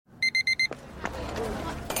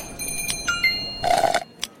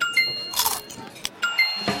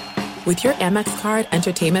With your Amex card,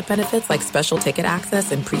 entertainment benefits like special ticket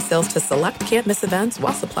access and pre-sales to select can't-miss events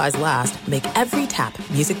while supplies last make every tap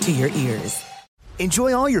music to your ears.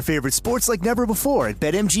 Enjoy all your favorite sports like never before at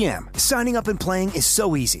BetMGM. Signing up and playing is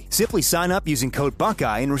so easy. Simply sign up using code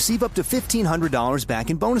Buckeye and receive up to $1,500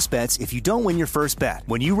 back in bonus bets if you don't win your first bet.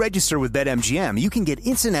 When you register with BetMGM, you can get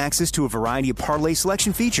instant access to a variety of parlay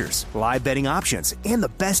selection features, live betting options, and the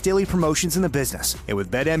best daily promotions in the business. And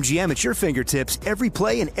with BetMGM at your fingertips, every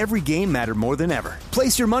play and every game matter more than ever.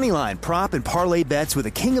 Place your moneyline, prop, and parlay bets with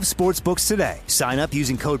the king of sportsbooks today. Sign up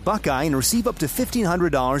using code Buckeye and receive up to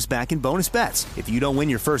 $1,500 back in bonus bets if you don't win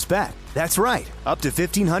your first bet. That's right, up to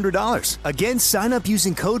 $1,500. Again, sign up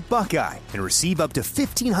using code Buckeye and receive up to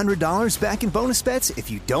 $1,500 back in bonus bets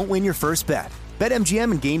if you don't win your first bet.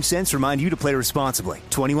 BetMGM and GameSense remind you to play responsibly.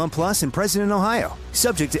 21 plus and present in Ohio.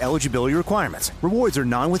 Subject to eligibility requirements. Rewards are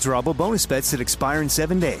non-withdrawable bonus bets that expire in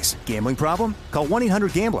 7 days. Gambling problem? Call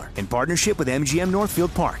 1-800-GAMBLER in partnership with MGM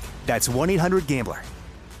Northfield Park. That's 1-800-GAMBLER.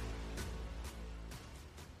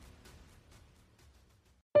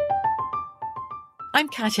 I'm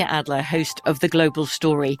Katya Adler, host of The Global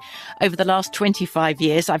Story. Over the last 25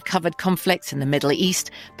 years, I've covered conflicts in the Middle East,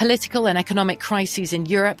 political and economic crises in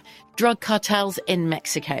Europe, drug cartels in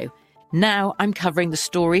Mexico. Now I'm covering the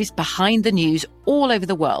stories behind the news all over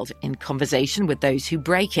the world in conversation with those who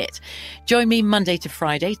break it. Join me Monday to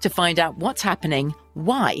Friday to find out what's happening,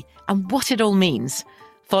 why, and what it all means.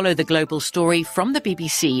 Follow The Global Story from the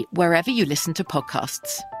BBC wherever you listen to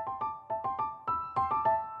podcasts.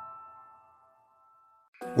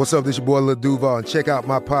 What's up, this your boy Lil Duval, and check out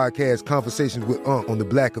my podcast, Conversations with Unc, on the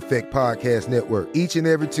Black Effect Podcast Network. Each and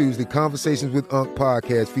every Tuesday, Conversations with Unc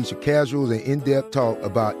podcast feature casual and in-depth talk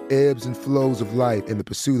about ebbs and flows of life and the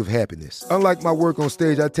pursuit of happiness. Unlike my work on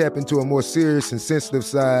stage, I tap into a more serious and sensitive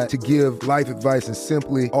side to give life advice and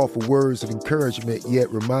simply offer words of encouragement, yet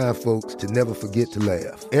remind folks to never forget to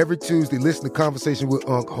laugh. Every Tuesday, listen to Conversations with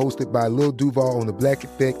Unc, hosted by Lil Duval on the Black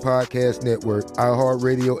Effect Podcast Network,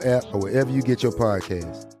 iHeartRadio app, or wherever you get your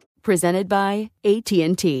podcasts. Presented by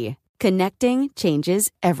AT&T. Connecting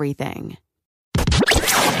changes everything.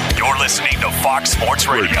 You're listening to Fox Sports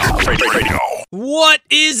Radio. What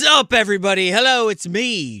is up, everybody? Hello, it's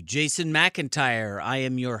me, Jason McIntyre. I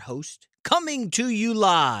am your host, coming to you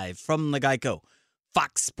live from the Geico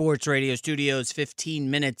Fox Sports Radio studios.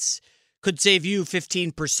 15 minutes could save you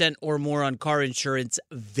 15% or more on car insurance.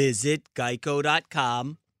 Visit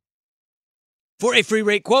geico.com for a free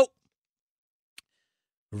rate quote.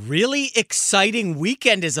 Really exciting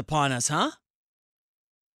weekend is upon us, huh?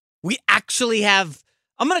 We actually have,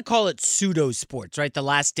 I'm going to call it pseudo sports, right? The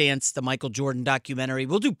Last Dance, the Michael Jordan documentary.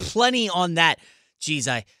 We'll do plenty on that. Geez,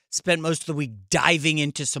 I spent most of the week diving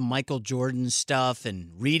into some Michael Jordan stuff and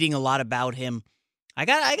reading a lot about him. I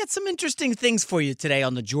got some interesting things for you today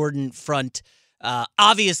on the Jordan front.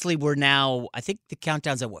 Obviously, we're now, I think the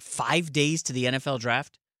countdown's at 5 days to the NFL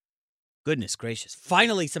draft? Goodness gracious.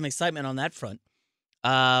 Finally, some excitement on that front.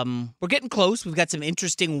 We're getting close. We've got some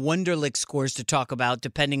interesting Wonderlic scores to talk about,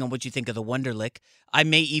 depending on what you think of the Wonderlic. I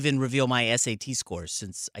may even reveal my SAT scores,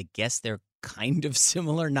 since I guess they're kind of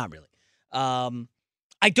similar. Not really.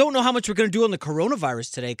 I don't know how much we're going to do on the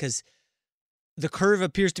coronavirus today, because the curve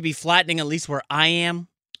appears to be flattening, at least where I am.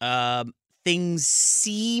 Things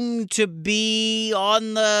seem to be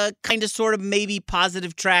on the kind of sort of maybe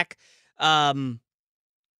positive track. And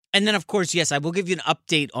then, of course, yes, I will give you an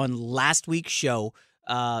update on last week's show.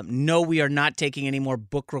 No, we are not taking any more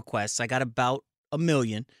book requests. I got about 1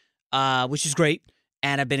 million, which is great.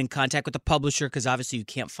 And I've been in contact with the publisher, because obviously you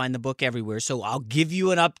can't find the book everywhere. So I'll give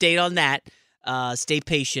you an update on that. Stay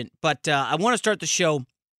patient. But I want to start the show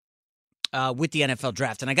with the NFL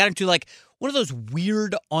draft. And I got into like one of those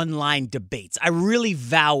weird online debates. I really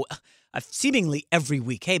vow, seemingly every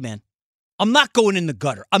week, hey, man, I'm not going in the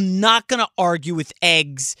gutter. I'm not going to argue with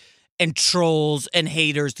eggs and trolls and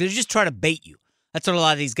haters. They're just trying to bait you. That's what a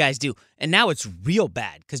lot of these guys do. And now it's real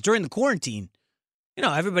bad, because during the quarantine, you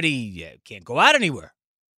know, everybody can't go out anywhere.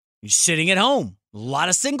 You're sitting at home. A lot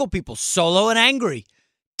of single people, solo and angry,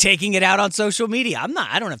 taking it out on social media.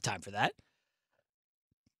 I don't have time for that.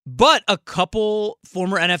 But a couple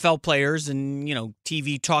former NFL players and, you know,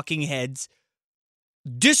 TV talking heads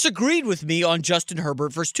disagreed with me on Justin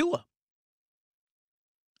Herbert versus Tua.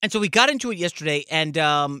 And so we got into it yesterday, and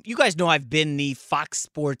you guys know I've been the Fox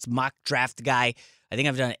Sports mock draft guy. I think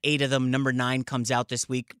I've done 8 of them. Number 9 comes out this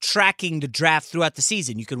week, tracking the draft throughout the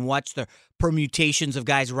season. You can watch the permutations of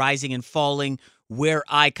guys rising and falling, where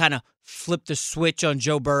I kind of flipped the switch on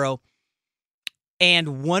Joe Burrow.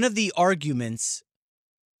 And one of the arguments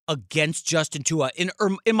against Justin Tua in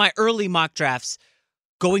my early mock drafts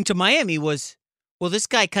going to Miami was, Well, this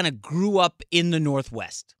guy kind of grew up in the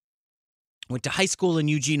Northwest. Went to high school in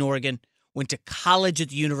Eugene, Oregon. Went to college at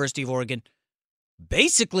the University of Oregon.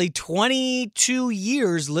 Basically 22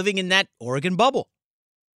 years living in that Oregon bubble.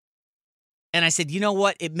 And I said, you know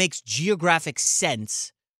what? It makes geographic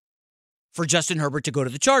sense for Justin Herbert to go to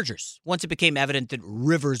the Chargers once it became evident that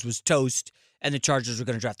Rivers was toast and the Chargers were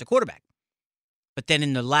going to draft a quarterback. But then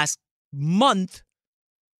in the last month,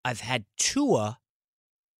 I've had Tua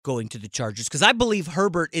going to the Chargers because I believe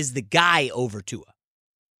Herbert is the guy over Tua.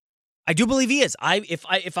 I do believe he is.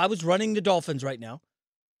 If I was running the Dolphins right now,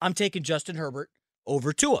 I'm taking Justin Herbert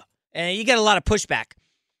over Tua. And you get a lot of pushback.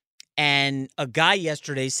 And a guy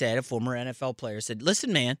yesterday said, a former NFL player said,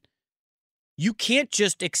 listen, man, you can't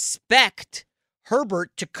just expect Herbert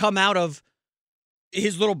to come out of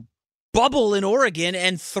his little bubble in Oregon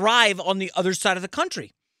and thrive on the other side of the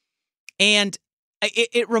country. And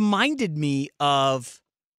it reminded me of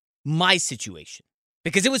my situation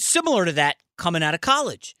because it was similar to that coming out of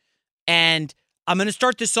college. And I'm going to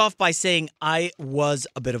start this off by saying I was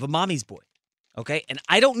a bit of a mommy's boy. Okay. And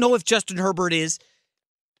I don't know if Justin Herbert is.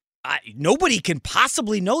 Nobody can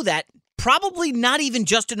possibly know that. Probably not even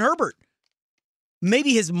Justin Herbert.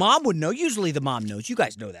 Maybe his mom would know. Usually the mom knows. You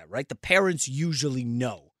guys know that, right? The parents usually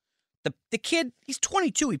know. The kid, he's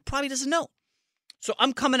 22. He probably doesn't know. So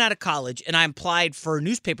I'm coming out of college, and I applied for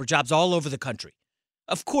newspaper jobs all over the country.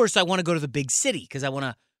 Of course, I want to go to the big city because I want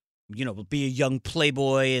to, be a young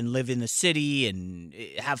playboy and live in the city and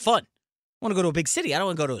have fun. I want to go to a big city. I don't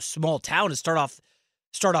want to go to a small town and start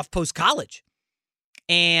off post-college.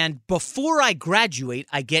 And before I graduate,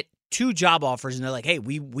 I get 2 job offers, and they're like, hey,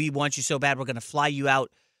 we want you so bad, we're going to fly you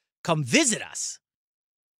out. Come visit us.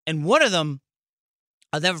 And one of them,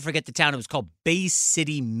 I'll never forget the town. It was called Bay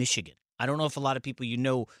City, Michigan. I don't know if a lot of people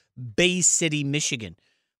know Bay City, Michigan.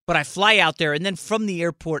 But I fly out there, and then from the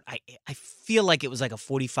airport, I feel like it was like a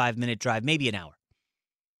 45-minute drive, maybe an hour.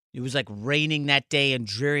 It was like raining that day and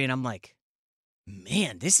dreary, and I'm like,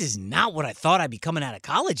 man, this is not what I thought I'd be coming out of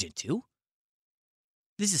college into.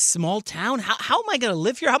 This is a small town. How am I going to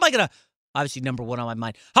live here? How am I going to, obviously number one on my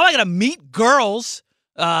mind, how am I going to meet girls?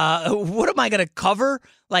 What am I going to cover?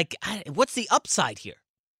 Like, what's the upside here?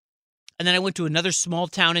 And then I went to another small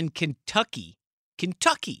town in Kentucky,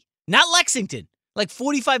 not Lexington, like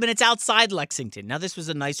 45 minutes outside Lexington. Now, this was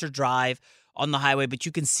a nicer drive on the highway, but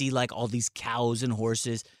you can see like all these cows and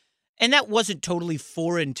horses. And that wasn't totally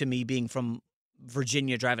foreign to me being from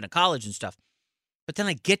Virginia, driving to college and stuff. But then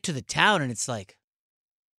I get to the town and it's like,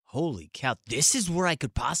 holy cow, this is where I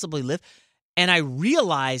could possibly live. And I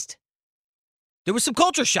realized there was some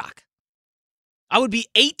culture shock. I would be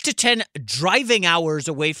 8 to 10 driving hours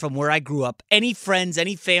away from where I grew up, any friends,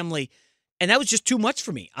 any family. And that was just too much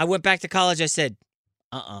for me. I went back to college. I said,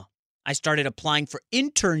 I started applying for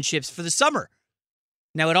internships for the summer.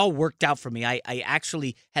 Now, it all worked out for me. I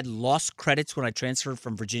actually had lost credits when I transferred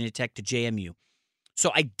from Virginia Tech to JMU.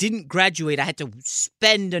 So I didn't graduate. I had to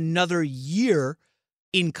spend another year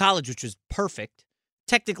in college, which was perfect.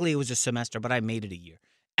 Technically, it was a semester, but I made it a year.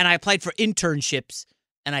 And I applied for internships,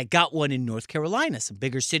 and I got one in North Carolina, some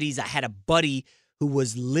bigger cities. I had a buddy who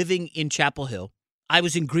was living in Chapel Hill. I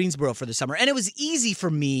was in Greensboro for the summer, and it was easy for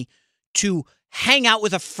me to hang out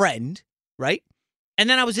with a friend, right? And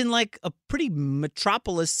then I was in like a pretty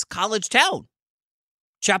metropolis college town.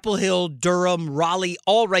 Chapel Hill, Durham, Raleigh,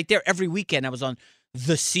 all right there. Every weekend I was on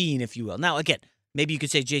the scene, if you will. Now, again, maybe you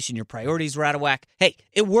could say, Jason, your priorities were out of whack. Hey,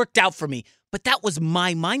 it worked out for me, but that was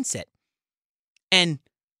my mindset. And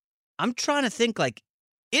I'm trying to think, like,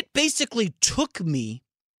 it basically took me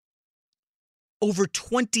over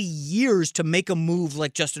 20 years to make a move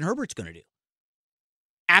like Justin Herbert's going to do.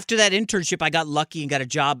 After that internship, I got lucky and got a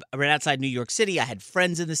job right outside New York City. I had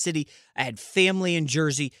friends in the city. I had family in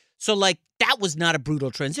Jersey. So, like, that was not a brutal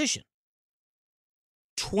transition.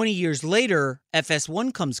 20 years later,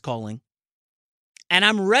 FS1 comes calling. And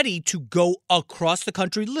I'm ready to go across the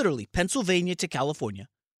country, literally, Pennsylvania to California.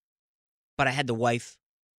 But I had the wife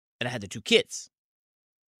and I had the 2 kids.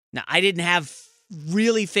 Now, I didn't have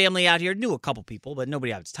really family out here. Knew a couple people, but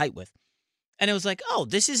nobody I was tight with. And it was like, oh,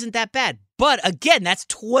 this isn't that bad. But again, that's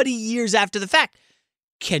 20 years after the fact.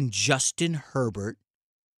 Can Justin Herbert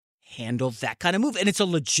handle that kind of move? And it's a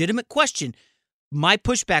legitimate question. My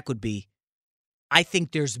pushback would be, I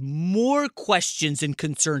think there's more questions and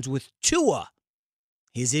concerns with Tua.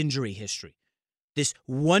 His injury history, this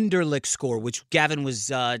Wonderlic score, which Gavin was,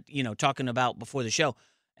 talking about before the show.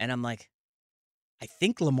 And I'm like, I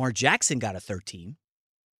think Lamar Jackson got a 13.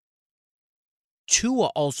 Tua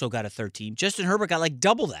also got a 13. Justin Herbert got like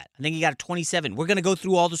double that. I think he got a 27. We're going to go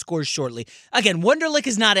through all the scores shortly. Again, Wonderlic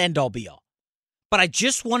is not end all be all. But I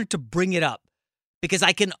just wanted to bring it up because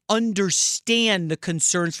I can understand the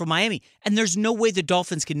concerns for Miami. And there's no way the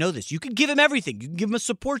Dolphins can know this. You can give him everything. You can give him a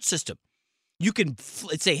support system. You can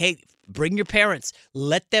say, hey, bring your parents.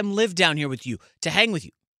 Let them live down here with you to hang with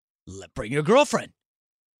you. Bring your girlfriend.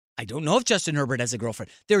 I don't know if Justin Herbert has a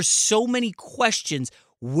girlfriend. There's so many questions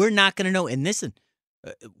we're not going to know. And listen,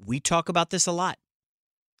 we talk about this a lot.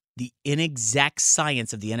 The inexact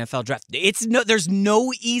science of the NFL draft. There's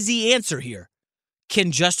no easy answer here.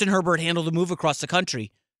 Can Justin Herbert handle the move across the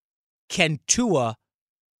country? Can Tua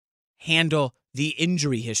handle the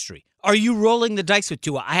injury history? Are you rolling the dice with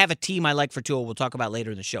Tua? I have a team I like for Tua we'll talk about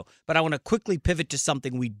later in the show. But I want to quickly pivot to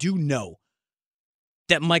something we do know,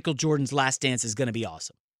 that Michael Jordan's Last Dance is going to be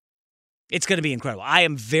awesome. It's going to be incredible. I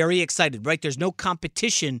am very excited, right? There's no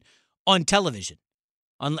competition on television.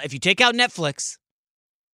 If you take out Netflix,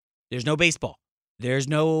 there's no baseball. There's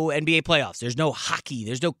no NBA playoffs. There's no hockey.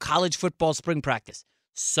 There's no college football spring practice.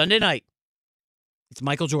 Sunday night, it's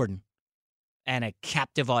Michael Jordan and a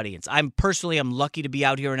captive audience. I'm lucky to be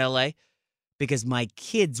out here in LA because my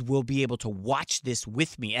kids will be able to watch this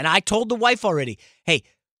with me. And I told the wife already, hey,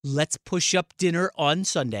 let's push up dinner on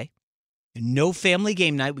Sunday. No family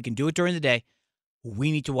game night. We can do it during the day.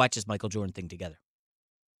 We need to watch this Michael Jordan thing together.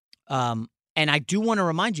 And I do want to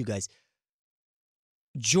remind you guys,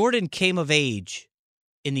 Jordan came of age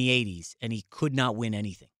in the 80s, and he could not win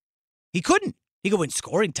anything. He couldn't. He could win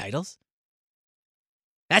scoring titles.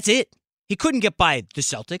 That's it. He couldn't get by the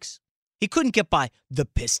Celtics. He couldn't get by the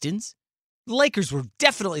Pistons. The Lakers were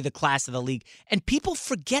definitely the class of the league, and people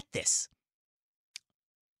forget this.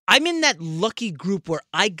 I'm in that lucky group where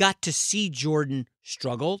I got to see Jordan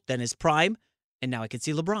struggle, then his prime, and now I can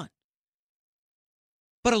see LeBron.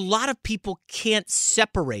 But a lot of people can't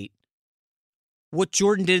separate what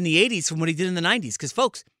Jordan did in the 80s from what he did in the 90s. Because,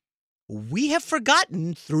 folks, we have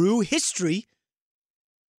forgotten through history,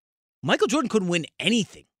 Michael Jordan couldn't win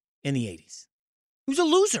anything in the 80s. He was a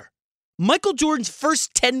loser. Michael Jordan's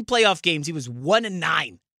first 10 playoff games, he was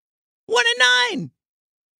 1-9. 1-9.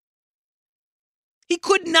 He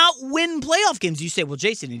could not win playoff games. You say, well,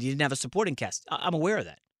 Jason, he didn't have a supporting cast. I'm aware of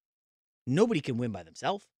that. Nobody can win by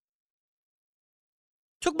themselves.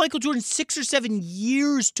 It took Michael Jordan 6 or 7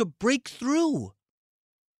 years to break through.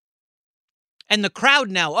 And the crowd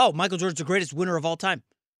now, oh, Michael Jordan's the greatest winner of all time.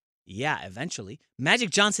 Yeah, eventually. Magic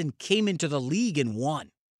Johnson came into the league and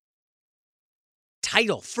won.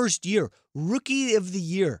 Title, first year, Rookie of the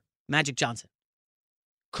Year, Magic Johnson.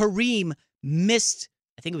 Kareem missed,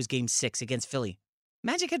 I think it was Game 6 against Philly.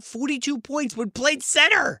 Magic had 42 points when played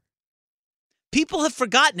center. People have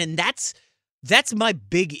forgotten, and that's my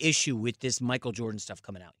big issue with this Michael Jordan stuff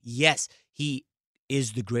coming out. Yes, he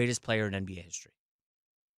is the greatest player in NBA history.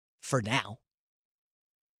 For now.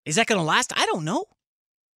 Is that going to last? I don't know.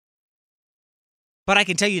 But I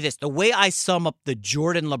can tell you this, the way I sum up the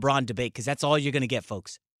Jordan-LeBron debate, because that's all you're going to get,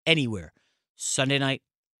 folks, anywhere, Sunday night,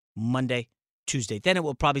 Monday, Tuesday. Then it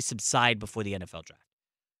will probably subside before the NFL draft.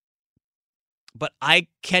 But I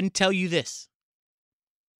can tell you this.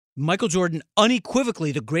 Michael Jordan,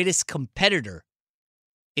 unequivocally the greatest competitor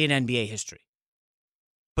in NBA history.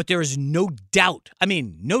 But there is no doubt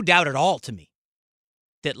at all to me,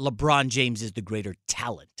 that LeBron James is the greater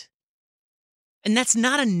talent. And that's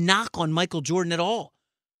not a knock on Michael Jordan at all.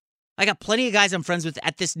 I got plenty of guys I'm friends with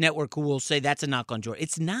at this network who will say that's a knock on Jordan.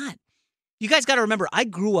 It's not. You guys got to remember, I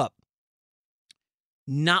grew up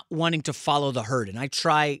not wanting to follow the herd, and I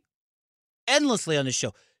try endlessly on this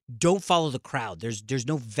show. Don't follow the crowd. There's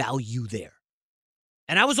no value there.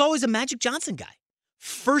 And I was always a Magic Johnson guy.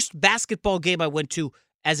 First basketball game I went to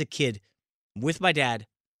as a kid with my dad,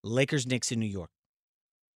 Lakers-Knicks in New York.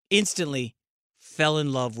 Instantly fell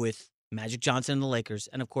in love with Magic Johnson and the Lakers,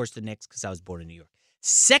 and of course the Knicks because I was born in New York.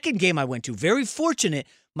 Second game I went to, very fortunate,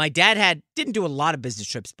 my dad didn't do a lot of business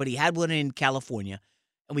trips, but he had one in California,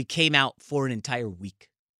 and we came out for an entire week.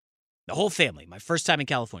 The whole family, my first time in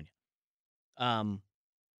California.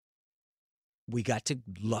 We got to,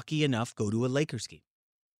 lucky enough, go to a Lakers game.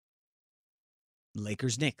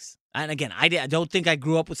 Lakers-Knicks. And again, I don't think I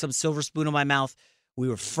grew up with some silver spoon in my mouth. We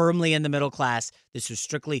were firmly in the middle class. This was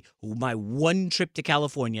strictly my one trip to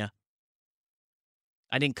California.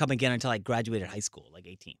 I didn't come again until I graduated high school, like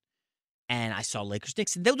 18. And I saw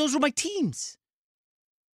Lakers-Knicks. And those were my teams.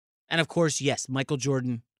 And of course, yes, Michael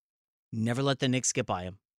Jordan never let the Knicks get by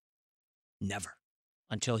him. Never.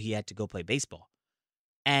 Until he had to go play baseball.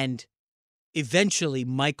 And eventually,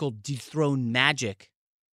 Michael dethroned Magic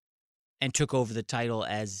and took over the title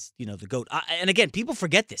as, the GOAT. And again, people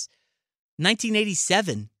forget this.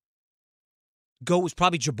 1987, GOAT was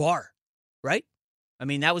probably Jabbar, right? I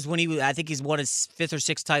mean, that was when I think he's won his 5th or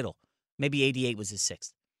 6th title. Maybe 88 was his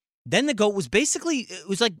 6th. Then the GOAT was basically, it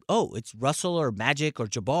was like, oh, it's Russell or Magic or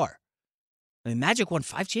Jabbar. I mean, Magic won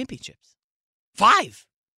 5 championships. 5.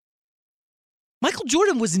 Michael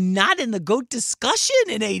Jordan was not in the GOAT discussion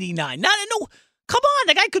in 89. No, come on,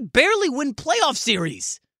 the guy could barely win playoff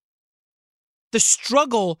series. The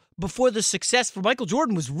struggle before the success for Michael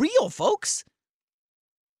Jordan was real, folks.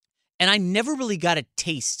 And I never really got a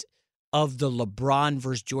taste of the LeBron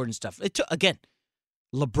versus Jordan stuff. Again,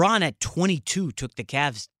 LeBron at 22 took the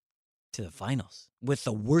Cavs to the finals with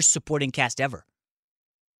the worst supporting cast ever.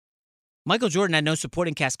 Michael Jordan had no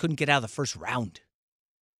supporting cast, couldn't get out of the first round.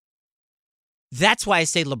 That's why I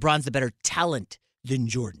say LeBron's the better talent than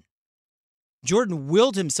Jordan. Jordan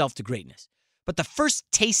willed himself to greatness. But the first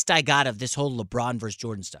taste I got of this whole LeBron versus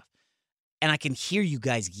Jordan stuff, and I can hear you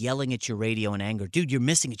guys yelling at your radio in anger. Dude, you're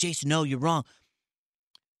missing it. Jason, no, you're wrong.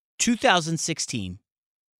 2016,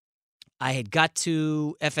 I had got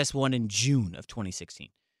to FS1 in June of 2016.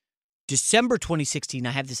 December 2016,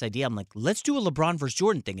 I have this idea. I'm like, let's do a LeBron versus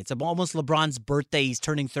Jordan thing. It's almost LeBron's birthday. He's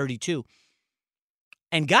turning 32.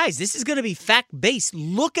 And guys, this is going to be fact-based.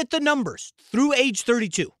 Look at the numbers through age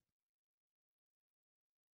 32.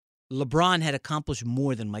 LeBron had accomplished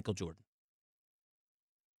more than Michael Jordan.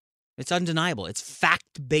 It's undeniable. It's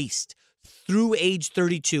fact-based. Through age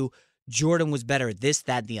 32, Jordan was better at this,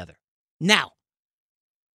 that, and the other. Now,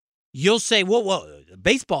 you'll say, whoa,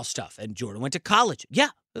 baseball stuff, and Jordan went to college.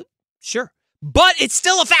 Yeah, sure. But it's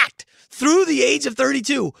still a fact. Through the age of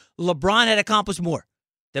 32, LeBron had accomplished more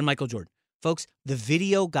than Michael Jordan. Folks, the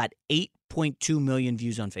video got 8.2 million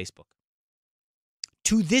views on Facebook.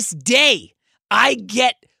 To this day, I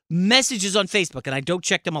get messages on Facebook, and I don't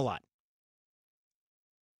check them a lot.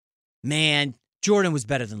 Man, Jordan was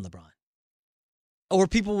better than LeBron. Or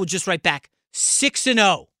people will just write back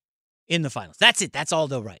 6-0 in the finals. That's it. That's all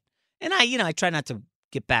they'll write. And I try not to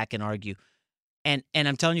get back and argue. And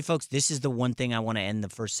I'm telling you, folks, this is the one thing I want to end the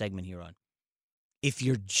first segment here on. If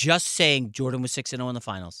you're just saying Jordan was 6-0 in the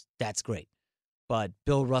finals, that's great. But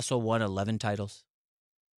Bill Russell won 11 titles.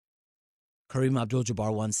 Kareem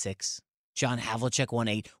Abdul-Jabbar won 6. John Havlicek won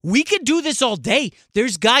 8. We could do this all day.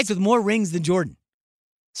 There's guys with more rings than Jordan.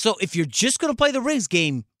 So if you're just going to play the rings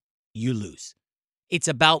game, you lose. It's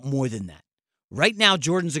about more than that. Right now,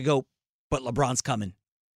 Jordan's a GOAT, but LeBron's coming,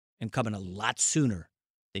 and coming a lot sooner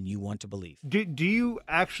than you want to believe. Do you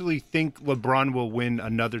actually think LeBron will win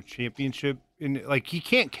another championship? He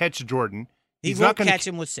can't catch Jordan. He won't catch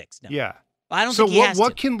him with 6. No. Yeah. I don't think he has to. So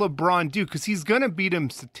what can LeBron do? Because he's going to beat him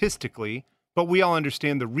statistically, but we all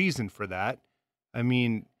understand the reason for that. I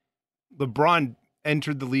mean, LeBron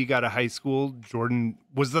entered the league out of high school. Jordan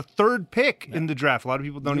was the 3rd pick in the draft. A lot of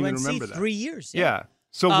people don't even remember that. 3 years. Yeah.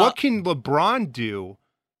 So what can LeBron do?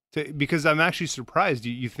 Because I'm actually surprised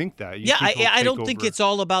you think that. I don't think it's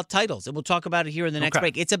all about titles. And we'll talk about it here in the next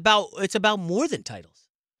break. It's about more than titles.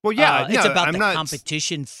 Well, yeah. It's about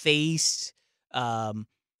competition faced.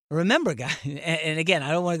 Remember, guys, and again,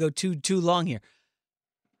 I don't want to go too long here.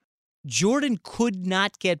 Jordan could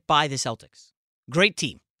not get by the Celtics. Great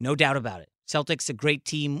team, no doubt about it. Celtics, a great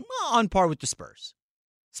team, on par with the Spurs.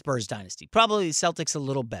 Spurs dynasty. Probably the Celtics a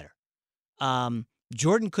little better.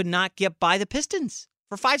 Jordan could not get by the Pistons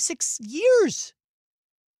for 5-6 years.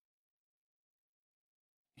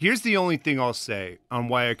 Here's the only thing I'll say on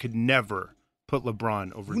why I could never put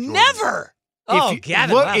LeBron over Jordan. Never!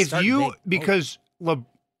 Because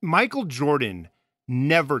Michael Jordan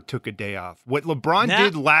never took a day off. What LeBron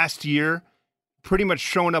did last year, pretty much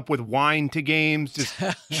showing up with wine to games, just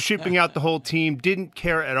shipping out the whole team, didn't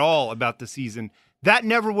care at all about the season. That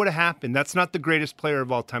never would have happened. That's not the greatest player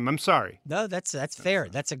of all time. I'm sorry. No, that's fair.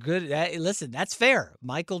 That's a good listen. That's fair.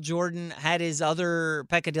 Michael Jordan had his other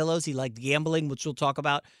peccadillos. He liked gambling, which we'll talk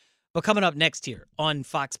about. But coming up next here on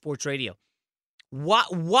Fox Sports Radio,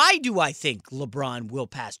 why do I think LeBron will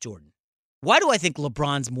pass Jordan? Why do I think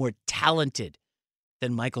LeBron's more talented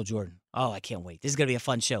than Michael Jordan? Oh, I can't wait. This is going to be a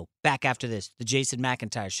fun show. Back after this, the Jason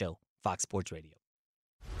McIntyre Show, Fox Sports Radio.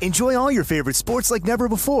 Enjoy all your favorite sports like never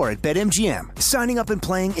before at BetMGM. Signing up and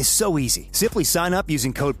playing is so easy. Simply sign up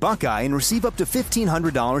using code Buckeye and receive up to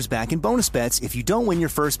 $1,500 back in bonus bets if you don't win your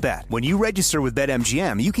first bet. When you register with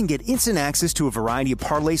BetMGM, you can get instant access to a variety of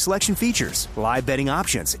parlay selection features, live betting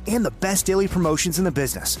options, and the best daily promotions in the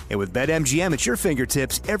business. And with BetMGM at your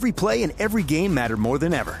fingertips, every play and every game matter more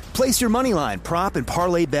than ever. Place your moneyline, prop, and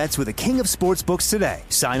parlay bets with the king of sportsbooks today.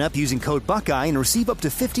 Sign up using code Buckeye and receive up to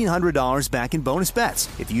 $1,500 back in bonus bets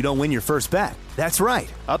if you don't win your first bet. That's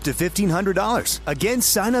right, up to $1,500. Again,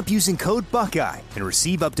 sign up using code Buckeye and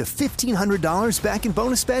receive up to $1,500 back in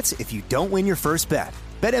bonus bets if you don't win your first bet.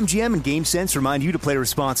 BetMGM and GameSense remind you to play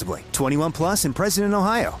responsibly. 21 plus and present in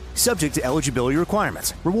Ohio. Subject to eligibility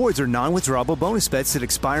requirements. Rewards are non-withdrawable bonus bets that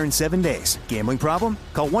expire in 7 days. Gambling problem?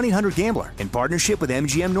 Call 1-800-GAMBLER in partnership with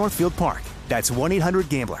MGM Northfield Park. That's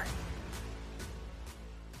 1-800-GAMBLER.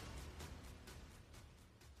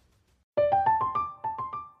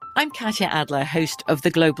 I'm Katya Adler, host of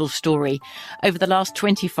The Global Story. Over the last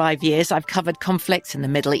 25 years, I've covered conflicts in the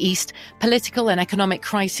Middle East, political and economic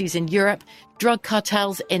crises in Europe, drug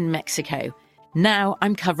cartels in Mexico. Now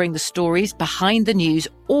I'm covering the stories behind the news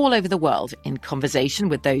all over the world in conversation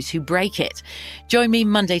with those who break it. Join me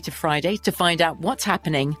Monday to Friday to find out what's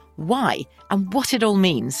happening, why, and what it all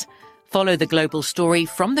means. Follow The Global Story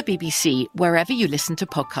from the BBC wherever you listen to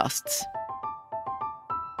podcasts.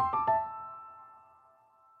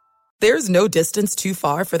 There's no distance too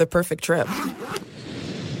far for the perfect trip.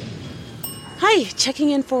 Hi, checking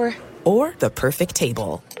in for... Or the perfect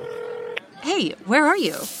table. Hey, where are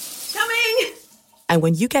you? Coming! And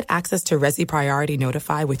when you get access to Resi Priority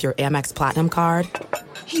Notify with your Amex Platinum card...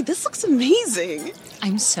 Hey, this looks amazing.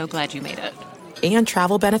 I'm so glad you made it. And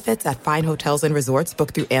travel benefits at fine hotels and resorts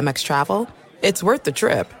booked through Amex Travel, it's worth the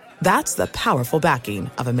trip. That's the powerful backing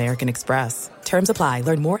of American Express. Terms apply.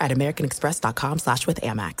 Learn more at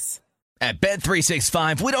americanexpress.com/withAmex. At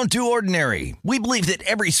Bet365, we don't do ordinary. We believe that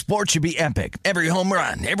every sport should be epic. Every home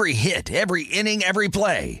run, every hit, every inning, every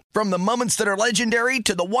play. From the moments that are legendary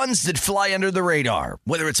to the ones that fly under the radar.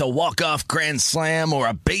 Whether it's a walk-off grand slam or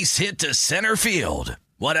a base hit to center field.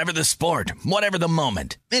 Whatever the sport, whatever the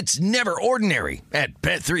moment. It's never ordinary at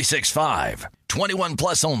Bet365. 21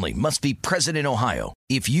 plus only. Must be present in Ohio.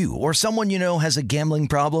 If you or someone you know has a gambling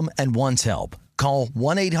problem and wants help, call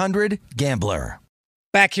 1-800-GAMBLER.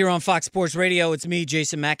 Back here on Fox Sports Radio, it's me,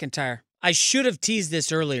 Jason McIntyre. I should have teased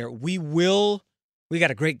this earlier. We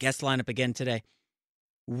got a great guest lineup again today.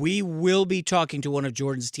 We will be talking to one of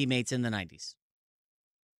Jordan's teammates in the 90s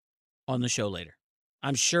on the show later.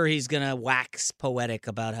 I'm sure he's going to wax poetic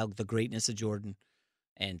about how the greatness of Jordan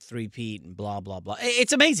and three-peat and blah, blah, blah.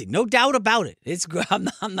 It's amazing. No doubt about it.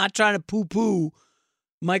 I'm not trying to poo-poo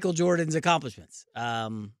Michael Jordan's accomplishments.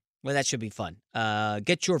 Well, that should be fun.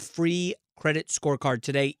 Get your free credit scorecard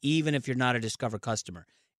today, even if you're not a Discover customer.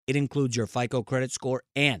 It includes your FICO credit score,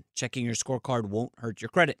 and checking your scorecard won't hurt your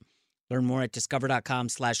credit. Learn more at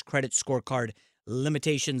discover.com/credit scorecard.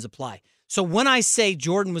 Limitations apply. So when I say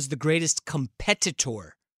Jordan was the greatest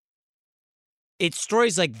competitor, it's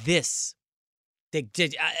stories like this.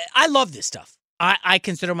 I love this stuff. I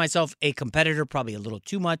consider myself a competitor, probably a little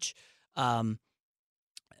too much.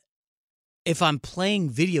 If I'm playing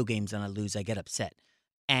video games and I lose, I get upset.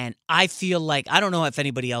 And I feel like, I don't know if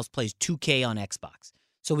anybody else plays 2K on Xbox.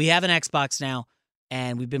 So we have an Xbox now,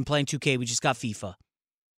 and we've been playing 2K. We just got FIFA.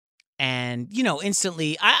 And,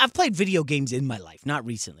 instantly, I've played video games in my life, not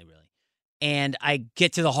recently, really. And I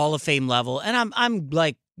get to the Hall of Fame level, and I'm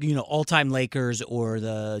like, all-time Lakers or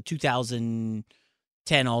the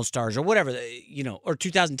 2010 All-Stars or whatever, or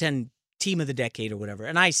 2010 Team of the Decade or whatever.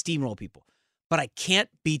 And I steamroll people. But I can't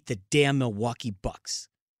beat the damn Milwaukee Bucks.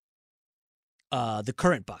 The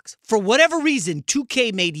current Bucks. For whatever reason,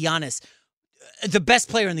 2K made Giannis the best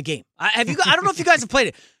player in the game. I don't know if you guys have played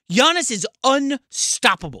it. Giannis is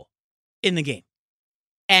unstoppable in the game.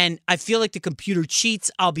 And I feel like the computer cheats.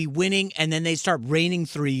 I'll be winning, and then they start raining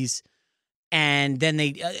threes. And then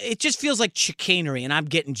it just feels like chicanery, and I'm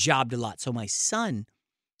getting jobbed a lot. So my son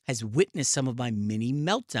has witnessed some of my mini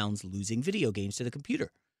meltdowns losing video games to the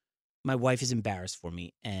computer. My wife is embarrassed for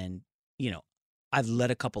me, and, I've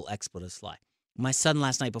let a couple expletives fly. My son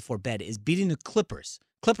last night before bed is beating the Clippers.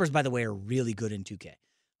 Clippers, by the way, are really good in 2K.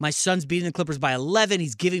 My son's beating the Clippers by 11.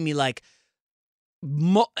 He's giving me,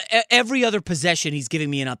 every other possession, he's giving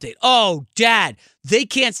me an update. Oh, Dad, they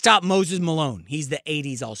can't stop Moses Malone. He's the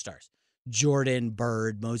 80s All-Stars. Jordan,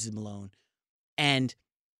 Bird, Moses Malone. And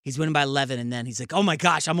he's winning by 11, and then he's like, oh, my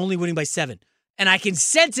gosh, I'm only winning by 7. And I can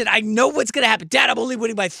sense it. I know what's going to happen. Dad, I'm only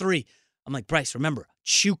winning by 3. I'm like, Bryce, remember,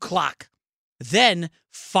 chew clock. Then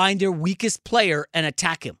find their weakest player and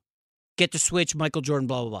attack him. Get the switch, Michael Jordan,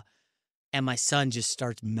 blah, blah, blah. And my son just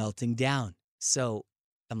starts melting down. So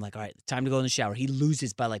I'm like, all right, time to go in the shower. He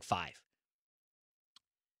loses by 5.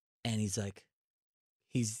 And he's like,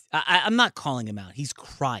 I'm not calling him out. He's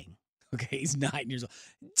crying. Okay, he's 9 years old.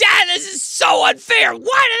 Dad, this is so unfair.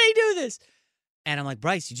 Why do they do this? And I'm like,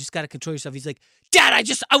 Bryce, you just got to control yourself. He's like, Dad,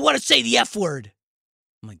 I want to say the F word.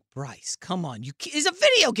 I'm like, Bryce, come on. It's a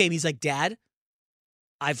video game. He's like, Dad,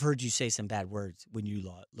 I've heard you say some bad words when you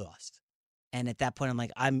lost. And at that point, I'm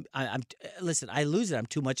like, listen, I lose it. I'm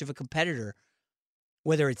too much of a competitor.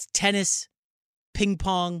 Whether it's tennis, ping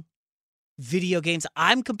pong, video games,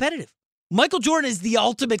 I'm competitive. Michael Jordan is the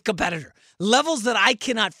ultimate competitor. Levels that I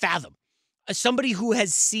cannot fathom. As somebody who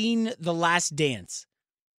has seen The Last Dance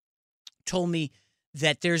told me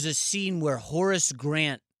that there's a scene where Horace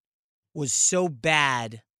Grant was so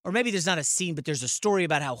bad, or maybe there's not a scene, but there's a story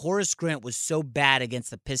about how Horace Grant was so bad against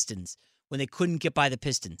the Pistons when they couldn't get by the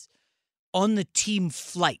Pistons. On the team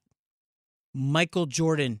flight, Michael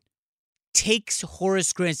Jordan takes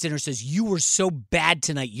Horace Grant's dinner, says, "You were so bad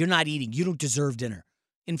tonight, you're not eating. You don't deserve dinner,"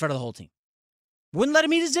 in front of the whole team. Wouldn't let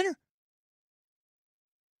him eat his dinner.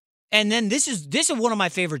 And then this is one of my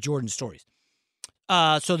favorite Jordan stories.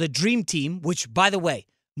 So the Dream Team, which, by the way,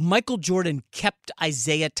 Michael Jordan kept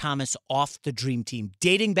Isaiah Thomas off the Dream Team,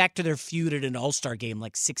 dating back to their feud at an All-Star game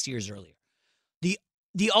like 6 years earlier.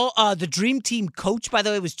 The Dream Team coach, by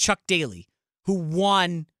the way, was Chuck Daly, who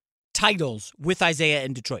won titles with Isaiah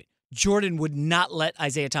in Detroit. Jordan would not let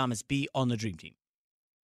Isaiah Thomas be on the Dream Team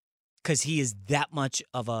because he is that much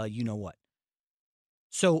of a you-know-what.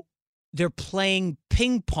 So they're playing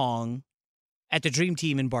ping pong at the Dream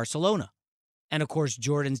Team in Barcelona. And, of course,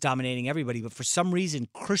 Jordan's dominating everybody. But for some reason,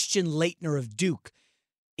 Christian Laettner of Duke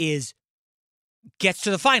gets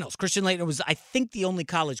to the finals. Christian Laettner was, I think, the only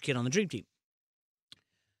college kid on the Dream Team.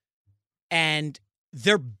 And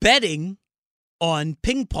they're betting on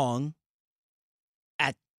ping pong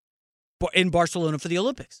in Barcelona for the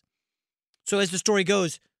Olympics. So as the story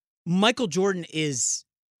goes, Michael Jordan is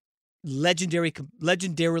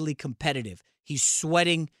legendarily competitive. He's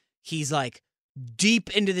sweating. He's like deep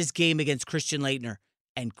into this game against Christian Laettner,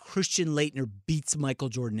 and Christian Laettner beats Michael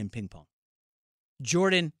Jordan in ping pong.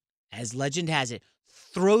 Jordan, as legend has it,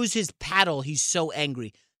 throws his paddle. He's so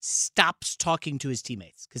angry, stops talking to his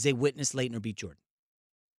teammates because they witnessed Laettner beat Jordan.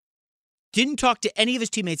 Didn't talk to any of his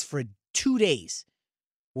teammates for 2 days.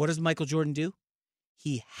 What does Michael Jordan do?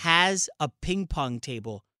 He has a ping pong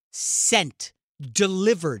table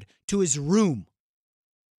delivered to his room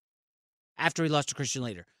after he lost to Christian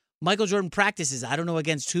Laettner. Michael Jordan practices, I don't know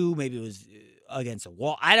against who, maybe it was against a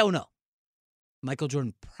wall, I don't know. Michael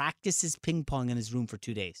Jordan practices ping pong in his room for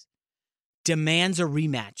 2 days, demands a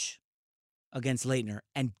rematch against Laettner,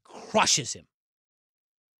 and crushes him.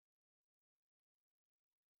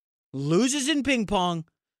 Loses in ping pong,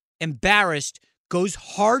 embarrassed, goes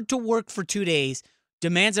hard to work for 2 days,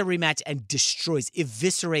 demands a rematch, and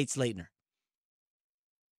eviscerates Laettner.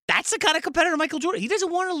 That's the kind of competitor Michael Jordan. He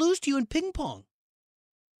doesn't want to lose to you in ping pong.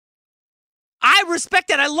 I respect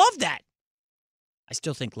that. I love that. I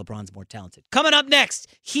still think LeBron's more talented. Coming up next,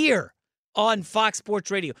 here on Fox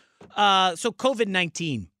Sports Radio. So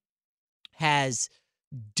COVID-19 has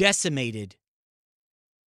decimated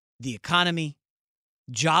the economy.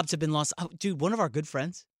 Jobs have been lost. Oh, dude, one of our good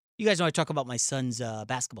friends. You guys know I talk about my son's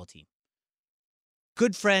basketball team.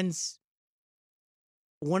 Good friends.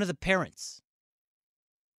 One of the parents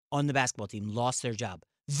on the basketball team lost their job.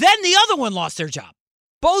 Then the other one lost their job.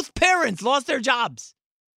 Both parents lost their jobs.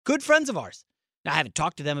 Good friends of ours. Now, I haven't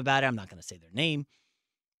talked to them about it. I'm not going to say their name.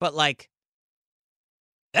 But,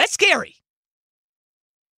 that's scary.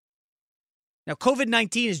 Now,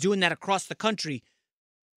 COVID-19 is doing that across the country.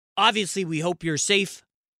 Obviously, we hope you're safe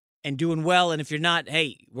and doing well. And if you're not,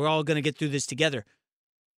 hey, we're all going to get through this together.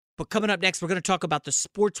 But coming up next, we're going to talk about the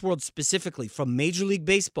sports world specifically from Major League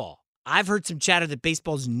Baseball. I've heard some chatter that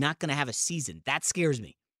baseball's not going to have a season. That scares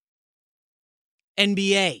me.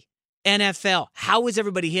 NBA, NFL, how is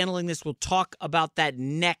everybody handling this? We'll talk about that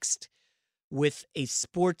next with a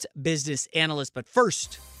sports business analyst. But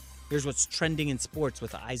first, here's what's trending in sports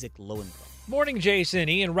with Isaac Lowenthal. Morning, Jason.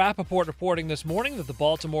 Ian Rappaport reporting this morning that the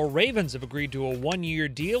Baltimore Ravens have agreed to a one-year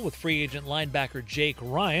deal with free agent linebacker Jake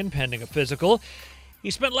Ryan pending a physical. He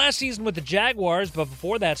spent last season with the Jaguars, but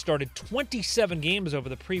before that started 27 games over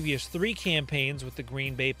the previous 3 campaigns with the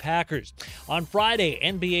Green Bay Packers. On Friday,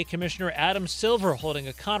 NBA Commissioner Adam Silver holding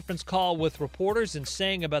a conference call with reporters and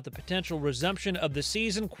saying about the potential resumption of the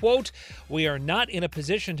season, quote, "We are not in a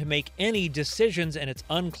position to make any decisions, and it's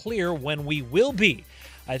unclear when we will be.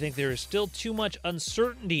 I think there is still too much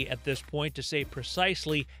uncertainty at this point to say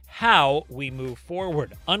precisely how we move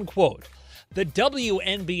forward," unquote. The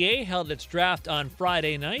WNBA held its draft on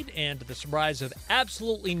Friday night, and to the surprise of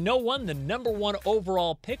absolutely no one, the number 1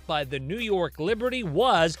 overall pick by the New York Liberty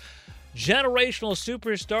was generational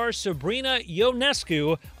superstar Sabrina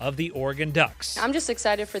Ionescu of the Oregon Ducks. I'm just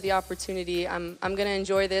excited for the opportunity. I'm going to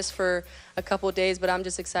enjoy this for a couple of days, but I'm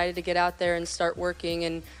just excited to get out there and start working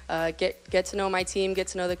and get to know my team, get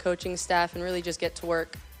to know the coaching staff, and really just get to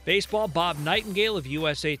work. Baseball, Bob Nightingale of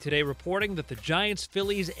USA Today reporting that the Giants,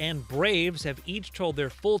 Phillies, and Braves have each told their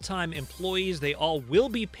full-time employees they all will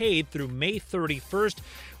be paid through May 31st,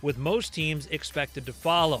 with most teams expected to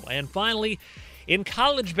follow. And finally, In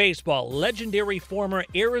college baseball, legendary former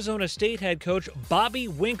Arizona State head coach Bobby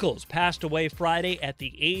Winkles passed away Friday at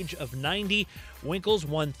the age of 90. Winkles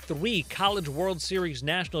won 3 College World Series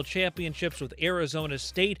national championships with Arizona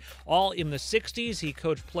State, all in the 60s. He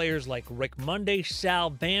coached players like Rick Monday, Sal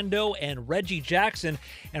Bando, and Reggie Jackson.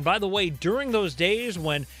 And by the way, during those days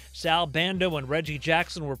when Sal Bando and Reggie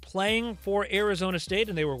Jackson were playing for Arizona State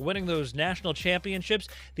and they were winning those national championships,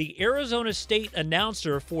 the Arizona State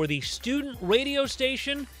announcer for the student radio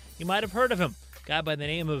station, you might have heard of him, a guy by the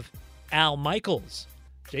name of Al Michaels.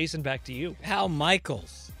 Jason, back to you. Al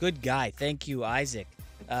Michaels. Good guy. Thank you, Isaac.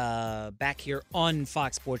 Back here on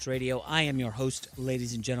Fox Sports Radio. I am your host,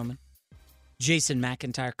 ladies and gentlemen, Jason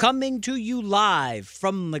McIntyre, coming to you live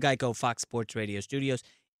from the Geico Fox Sports Radio studios.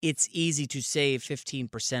 It's easy to save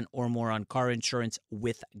 15% or more on car insurance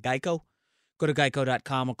with Geico. Go to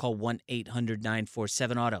geico.com or call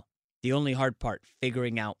 1-800-947-AUTO. The only hard part,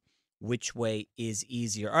 figuring out which way is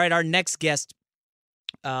easier. All right, our next guest,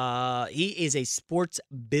 he is a sports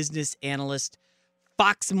business analyst.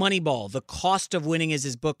 Fox Moneyball, The Cost of Winning is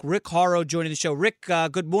his book. Rick Horrow joining the show. Rick,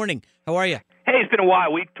 good morning. How are you? Hey, it's been a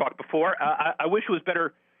while. We've talked before. I wish it was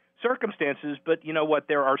better circumstances, but you know what?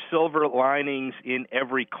 There are silver linings in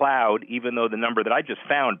every cloud, even though the number that I just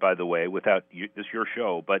found, by the way, without this your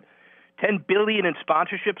show, but $10 billion in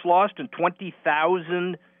sponsorships lost and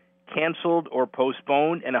 20,000 canceled or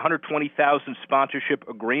postponed and 120,000 sponsorship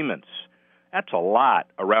agreements. That's a lot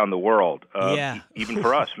around the world, even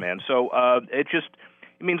for us, man. So it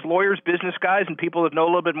means lawyers, business guys, and people that know a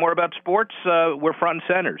little bit more about sports, we're front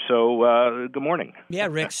and center. So good morning. Yeah,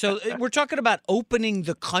 Rick. So we're talking about opening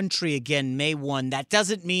the country again May 1. That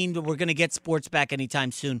doesn't mean that we're going to get sports back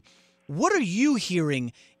anytime soon. What are you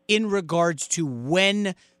hearing in regards to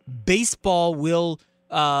when baseball will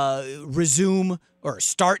resume or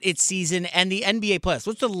start its season and the NBA playoffs?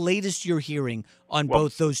 What's the latest you're hearing on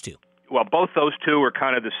both those two? Well, both those two are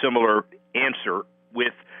kind of the similar answer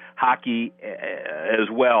with hockey as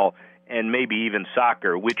well, and maybe even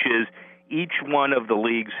soccer, which is each one of the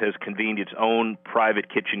leagues has convened its own private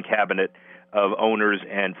kitchen cabinet of owners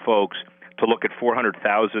and folks to look at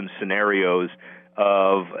 400,000 scenarios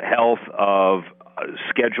of health, of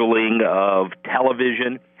scheduling, of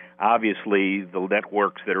television. Obviously, the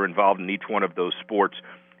networks that are involved in each one of those sports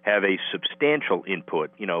have a substantial input.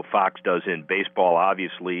 You know, Fox does in baseball,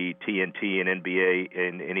 obviously, TNT and NBA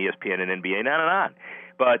and ESPN and NBA, and on.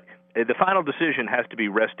 But the final decision has to be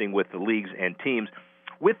resting with the leagues and teams,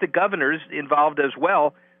 with the governors involved as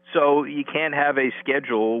well. So you can't have a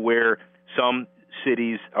schedule where some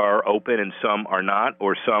cities are open and some are not,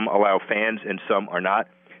 or some allow fans and some are not.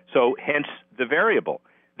 So hence the variable.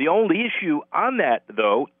 The only issue on that,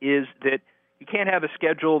 though, is that you can't have a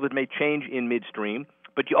schedule that may change in midstream,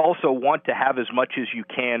 but you also want to have as much as you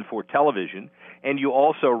can for television. And you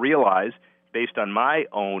also realize, based on my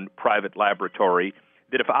own private laboratory,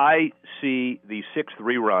 that if I see the 6th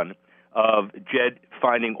rerun of Jed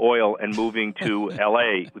finding oil and moving to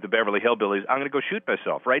L.A. with the Beverly Hillbillies, I'm going to go shoot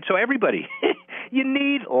myself, right? So everybody, you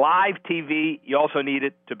need live TV. You also need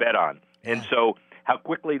it to bet on. And so how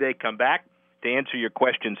quickly they come back, to answer your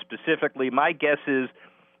question specifically, my guess is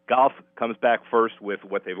golf comes back first with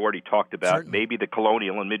what they've already talked about, certainly, maybe the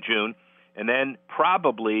Colonial in mid-June, and then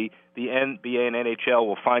probably the NBA and NHL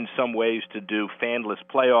will find some ways to do fanless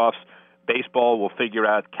playoffs. Baseball will figure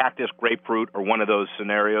out cactus, grapefruit, or one of those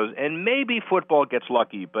scenarios, and maybe football gets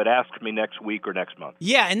lucky, but ask me next week or next month.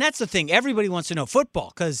 Yeah, and that's the thing. Everybody wants to know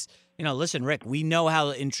football because, listen, Rick, we know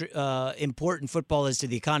how important football is to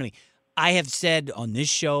the economy. I have said on this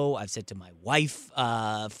show, I've said to my wife,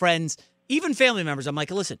 friends, even family members, I'm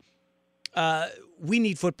like, listen, we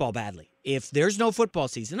need football badly. If there's no football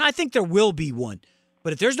season, I think there will be one,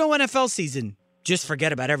 but if there's no NFL season, just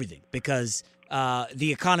forget about everything because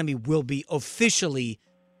the economy will be officially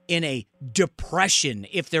in a depression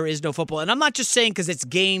if there is no football. And I'm not just saying because it's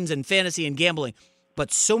games and fantasy and gambling,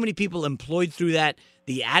 but so many people employed through that,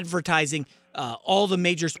 the advertising, all the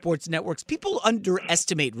major sports networks. People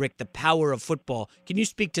underestimate, Rick, the power of football. Can you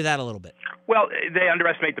speak to that a little bit? Well, they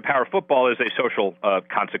underestimate the power of football as a social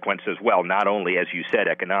consequence as well, not only, as you said,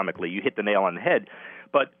 economically. You hit the nail on the head,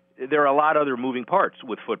 but there are a lot of other moving parts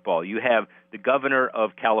with football. You have the governor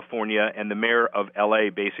of California and the mayor of L.A.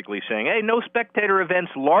 basically saying, hey, no spectator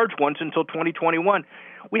events, large ones, until 2021.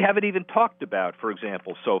 We haven't even talked about, for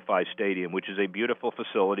example, SoFi Stadium, which is a beautiful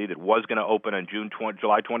facility that was going to open on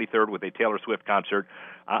July 23rd with a Taylor Swift concert.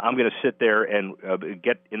 I'm going to sit there and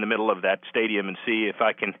get in the middle of that stadium and see if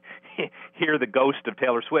I can hear the ghost of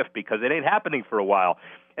Taylor Swift because it ain't happening for a while.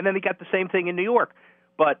 And then they got the same thing in New York.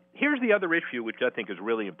 But here's the other issue, which I think is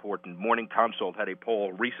really important. Morning Consult had a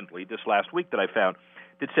poll recently, this last week, that I found,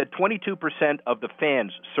 that said 22% of the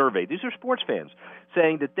fans surveyed, these are sports fans,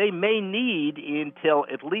 saying that they may need until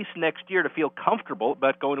at least next year to feel comfortable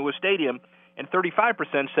about going to a stadium, and 35%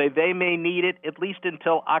 say they may need it at least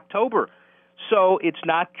until October. So it's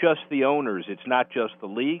not just the owners, it's not just the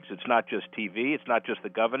leagues, it's not just TV, it's not just the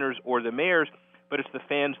governors or the mayors, but it's the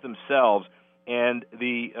fans themselves. And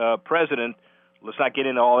the president, let's not get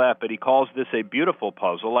into all that, but he calls this a beautiful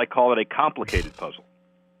puzzle. I call it a complicated puzzle.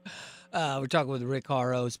 We're talking with Rick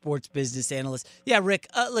Horrow, sports business analyst. Yeah, Rick,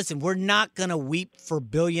 listen, we're not going to weep for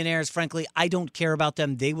billionaires. Frankly, I don't care about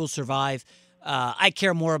them. They will survive. I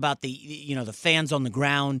care more about the fans on the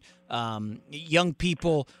ground, young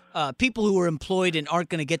people, people who are employed and aren't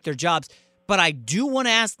going to get their jobs. But I do want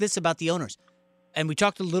to ask this about the owners. And we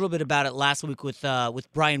talked a little bit about it last week with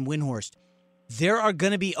Brian Windhorst. There are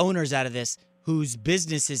going to be owners out of this whose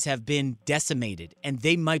businesses have been decimated, and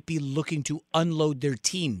they might be looking to unload their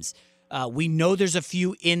teams. We know there's a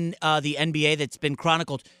few in the NBA that's been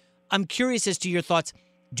chronicled. I'm curious as to your thoughts.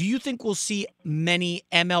 Do you think we'll see many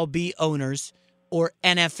MLB owners or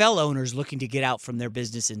NFL owners looking to get out from their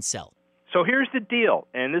business and sell? So here's the deal,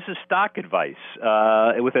 and this is stock advice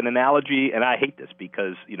with an analogy, and I hate this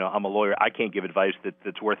because, I'm a lawyer. I can't give advice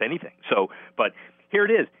that's worth anything. But here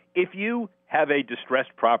it is. If you have a distressed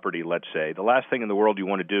property, let's say, the last thing in the world you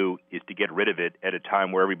want to do is to get rid of it at a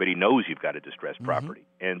time where everybody knows you've got a distressed property.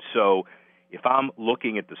 And so if I'm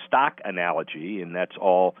looking at the stock analogy, and that's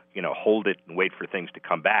all, hold it and wait for things to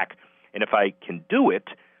come back, and if I can do it,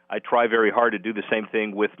 I try very hard to do the same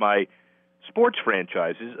thing with my sports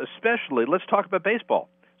franchises, especially, let's talk about baseball.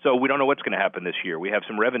 So we don't know what's going to happen this year. We have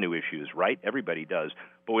some revenue issues, right? Everybody does.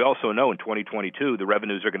 But we also know in 2022 the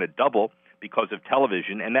revenues are going to double because of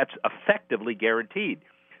television, and that's effectively guaranteed.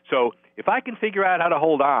 So if I can figure out how to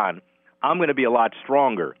hold on, I'm going to be a lot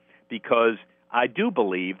stronger because I do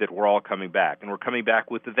believe that we're all coming back, and we're coming back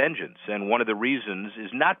with a vengeance. And one of the reasons is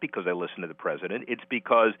not because I listen to the president. It's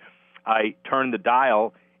because I turned the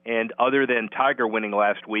dial, and other than Tiger winning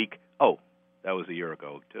last week, that was a year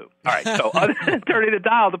ago, too. All right, so other than turning the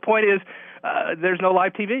dial, the point is there's no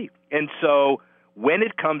live TV. And so when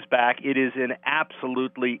it comes back, it is an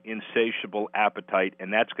absolutely insatiable appetite,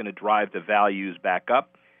 and that's going to drive the values back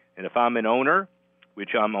up. And if I'm an owner,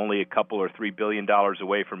 which I'm only a couple or $3 billion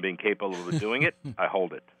away from being capable of doing it, I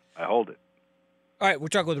hold it. All right, we're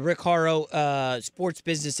talking with Rick Horrow, sports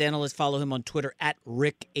business analyst. Follow him on Twitter at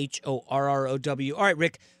Rick, Horrow. All right,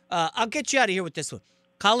 Rick, I'll get you out of here with this one.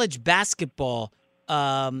 College basketball,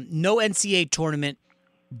 no NCAA tournament,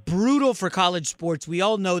 brutal for college sports. We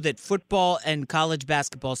all know that football and college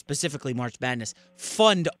basketball, specifically March Madness,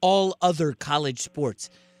 fund all other college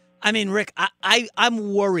sports. I mean, Rick,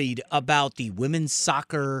 I'm worried about the women's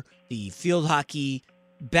soccer, the field hockey,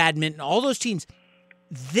 badminton, all those teams.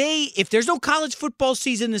 If there's no college football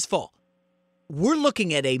season this fall, we're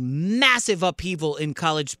looking at a massive upheaval in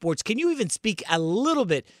college sports. Can you even speak a little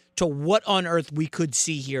bit to what on earth we could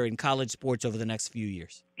see here in college sports over the next few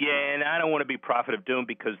years? Yeah, and I don't want to be prophet of doom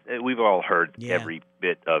because we've all heard every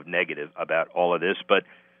bit of negative about all of this. But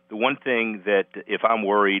the one thing that if I'm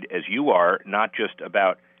worried, as you are, not just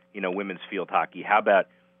about, women's field hockey, how about,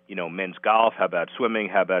 men's golf, how about swimming,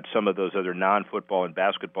 how about some of those other non-football and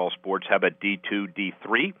basketball sports, how about D2,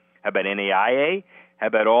 D3, how about NAIA, how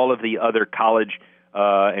about all of the other college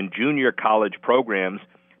and junior college programs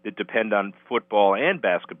that depend on football and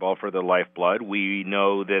basketball for their lifeblood. We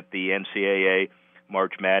know that the NCAA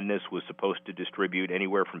March Madness was supposed to distribute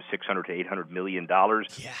anywhere from $600 to $800 million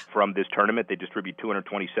from this tournament. They distribute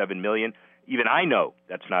 $227 million. Even I know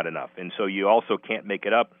that's not enough. And so you also can't make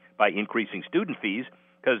it up by increasing student fees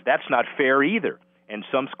because that's not fair either. And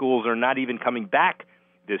some schools are not even coming back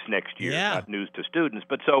this next year. Not news to students.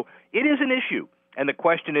 But so it is an issue. And the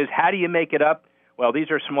question is, how do you make it up? Well,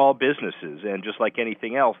 these are small businesses, and just like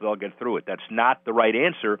anything else, they'll get through it. That's not the right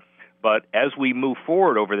answer, but as we move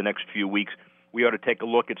forward over the next few weeks, we ought to take a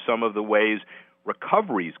look at some of the ways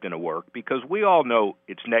recovery is going to work, because we all know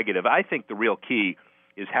it's negative. I think the real key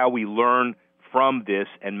is how we learn from this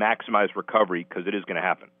and maximize recovery, because it is going to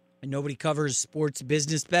happen. And nobody covers sports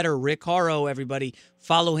business better. Rick Horrow, everybody.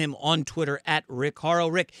 Follow him on Twitter at Rick Horrow.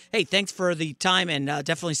 Rick, hey, thanks for the time, and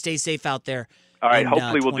definitely stay safe out there. All right,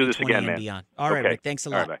 hopefully we'll do this again, man. Beyond. All right, Rick, thanks a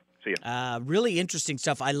lot. All right, bye. See ya. Really interesting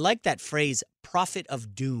stuff. I like that phrase, prophet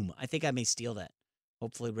of doom. I think I may steal that.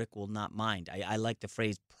 Hopefully Rick will not mind. I like the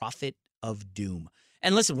phrase prophet of doom.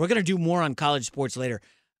 And listen, we're going to do more on college sports later.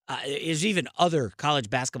 There's even other college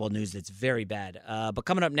basketball news that's very bad. But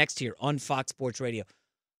coming up next here on Fox Sports Radio,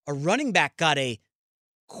 a running back got a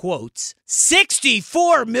quotes,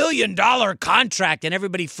 $64 million contract, and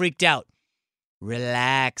everybody freaked out.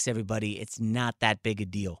 Relax, everybody. It's not that big a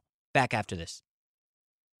deal. Back after this.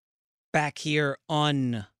 Back here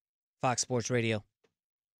on Fox Sports Radio.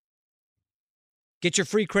 Get your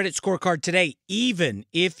free credit scorecard today, even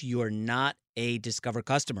if you're not a Discover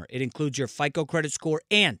customer. It includes your FICO credit score,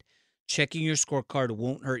 and checking your scorecard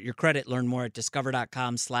won't hurt your credit. Learn more at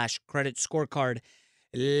discover.com/credit scorecard.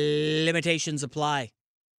 Limitations apply.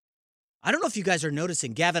 I don't know if you guys are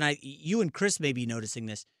noticing. Gavin, you and Chris may be noticing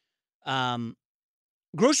this.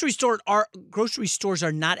 Grocery stores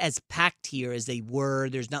are not as packed here as they were.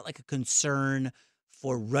 There's not like a concern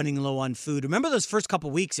for running low on food. Remember those first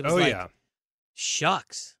couple weeks? It was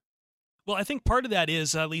shucks. Well, I think part of that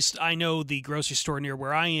is, at least I know the grocery store near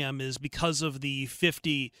where I am, is because of the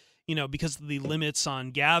 50, because of the limits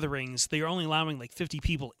on gatherings, they are only allowing like 50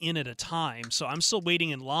 people in at a time. So I'm still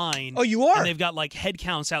waiting in line. Oh, you are? And they've got like head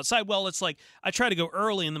counts outside. Well, it's like I try to go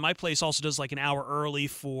early, and then my place also does like an hour early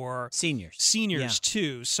for seniors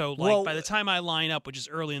too. So like by the time I line up, which is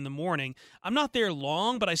early in the morning, I'm not there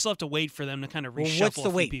long, but I still have to wait for them to kind of reshuffle what's the a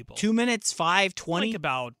few wait? people. 2 minutes, 5, 20? Like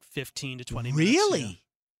about 15 to 20 minutes. Really? Yeah.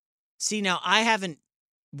 See, now I haven't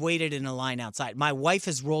waited in a line outside. My wife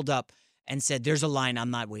has rolled up and said, there's a line, I'm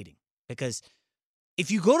not waiting. Because if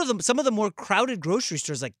you go to some of the more crowded grocery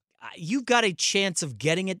stores, like you've got a chance of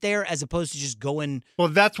getting it there as opposed to just going. Well,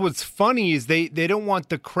 that's what's funny is they don't want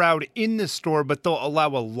the crowd in the store, but they'll allow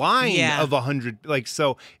a line of 100. Like,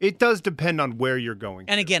 so it does depend on where you're going.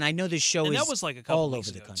 And again, I know this show is that was like a couple all weeks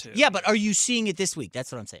over the ago, country. too. Yeah, but are you seeing it this week?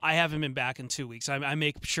 That's what I'm saying. I haven't been back in 2 weeks. I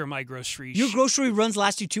make sure my groceries. Your grocery runs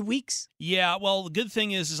last you 2 weeks? Yeah. Well, the good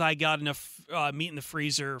thing is I got enough meat in the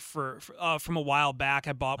freezer from a while back.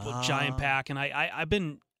 I bought a giant pack, and I've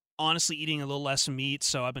been honestly eating a little less meat,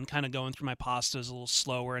 so I've been kind of going through my pastas a little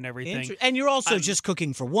slower and everything. And you're also just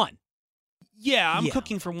cooking for one. Yeah, I'm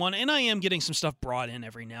cooking for one, and I am getting some stuff brought in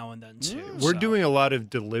every now and then, too. We're doing a lot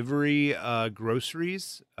of delivery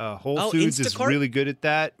groceries. Whole Foods is Instacart? really good at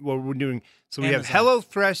that. Well, we're doing so. We Amazon. have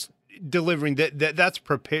HelloFresh delivering. That's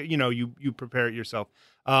prepare. You prepare it yourself.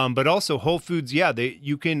 But also Whole Foods. Yeah,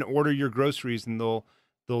 you can order your groceries and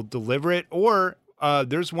they'll deliver it. Or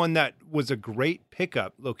there's one that was a great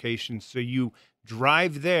pickup location. So you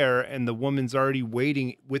drive there, and the woman's already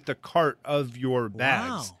waiting with the cart of your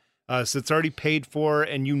bags. Wow. So it's already paid for,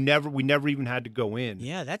 and we never even had to go in.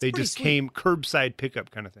 Yeah, that's they pretty just sweet. came curbside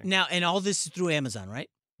pickup kind of thing. Now, and all this is through Amazon, right?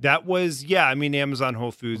 That was Amazon,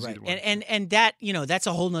 Whole Foods, Right. either one. And that, that's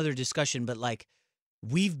a whole nother discussion, but like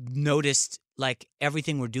we've noticed like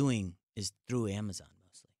everything we're doing is through Amazon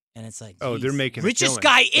mostly. And it's like, they're making richest a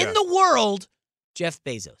guy killing. in the world, Jeff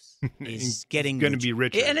Bezos, is getting going to be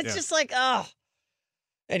richer. And it's just like,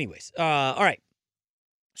 anyways, all right.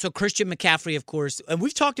 So Christian McCaffrey, of course, and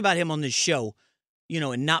we've talked about him on this show,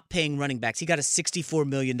 and not paying running backs. He got a $64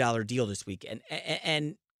 million deal this week.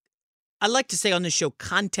 And I like to say on this show,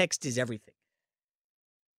 context is everything.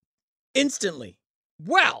 Instantly,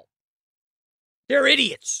 well, they're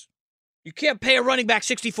idiots. You can't pay a running back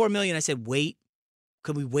 $64 million. I said, wait,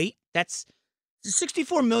 can we wait?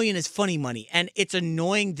 $64 million is funny money, and it's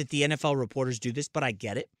annoying that the NFL reporters do this, but I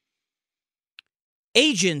get it.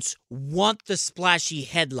 Agents want the splashy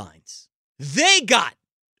headlines. They got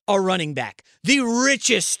a running back, the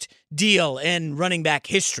richest deal in running back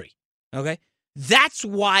history. Okay? That's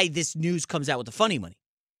why this news comes out with the funny money.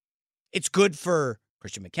 It's good for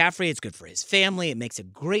Christian McCaffrey. It's good for his family. It makes a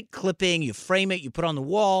great clipping. You frame it. You put it on the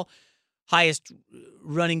wall. Highest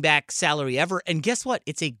running back salary ever. And guess what?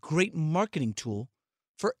 It's a great marketing tool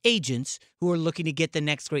for agents who are looking to get the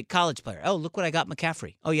next great college player. Oh, look what I got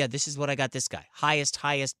McCaffrey. Oh, yeah, this is what I got this guy. Highest,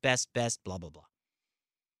 best, blah, blah, blah.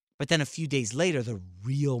 But then a few days later, the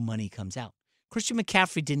real money comes out. Christian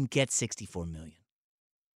McCaffrey didn't get $64 million.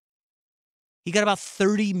 He got about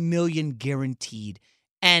 $30 million guaranteed.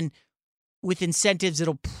 And with incentives,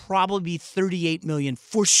 it'll probably be $38 million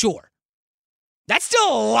for sure. That's still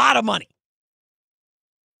a lot of money.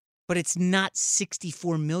 But it's not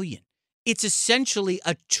 $64 million. It's essentially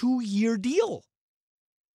a 2-year deal.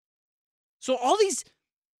 So all these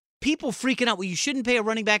people freaking out, well, you shouldn't pay a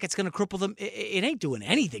running back, it's going to cripple them. It ain't doing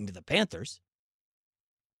anything to the Panthers.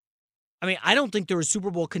 I mean, I don't think they're a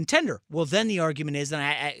Super Bowl contender. Well, then the argument is,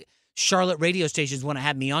 and Charlotte radio stations want to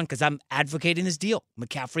have me on because I'm advocating this deal.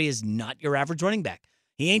 McCaffrey is not your average running back.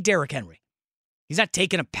 He ain't Derrick Henry. He's not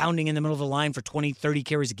taking a pounding in the middle of the line for 20, 30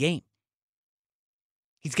 carries a game.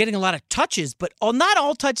 He's getting a lot of touches, but not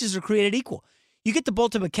all touches are created equal. You get the ball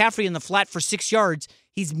to McCaffrey in the flat for 6 yards,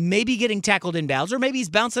 he's maybe getting tackled inbounds, or maybe he's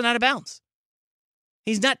bouncing out of bounds.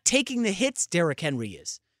 He's not taking the hits Derrick Henry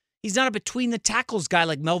is. He's not a between the tackles guy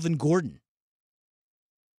like Melvin Gordon.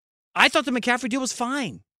 I thought the McCaffrey deal was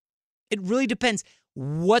fine. It really depends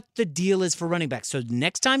what the deal is for running backs. So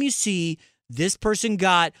next time you see this person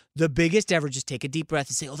got the biggest ever, just take a deep breath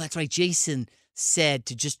and say, oh, that's right. Jason said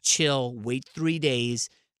to just chill, wait 3 days.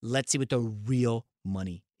 Let's see what the real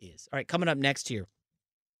money is. All right, coming up next here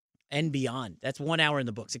and beyond. That's 1 hour in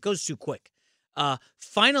the books. It goes too quick.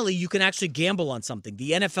 Finally, you can actually gamble on something,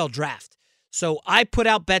 the NFL draft. So I put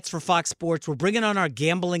out bets for Fox Sports. We're bringing on our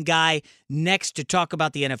gambling guy next to talk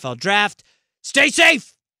about the NFL draft. Stay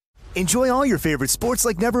safe. Enjoy all your favorite sports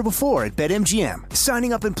like never before at BetMGM.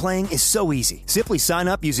 Signing up and playing is so easy. Simply sign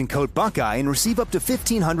up using code Buckeye and receive up to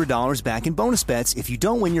 $1,500 back in bonus bets if you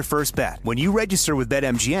don't win your first bet. When you register with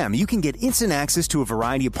BetMGM, you can get instant access to a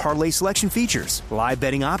variety of parlay selection features, live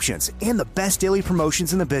betting options, and the best daily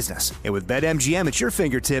promotions in the business. And with BetMGM at your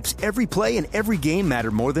fingertips, every play and every game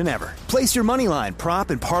matter more than ever. Place your moneyline, prop,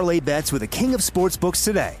 and parlay bets with the king of sportsbooks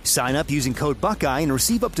today. Sign up using code Buckeye and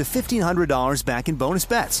receive up to $1,500 back in bonus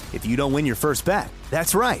bets if you don't win your first bet.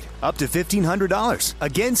 That's right, up to $1,500.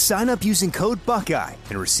 Again, sign up using code Buckeye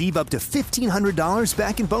and receive up to $1,500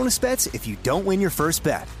 back in bonus bets if you don't win your first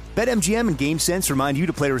bet. BetMGM and GameSense remind you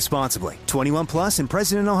to play responsibly. 21 plus and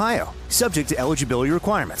present in Ohio. Subject to eligibility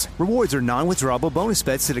requirements. Rewards are non-withdrawable bonus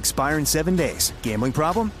bets that expire in 7 days. Gambling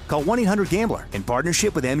problem? Call 1-800-GAMBLER in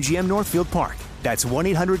partnership with MGM Northfield Park. That's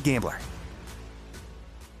 1-800-GAMBLER.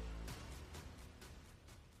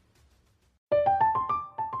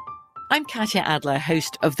 I'm Katya Adler,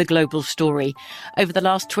 host of The Global Story. Over the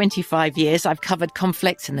last 25 years, I've covered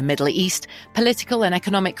conflicts in the Middle East, political and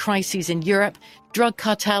economic crises in Europe, drug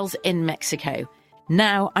cartels in Mexico.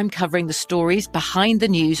 Now I'm covering the stories behind the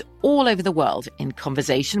news all over the world in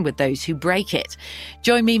conversation with those who break it.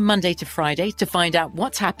 Join me Monday to Friday to find out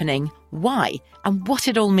what's happening, why, and what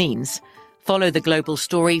it all means. Follow The Global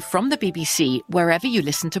Story from the BBC wherever you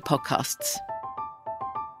listen to podcasts.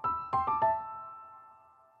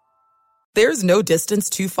 There's no distance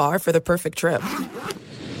too far for the perfect trip.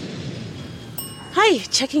 Hi,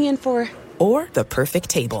 checking in for... Or the perfect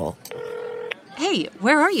table. Hey,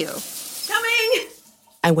 where are you? Coming!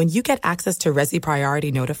 And when you get access to Resi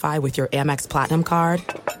Priority Notify with your Amex Platinum card...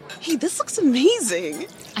 Hey, this looks amazing.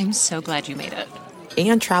 I'm so glad you made it.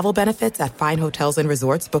 And travel benefits at fine hotels and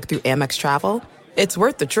resorts booked through Amex Travel, it's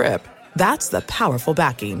worth the trip. That's the powerful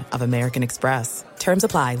backing of American Express. Terms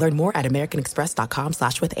apply. Learn more at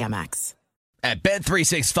americanexpress.com/withAmex. At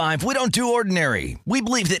Bet365, we don't do ordinary. We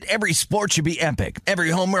believe that every sport should be epic.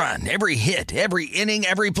 Every home run, every hit, every inning,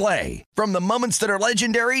 every play. From the moments that are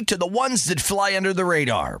legendary to the ones that fly under the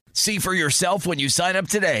radar. See for yourself when you sign up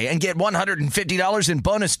today and get $150 in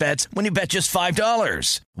bonus bets when you bet just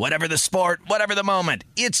 $5. Whatever the sport, whatever the moment,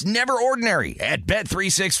 it's never ordinary at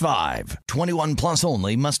Bet365. 21 plus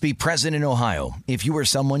only. Must be present in Ohio. If you or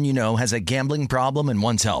someone you know has a gambling problem and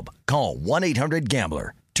wants help, call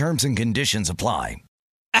 1-800-GAMBLER. Terms and conditions apply.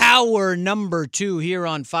 Hour number 2 here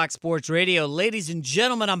on Fox Sports Radio. Ladies and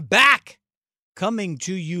gentlemen, I'm back. Coming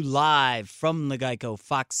to you live from the Geico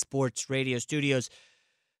Fox Sports Radio studios.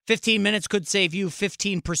 15 minutes could save you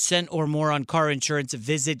 15% or more on car insurance.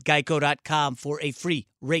 Visit geico.com for a free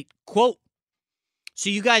rate quote. So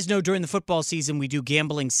you guys know during the football season, we do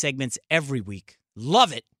gambling segments every week.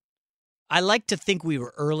 Love it. I like to think we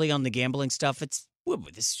were early on the gambling stuff. This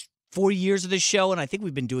 4 years of the show, and I think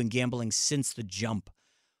we've been doing gambling since the jump.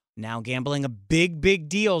 Now gambling, a big, big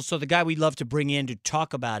deal. So the guy we'd love to bring in to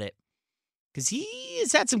talk about it, because he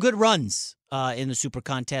has had some good runs in the Super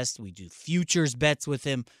Contest. We do futures bets with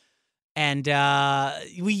him. And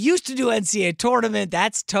we used to do NCAA tournament.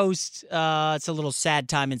 That's toast. It's a little sad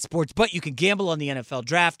time in sports, but you can gamble on the NFL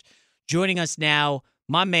draft. Joining us now,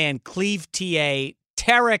 my man, Cleve T.A.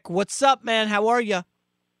 Tarek, what's up, man? How are you?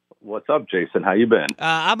 What's up, Jason? How you been?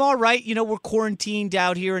 I'm all right. You know, we're quarantined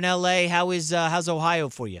out here in L.A. How's Ohio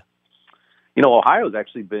for you? You know, Ohio's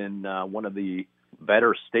actually been one of the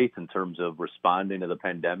better states in terms of responding to the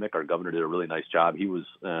pandemic. Our governor did a really nice job. He was,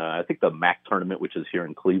 I think the MAC tournament, which is here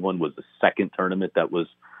in Cleveland, was the second tournament that was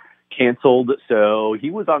canceled. So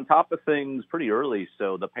he was on top of things pretty early.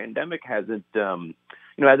 So the pandemic hasn't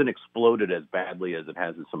exploded as badly as it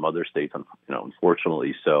has in some other states,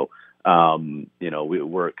 unfortunately. So,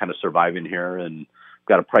 we're kind of surviving here, and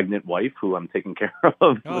got a pregnant wife who I'm taking care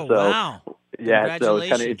of. Oh, so, wow. Yeah, so it's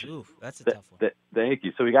kind of interesting. That's a tough one. Thank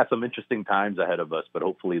you. So we got some interesting times ahead of us, but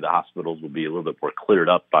hopefully the hospitals will be a little bit more cleared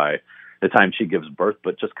up by the time she gives birth,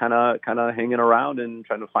 but just kind of hanging around and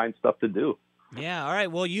trying to find stuff to do. Yeah, all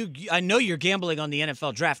right. Well, I know you're gambling on the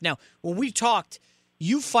NFL draft. Now, when we talked,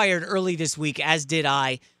 you fired early this week, as did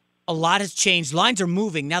I. a lot has changed. Lines are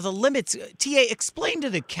moving. Now the limits, TA, explain to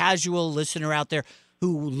the casual listener out there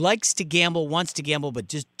who likes to gamble, wants to gamble, but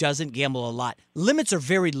just doesn't gamble a lot. Limits are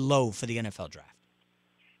very low for the NFL draft.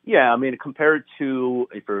 Yeah, I mean, compared to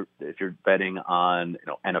if you're betting on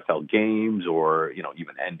NFL games or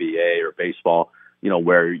even NBA or baseball,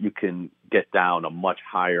 where you can get down a much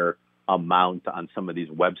higher amount on some of these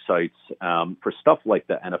websites for stuff like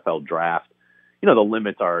the NFL draft. The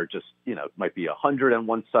limits are just might be 100 on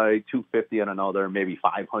one site, 250 on another, maybe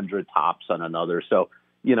 500 tops on another. So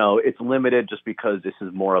it's limited just because this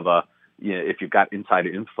is more of a if you've got inside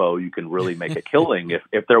info, you can really make a killing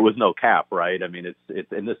if there was no cap, right? I mean,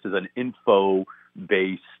 it's and this is an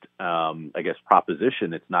info-based, I guess,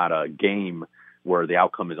 proposition. It's not a game where the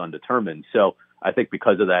outcome is undetermined. So I think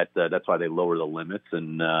because of that, that's why they lower the limits.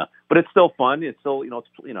 And but it's still fun. It's still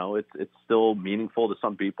it's still meaningful to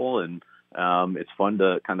some people, and it's fun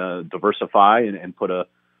to kind of diversify and put a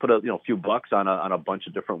few bucks on a bunch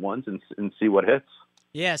of different ones and see what hits.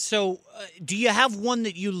 Yeah, so do you have one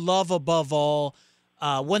that you love above all,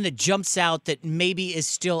 one that jumps out that maybe is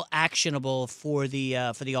still actionable for the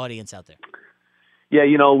audience out there? Yeah,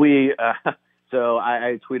 so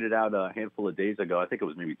I tweeted out a handful of days ago, I think it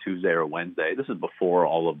was maybe Tuesday or Wednesday. This is before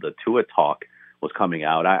all of the Tua talk was coming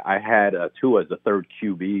out. I had Tua as the third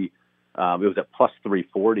QB. It was at plus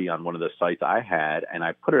 340 on one of the sites I had, and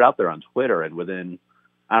I put it out there on Twitter, and within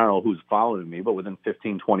I don't know who's following me, but within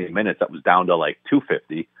 15, 20 minutes, that was down to like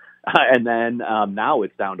 250. And then now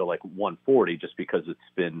it's down to like 140 just because it's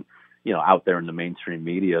been, out there in the mainstream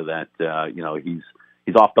media that,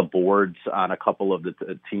 he's off the boards on a couple of the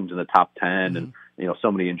teams in the top 10 and,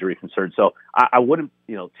 so many injury concerns. So I wouldn't,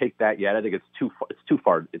 take that yet. I think it's too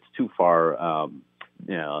far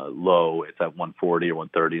low. It's at 140 or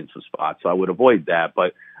 130 in some spots. So I would avoid that.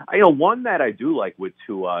 But, one that I do like with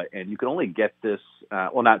Tua, and you can only get this,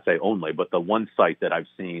 not say only, but the one site that I've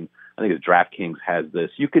seen, I think it's DraftKings has this.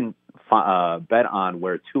 You can bet on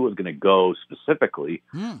where Tua is going to go specifically,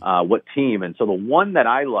 what team. And so the one that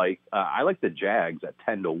I like the Jags at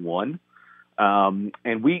 10-1.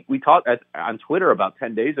 And we talked on Twitter about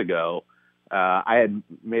 10 days ago. I had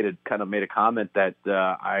made a comment that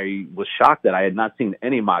I was shocked that I had not seen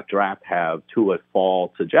any mock draft have Tua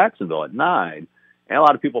fall to Jacksonville at 9. And a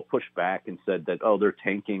lot of people pushed back and said that, they're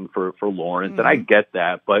tanking for Lawrence. And I get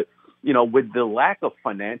that. But, with the lack of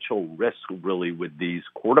financial risk really with these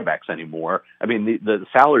quarterbacks anymore, I mean, the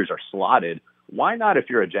salaries are slotted. Why not, if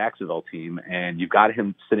you're a Jacksonville team and you've got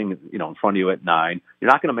him sitting, in front of you at 9, you're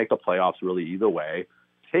not going to make the playoffs really either way.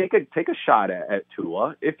 Take a shot at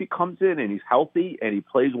Tua. If he comes in and he's healthy and he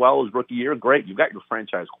plays well his rookie year, great. You've got your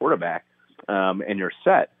franchise quarterback, and you're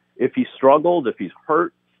set. If he struggles, if he's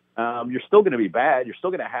hurt, you're still going to be bad. You're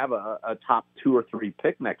still going to have a top 2 or 3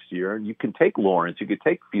 pick next year, and you can take Lawrence. You could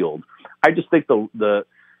take Fields. I just think the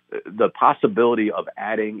possibility of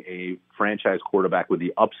adding a franchise quarterback with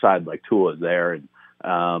the upside like Tua is there, and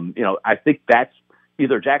I think that's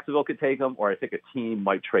either Jacksonville could take him, or I think a team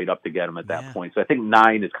might trade up to get him at that point. So I think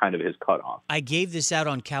 9 is kind of his cutoff. I gave this out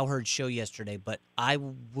on Cowherd's show yesterday, but I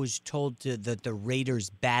was told that the Raiders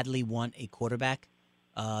badly want a quarterback.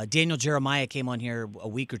 Daniel Jeremiah came on here a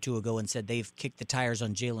week or two ago and said they've kicked the tires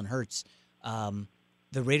on Jalen Hurts.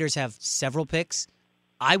 The Raiders have several picks.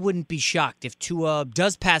 I wouldn't be shocked if Tua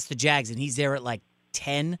does pass the Jags and he's there at like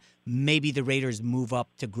 10. Maybe the Raiders move up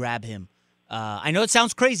to grab him. I know it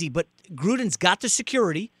sounds crazy, but Gruden's got the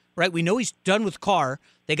security, right? We know he's done with Carr.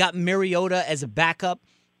 They got Mariota as a backup.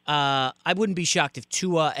 I wouldn't be shocked if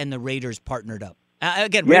Tua and the Raiders partnered up.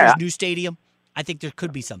 Again, Raiders' new stadium. I think there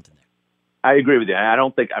could be something there. I agree with you. I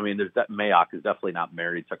don't think. I mean, Mayock is definitely not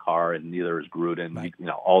married to Carr, and neither is Gruden. Right.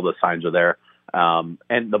 All the signs are there.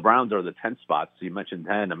 And the Browns are the 10th spot. So you mentioned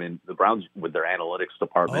 10. I mean, the Browns with their analytics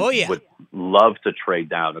department would love to trade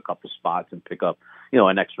down a couple spots and pick up,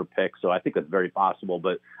 an extra pick. So I think that's very possible.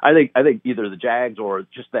 But I think either the Jags or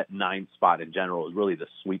just that 9th spot in general is really the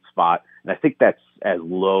sweet spot. And I think that's as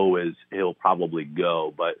low as he'll probably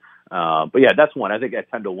go. But yeah, that's one. I think at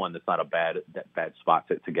 10-1, that's not a bad spot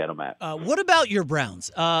to get him at. What about your Browns?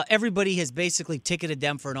 Everybody has basically ticketed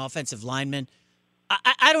them for an offensive lineman.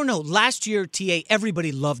 I don't know. Last year, TA,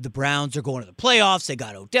 everybody loved the Browns. They're going to the playoffs. They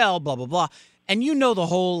got Odell, blah, blah, blah. And the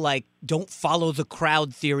whole, don't follow the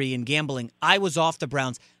crowd theory in gambling. I was off the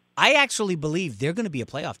Browns. I actually believe they're going to be a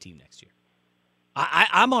playoff team next year.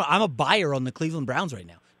 I'm a buyer on the Cleveland Browns right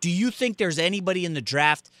now. Do you think there's anybody in the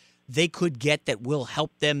draft they could get that will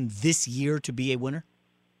help them this year to be a winner?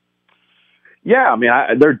 Yeah, I mean,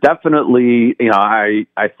 they're definitely, I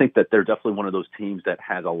think that they're definitely one of those teams that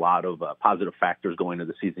has a lot of positive factors going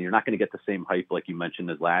into the season. You're not going to get the same hype, like you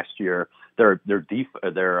mentioned, as last year. Their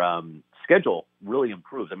schedule really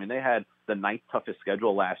improves. I mean, they had the 9th toughest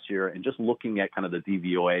schedule last year, and just looking at kind of the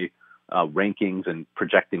DVOA rankings and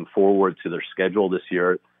projecting forward to their schedule this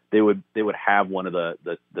year, they would have one of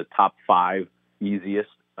the top 5 easiest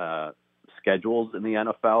schedules in the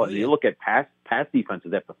NFL. And you look at pass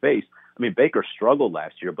defenses they have to face. I mean, Baker struggled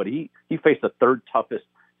last year, but he faced the 3rd toughest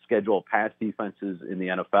schedule of pass defenses in the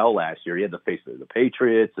NFL last year. He had to face the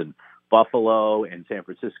Patriots and Buffalo and San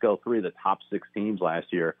Francisco, 3 of the top 6 teams last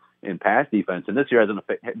year in pass defense. And this year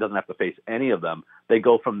doesn't have to face any of them. They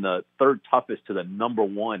go from the 3rd toughest to the number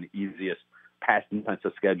 1 easiest pass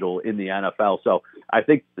defensive schedule in the NFL. So I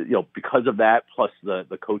think that, because of that, plus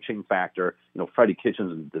the coaching factor, Freddie Kitchens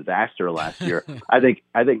was a disaster last year. I think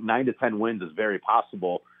 9 to 10 wins is very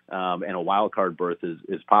possible. And a wild card berth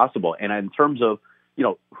is possible. And in terms of,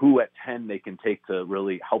 who at 10 they can take to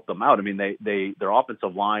really help them out. I mean, their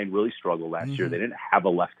offensive line really struggled last year. They didn't have a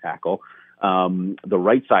left tackle. The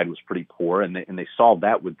right side was pretty poor, and they solved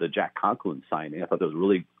that with the Jack Conklin signing. I thought that was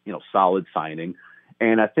really, solid signing.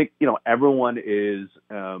 And I think, everyone is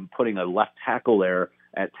putting a left tackle there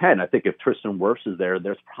at 10. I think if Tristan Wirfs is there,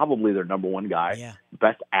 there's probably their number 1 guy,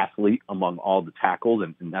 best athlete among all the tackles,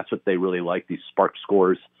 and that's what they really like, these SPARQ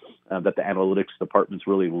scores that the analytics departments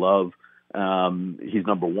really love. He's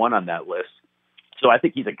number 1 on that list. So I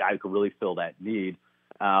think he's a guy who could really fill that need.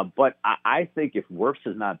 But I think if Wirfs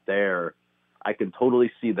is not there, I can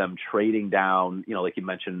totally see them trading down. Like you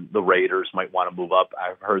mentioned, the Raiders might want to move up.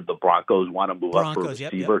 I've heard the Broncos want to move up for a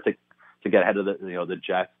receiver to get ahead of the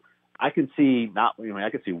Jets. I can see I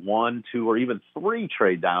could see 1, 2, or even 3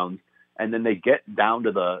 trade downs, and then they get down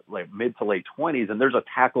to the mid to late 20s, and there's a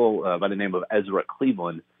tackle by the name of Ezra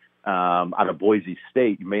Cleveland out of Boise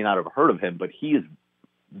State. You may not have heard of him, but he is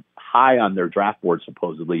high on their draft board,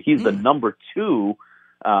 supposedly. He's the number 2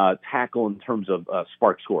 tackle in terms of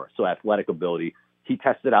SPARQ score, so athletic ability. He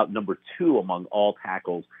tested out number 2 among all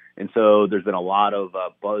tackles. And so there's been a lot of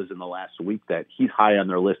buzz in the last week that he's high on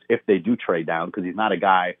their list if they do trade down, because he's not a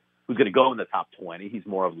guy who's going to go in the top 20. He's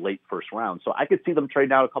more of late first round. So I could see them trade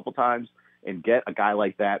down a couple times and get a guy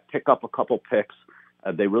like that, pick up a couple picks.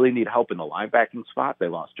 They really need help in the linebacking spot. They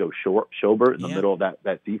lost Joe Schobert in the middle of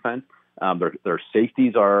that defense. Their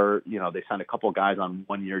safeties are, they signed a couple guys on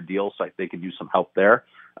 1-year deals, so they could use some help there.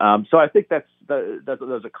 So I think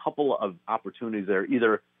there's a couple of opportunities there,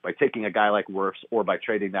 either by taking a guy like Wirfs or by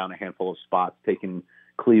trading down a handful of spots, taking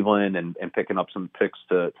Cleveland and picking up some picks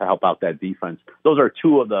to help out that defense. Those are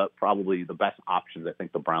 2 of probably the best options I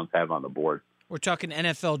think the Browns have on the board. We're talking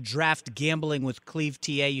NFL draft gambling with Cleve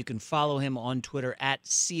TA. You can follow him on Twitter at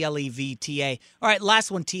CLEVTA. All right, last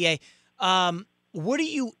one, TA. What do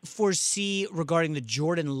you foresee regarding the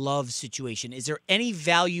Jordan Love situation? Is there any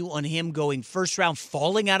value on him going first round,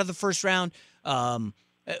 falling out of the first round?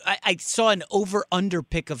 I saw an over-under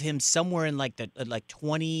pick of him somewhere in like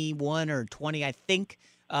 21 or 20, I think,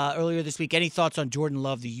 earlier this week. Any thoughts on Jordan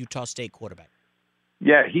Love, the Utah State quarterback?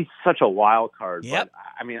 Yeah, he's such a wild card. Yep. But,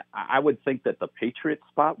 I mean, I would think that the Patriots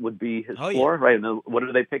spot would be his floor, right? And what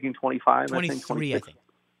are they picking, 25? 23, I think.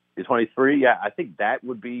 23? Yeah, I think that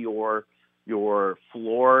would be your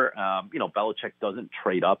floor. Belichick doesn't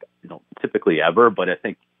trade up, typically ever, but I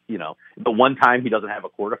think, the one time he doesn't have a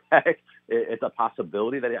quarterback, it's a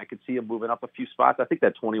possibility that I could see him moving up a few spots. I think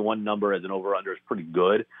that 21 number as an over-under is pretty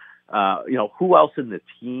good. Who else in the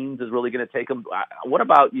teams is really going to take him? What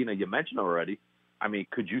about, you mentioned already, I mean,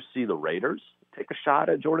 could you see the Raiders take a shot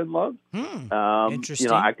at Jordan Love?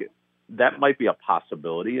 Interesting. That might be a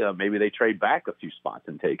possibility. Maybe they trade back a few spots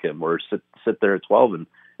and take him, or sit there at 12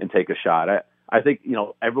 and take a shot. I think,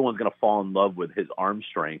 everyone's going to fall in love with his arm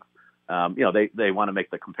strength. They want to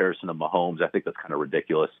make the comparison to Mahomes. I think that's kind of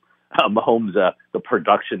ridiculous. Mahomes, the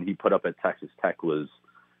production he put up at Texas Tech was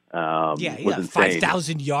insane.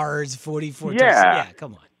 5,000 yards, 44 touchdowns. Yeah,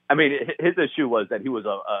 come on. I mean, his issue was that he was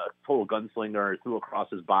a total gunslinger, threw across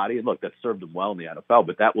his body, and look, that served him well in the NFL.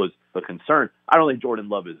 But that was the concern. I don't think Jordan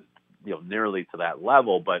Love is nearly to that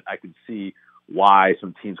level, but I could see why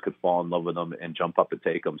some teams could fall in love with him and jump up and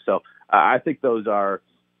take him. So I think those are.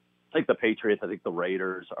 I think the Patriots, I think the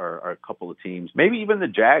Raiders are a couple of teams, maybe even the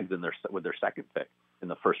Jags with their second pick in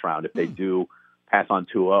the first round if they do pass on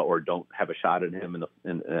Tua or don't have a shot at him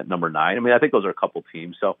at number 9. I mean, I think those are a couple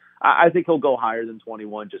teams. So I think he'll go higher than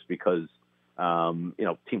 21 just because,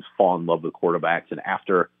 teams fall in love with quarterbacks. And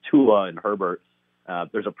after Tua and Herbert,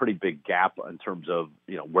 there's a pretty big gap in terms of,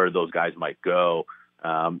 where those guys might go.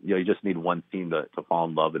 You just need one team to fall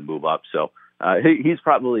in love and move up. So he's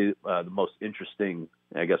probably the most interesting,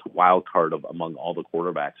 I guess, wild card among all the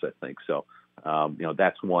quarterbacks, I think. So,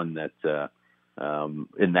 that's one that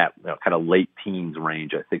in that kind of late teens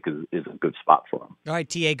range, I think is a good spot for him. All right,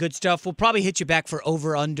 TA, good stuff. We'll probably hit you back for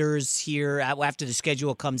over-unders here after the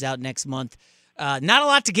schedule comes out next month. Not a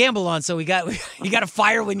lot to gamble on, so you got to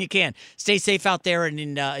fire when you can. Stay safe out there and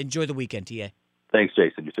enjoy the weekend, TA. Thanks,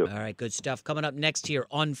 Jason. You too. All right, good stuff. Coming up next here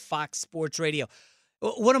on Fox Sports Radio.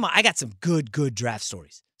 I got some good draft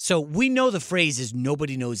stories. So we know the phrase is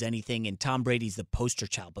nobody knows anything, and Tom Brady's the poster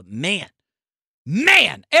child. But man,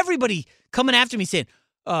 everybody coming after me saying,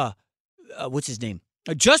 what's his name?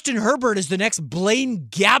 Justin Herbert is the next Blaine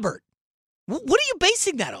Gabbert. What are you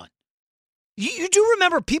basing that on? You do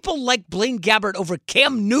remember people like Blaine Gabbert over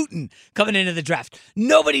Cam Newton coming into the draft.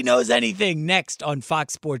 Nobody knows anything. Next on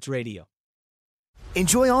Fox Sports Radio.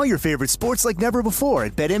 Enjoy all your favorite sports like never before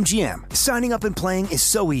at BetMGM. Signing up and playing is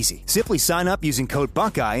so easy. Simply sign up using code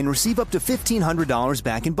Buckeye and receive up to $1,500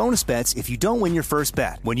 back in bonus bets if you don't win your first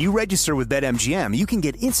bet. When you register with BetMGM, you can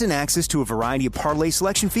get instant access to a variety of parlay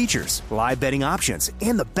selection features, live betting options,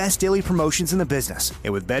 and the best daily promotions in the business.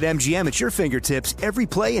 And with BetMGM at your fingertips, every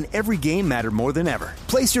play and every game matter more than ever.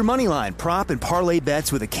 Place your moneyline, prop, and parlay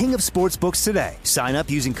bets with the king of sportsbooks today. Sign up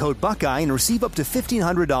using code Buckeye and receive up to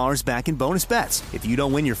 $1,500 back in bonus bets if you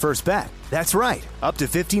don't win your first bet. That's right, up to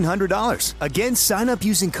 $1,500. Again, sign up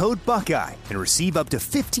using code Buckeye and receive up to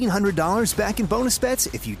 $1,500 back in bonus bets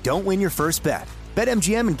if you don't win your first bet.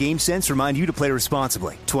 BetMGM and GameSense remind you to play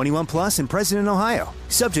responsibly. 21 plus and present in Ohio.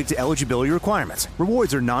 Subject to eligibility requirements.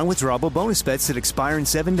 Rewards are non-withdrawable bonus bets that expire in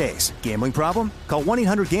 7 days. Gambling problem? Call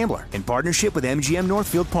 1-800-GAMBLER in partnership with MGM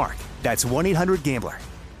Northfield Park. That's 1-800-GAMBLER.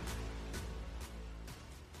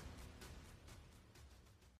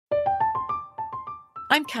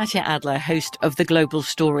 I'm Katya Adler, host of The Global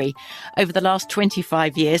Story. Over the last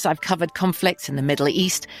 25 years, I've covered conflicts in the Middle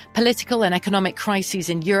East, political and economic crises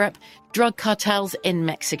in Europe, drug cartels in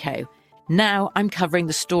Mexico. Now I'm covering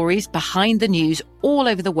the stories behind the news all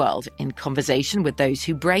over the world in conversation with those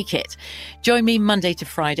who break it. Join me Monday to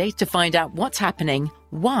Friday to find out what's happening,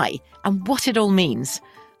 why, and what it all means.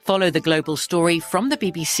 Follow The Global Story from the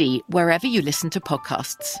BBC wherever you listen to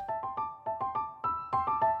podcasts.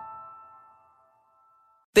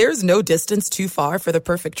 There's no distance too far for the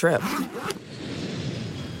perfect trip.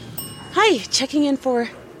 Hi, checking in for...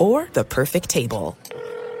 Or the perfect table.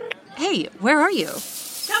 Hey, where are you?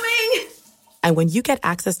 Coming! And when you get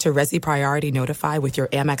access to Resi Priority Notify with your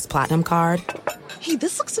Amex Platinum card... Hey,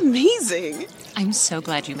 this looks amazing. I'm so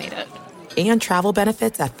glad you made it. And travel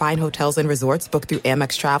benefits at fine hotels and resorts booked through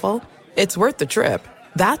Amex Travel, it's worth the trip.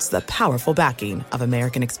 That's the powerful backing of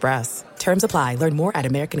American Express. Terms apply. Learn more at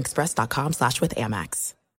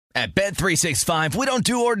americanexpress.com/withAmex. At Bet365, we don't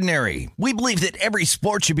do ordinary. We believe that every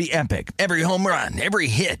sport should be epic. Every home run, every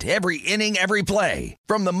hit, every inning, every play.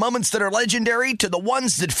 From the moments that are legendary to the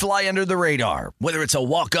ones that fly under the radar. Whether it's a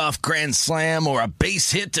walk-off grand slam or a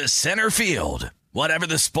base hit to center field. Whatever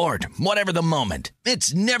the sport, whatever the moment.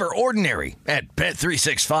 It's never ordinary at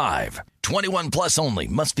Bet365. 21 plus only.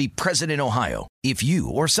 Must be present in Ohio. If you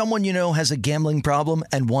or someone you know has a gambling problem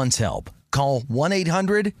and wants help, call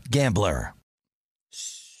 1-800-GAMBLER.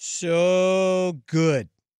 So good.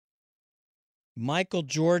 Michael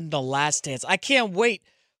Jordan, The Last Dance. I can't wait.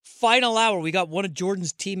 Final hour. We got one of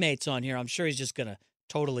Jordan's teammates on here. I'm sure he's just going to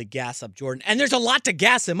totally gas up Jordan. And there's a lot to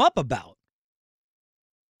gas him up about.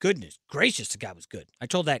 Goodness gracious, the guy was good. I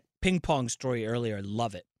told that ping pong story earlier. I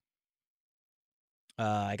love it.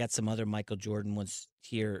 I got some other Michael Jordan ones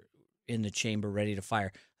here in the chamber ready to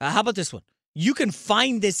fire. How about this one? You can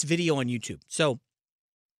find this video on YouTube. So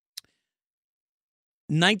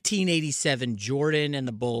 1987, Jordan and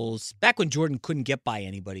the Bulls, back when Jordan couldn't get by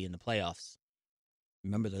anybody in the playoffs.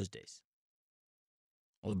 Remember those days?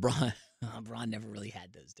 Well, LeBron never really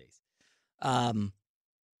had those days.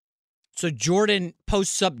 So Jordan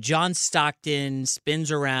posts up John Stockton,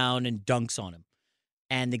 spins around, and dunks on him.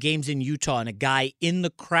 And the game's in Utah, and a guy in the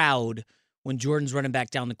crowd, when Jordan's running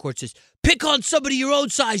back down the court, says, "Pick on somebody your own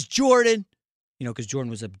size, Jordan." You know, because Jordan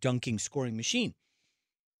was a dunking, scoring machine.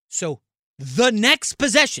 So the next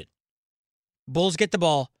possession, Bulls get the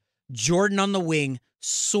ball. Jordan on the wing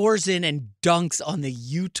soars in and dunks on the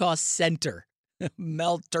Utah center,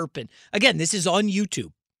 Mel Turpin. Again, this is on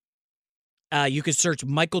YouTube. You can search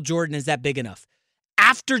Michael Jordan, is that big enough?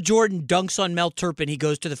 After Jordan dunks on Mel Turpin, he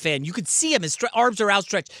goes to the fan. You could see him. His arms are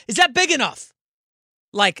outstretched. Is that big enough?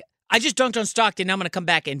 Like, I just dunked on Stockton. Now I'm going to come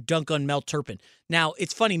back and dunk on Mel Turpin. Now,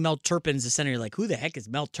 it's funny, Mel Turpin's the center. You're like, who the heck is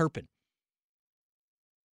Mel Turpin?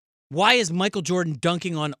 Why is Michael Jordan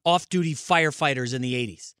dunking on off-duty firefighters in the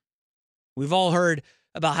 80s? We've all heard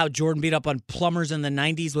about how Jordan beat up on plumbers in the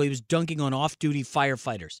 90s while he was dunking on off-duty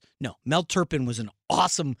firefighters. No, Mel Turpin was an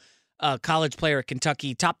awesome college player at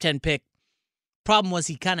Kentucky, top 10 pick. Problem was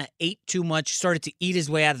he kind of ate too much, started to eat his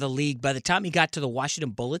way out of the league. By the time he got to the Washington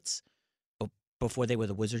Bullets, before they were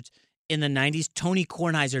the Wizards, in the 90s, Tony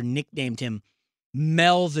Kornheiser nicknamed him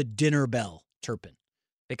Mel the Dinner Bell Turpin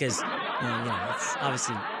because, it's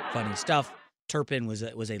obviously funny stuff. Turpin was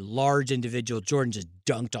a large individual. Jordan just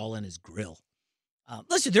dunked all in his grill.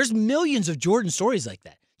 Listen, there's millions of Jordan stories like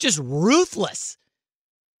that. Just ruthless.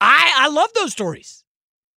 I love those stories.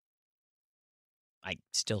 I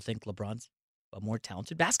still think LeBron's a more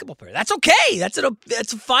talented basketball player. That's okay. That's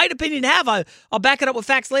a fine opinion to have. I'll back it up with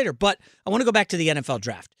facts later. But I want to go back to the NFL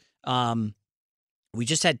draft. We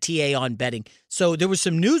just had TA on betting. So there was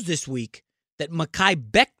some news this week that Mekhi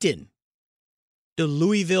Becton, the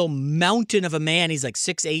Louisville mountain of a man, he's like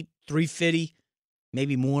 6'8", 350,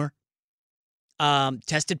 maybe more,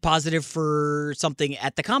 tested positive for something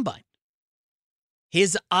at the Combine.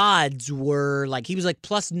 His odds were he was like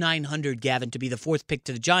plus 900, Gavin, to be the fourth pick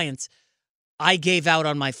to the Giants. I gave out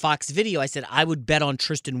on my Fox video, I said I would bet on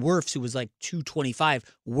Tristan Wirfs, who was like 225.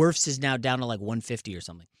 Wirfs is now down to like 150 or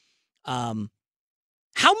something.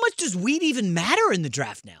 How much does weed even matter in the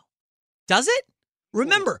draft now? Does it?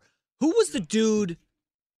 Remember, who was the dude?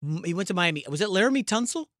 He went to Miami. Was it Laramie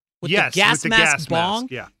Tunsil? With the gas mask bong?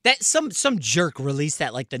 Yeah. That some jerk released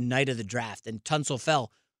that like the night of the draft, and Tunsil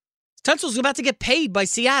fell. Tunsil's about to get paid by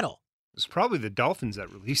Seattle. It's probably the Dolphins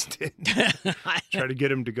that released it. Try to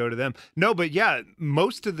get him to go to them. No, but yeah,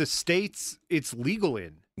 most of the states it's legal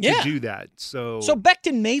in to do that. So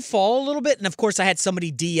Becton may fall a little bit. And of course, I had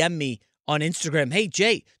somebody DM me on Instagram, "Hey,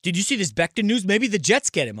 Jay, did you see this Becton news? Maybe the Jets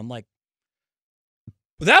get him." I'm like,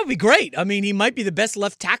 well, that would be great. I mean, he might be the best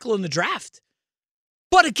left tackle in the draft.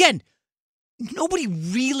 But again, nobody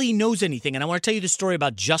really knows anything. And I want to tell you the story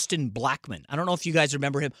about Justin Blackmon. I don't know if you guys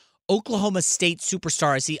remember him. Oklahoma State superstar.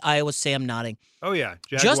 I see Iowa Sam nodding. Oh, yeah.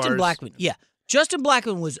 Jaguars. Justin Blackmon. Yeah. Justin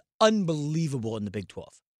Blackmon was unbelievable in the Big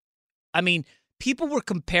 12. I mean, people were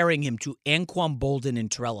comparing him to Anquan Bolden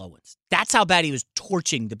and Terrell Owens. That's how bad he was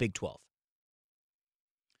torching the Big 12.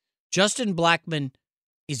 Justin Blackmon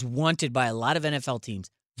is wanted by a lot of NFL teams.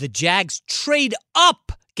 The Jags trade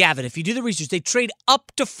up, Gavin. If you do the research, they trade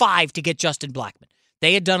up to 5 to get Justin Blackmon.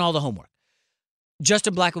 They had done all the homework.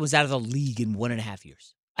 Justin Blackmon was out of the league in 1.5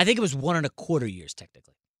 years. I think it was 1.25 years,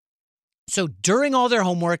 technically. So during all their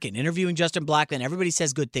homework and interviewing Justin Blackmon, everybody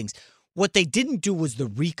says good things. What they didn't do was the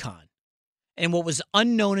recon. And what was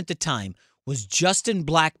unknown at the time was Justin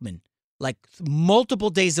Blackmon, like multiple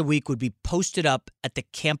days a week, would be posted up at the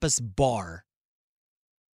campus bar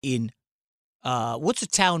in, what's a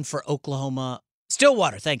town for Oklahoma?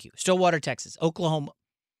 Stillwater, thank you. Stillwater, Texas. Oklahoma.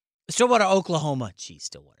 Stillwater, Oklahoma. Geez,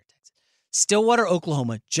 Stillwater, Texas. Stillwater,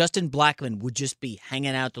 Oklahoma. Justin Blackmon would just be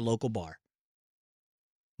hanging out at the local bar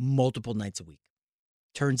multiple nights a week.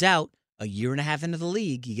 Turns out, a year and a half into the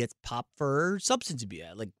league, he gets popped for substance abuse,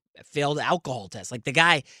 like a failed alcohol test. Like the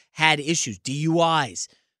guy had issues, DUIs.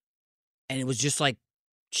 And it was just like,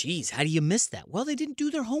 geez, how do you miss that? Well, they didn't do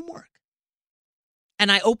their homework.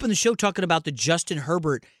 And I opened the show talking about the Justin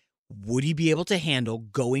Herbert. Would he be able to handle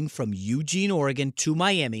going from Eugene, Oregon to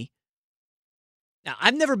Miami? Now,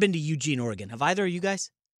 I've never been to Eugene, Oregon. Have either of you guys?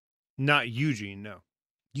 Not Eugene, no.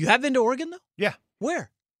 You have been to Oregon, though? Yeah.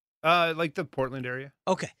 Where? Like the Portland area.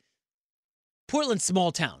 Okay. Portland's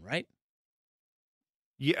small town, right?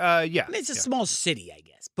 Yeah. Yeah. I mean, it's a small city, I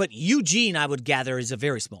guess. But Eugene, I would gather, is a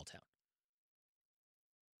very small town.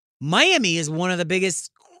 Miami is one of the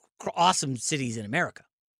biggest, awesome cities in America.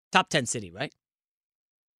 Top 10 city, right?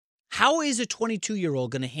 How is a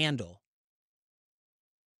 22-year-old going to handle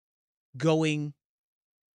going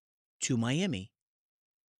to Miami,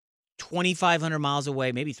 2,500 miles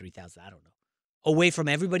away, maybe 3,000, I don't know, away from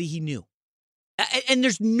everybody he knew? And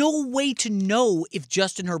there's no way to know if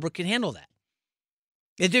Justin Herbert can handle that.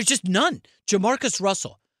 There's just none. Jamarcus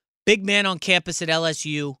Russell, big man on campus at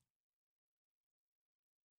LSU,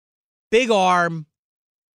 big arm,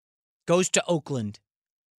 goes to Oakland.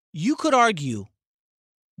 You could argue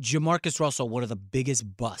Jamarcus Russell, one of the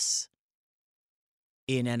biggest busts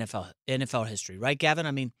in NFL history, right, Gavin?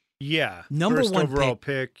 I mean, yeah, number first one overall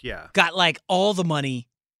pick, yeah, got like all the money,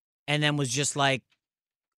 and then was just like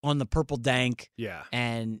on the purple dank, yeah,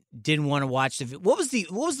 and didn't want to watch the. What was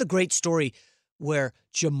the great story where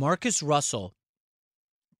Jamarcus Russell?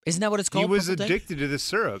 Isn't that what it's called? He was addicted to the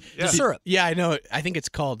syrup. Yeah. The syrup. Yeah, I know. I think it's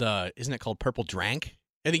called. Isn't it called purple drank?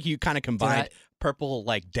 I think you kind of combined purple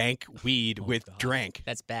like dank weed with drank.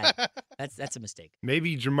 That's bad. That's a mistake.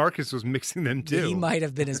 Maybe Jamarcus was mixing them too. He might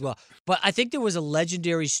have been as well. But I think there was a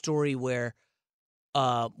legendary story where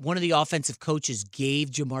one of the offensive coaches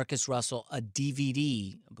gave Jamarcus Russell a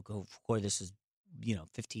DVD. Of course, this is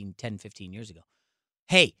 10, 15 years ago.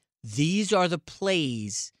 Hey, these are the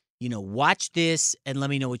plays. Watch this and let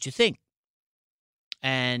me know what you think.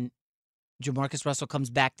 And Jamarcus Russell comes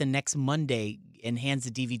back the next Monday and hands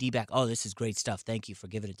the DVD back. Oh, this is great stuff. Thank you for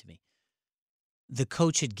giving it to me. The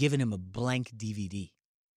coach had given him a blank DVD.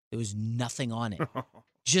 There was nothing on it.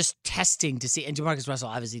 Just testing to see. And Jamarcus Russell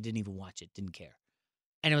obviously didn't even watch it, didn't care.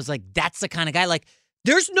 And it was like, that's the kind of guy. Like,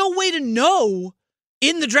 there's no way to know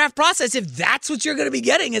in the draft process if that's what you're going to be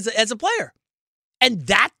getting as a player. And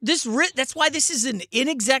that's why this is an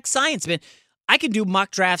inexact science, man. I can do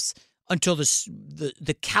mock drafts until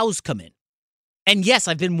the cows come in. And yes,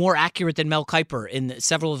 I've been more accurate than Mel Kiper in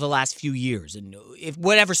several of the last few years. And if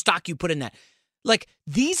whatever stock you put in that. Like,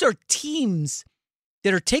 these are teams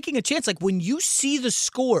that are taking a chance. Like, when you see the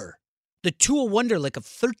score, the Tua Wonderlic of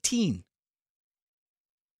 13,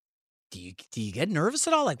 do you get nervous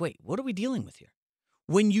at all? Like, wait, what are we dealing with here?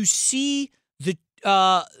 When you see the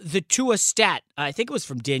Tua stat, I think it was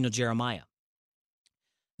from Daniel Jeremiah,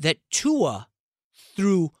 that Tua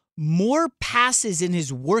threw more passes in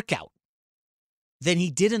his workout than he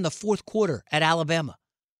did in the fourth quarter at Alabama.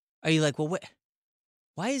 Are you like, well, what?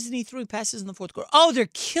 Why isn't he throwing passes in the fourth quarter? Oh, they're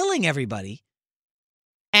killing everybody.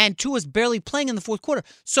 And Tua's barely playing in the fourth quarter.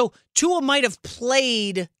 So Tua might have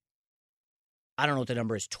played, I don't know what the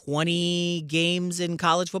number is, 20 games in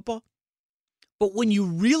college football. But when you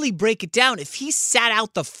really break it down, if he sat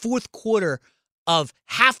out the fourth quarter of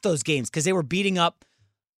half those games because they were beating up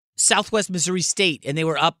Southwest Missouri State and they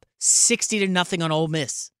were up 60-0 on Ole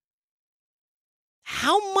Miss,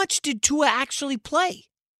 how much did Tua actually play?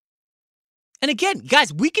 And again,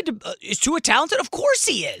 guys, is Tua talented? Of course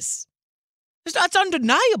he is. It's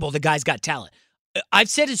undeniable the guy's got talent. I've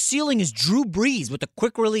said his ceiling is Drew Brees with the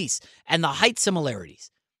quick release and the height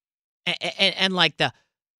similarities. And like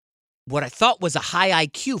what I thought was a high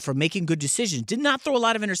IQ for making good decisions. Did not throw a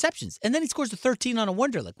lot of interceptions. And then he scores a 13 on a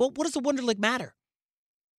Wonderlic. Well, what does the Wonderlic matter?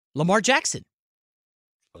 Lamar Jackson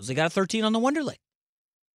supposedly got a 13 on the Wonderlic.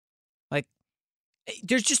 Like,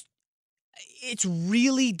 it's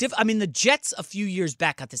really difficult. I mean, the Jets a few years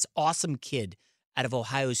back got this awesome kid out of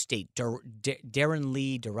Ohio State, Darren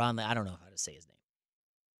Lee, I don't know how to say his name.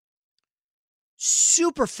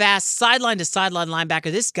 Super fast, sideline to sideline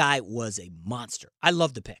linebacker. This guy was a monster. I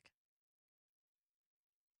love the pick.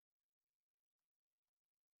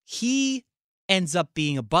 He ends up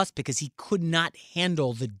being a bust because he could not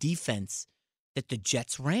handle the defense that the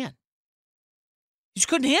Jets ran. He just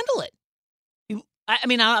couldn't handle it.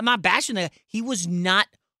 I'm not bashing that. He was not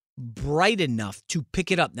bright enough to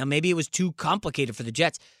pick it up. Now, maybe it was too complicated for the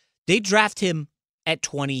Jets. They draft him at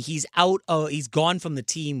 20. He's out. He's gone from the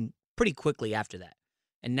team pretty quickly after that.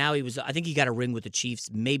 And now I think he got a ring with the Chiefs.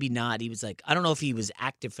 Maybe not. He was like, I don't know if he was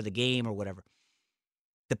active for the game or whatever.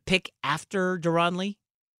 The pick after Darron Lee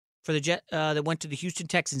for the Jet that went to the Houston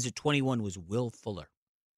Texans at 21 was Will Fuller.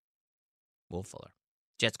 Will Fuller.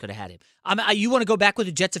 Jets could have had him. You want to go back with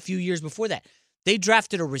the Jets a few years before that. They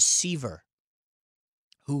drafted a receiver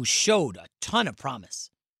who showed a ton of promise.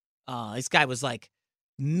 This guy was like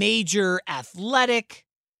major athletic.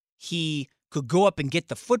 He could go up and get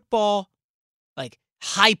the football, like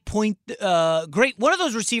high point, great. One of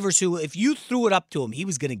those receivers who, if you threw it up to him, he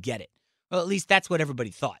was going to get it. Well, at least that's what everybody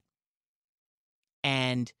thought.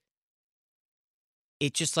 And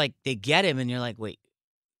it's just like they get him and you're like, wait,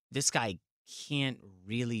 this guy can't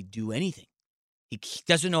really do anything. He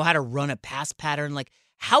doesn't know how to run a pass pattern. Like,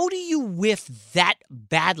 how do you whiff that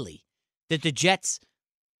badly that the Jets,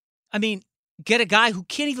 get a guy who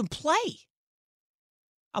can't even play?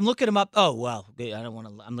 I'm looking him up. Oh, well,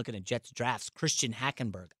 I'm looking at Jets drafts. Christian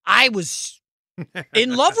Hackenberg. I was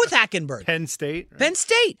in love with Hackenberg. Penn State. Right? Penn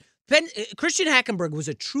State. Christian Hackenberg was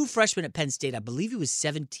a true freshman at Penn State. I believe he was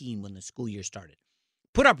 17 when the school year started.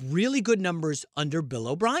 Put up really good numbers under Bill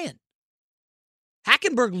O'Brien.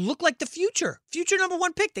 Hackenberg looked like the future number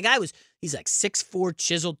one pick. The guy he's like 6'4",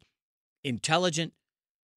 chiseled, intelligent.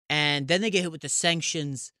 And then they get hit with the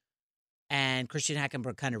sanctions, and Christian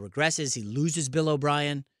Hackenberg kind of regresses. He loses Bill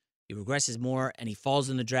O'Brien. He regresses more, and he falls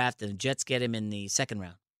in the draft, and the Jets get him in the second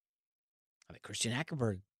round. Christian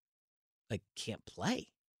Hackenberg, can't play.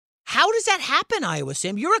 How does that happen, Iowa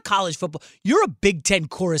Sam? You're a college football. You're a Big Ten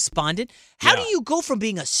correspondent. How do you go from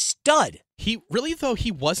being a stud? He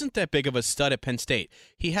wasn't that big of a stud at Penn State.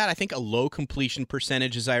 He had, I think, a low completion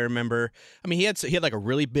percentage, as I remember. He had like a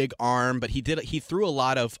really big arm, but he threw a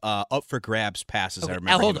lot of up for grabs passes. Okay. I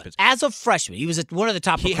remember. Hold on. As a freshman, he was one of the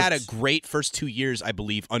top. He recruits. had a great first 2 years, I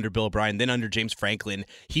believe, under Bill O'Brien. Then under James Franklin,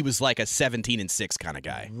 he was like a 17-6 kind of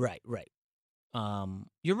guy. Right.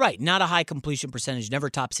 You're right. Not a high completion percentage, never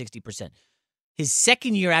top 60%. His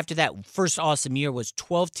second year after that first awesome year was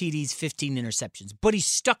 12 TDs, 15 interceptions. But he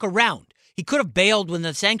stuck around. He could have bailed when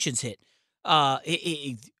the sanctions hit.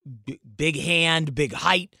 Big hand, big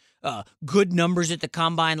height, good numbers at the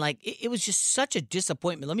combine. Like, it was just such a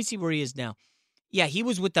disappointment. Let me see where he is now. Yeah, he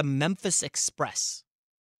was with the Memphis Express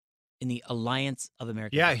in the Alliance of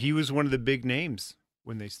American. Yeah, he was one of the big names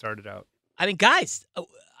when they started out. I mean, guys,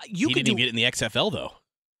 he didn't even get in the XFL, though.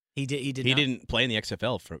 He did. He didn't play in the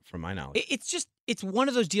XFL, from my knowledge. It's one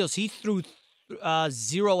of those deals. He threw 0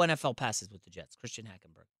 NFL passes with the Jets. Christian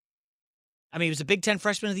Hackenberg. I mean, he was a Big Ten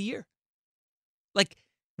Freshman of the Year. Like,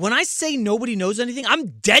 when I say nobody knows anything, I'm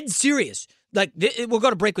dead serious. Like, we'll go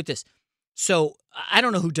to break with this. So I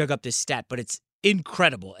don't know who dug up this stat, but it's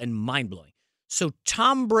incredible and mind blowing. So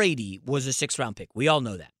Tom Brady was a 6th-round pick. We all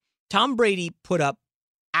know that. Tom Brady put up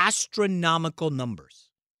astronomical numbers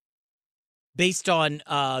based on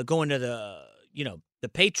going to the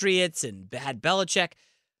Patriots and had Belichick.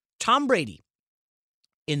 Tom Brady,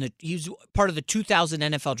 he was part of the 2000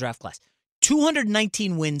 NFL draft class.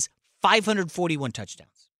 219 wins, 541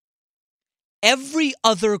 touchdowns. Every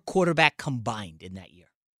other quarterback combined in that year,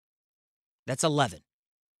 that's 11,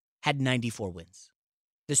 had 94 wins.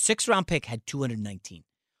 The 6th-round pick had 219.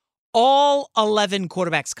 All 11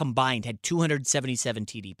 quarterbacks combined had 277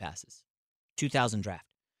 TD passes. 2000 draft.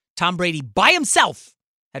 Tom Brady by himself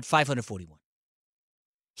had 541.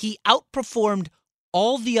 He outperformed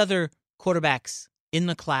all the other quarterbacks in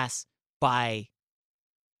the class by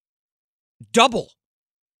double.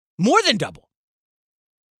 More than double.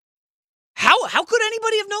 How could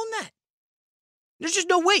anybody have known that? There's just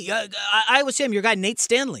no way. I was saying, your guy Nate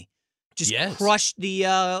Stanley just crushed the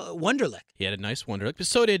Wonderlic. He had a nice Wonderlic, but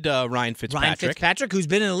so did Ryan Fitzpatrick. Ryan Fitzpatrick, who's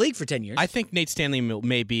been in the league for 10 years. I think Nate Stanley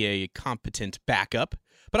may be a competent backup,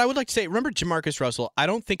 but I would like to say, remember Jamarcus Russell? I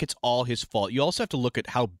don't think it's all his fault. You also have to look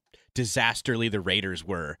at how disasterly the Raiders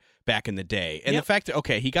were back in the day. And the fact that,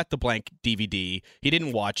 okay, he got the blank DVD, he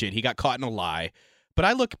didn't watch it, he got caught in a lie. But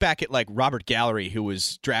I look back at, like, Robert Gallery, who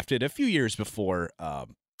was drafted a few years before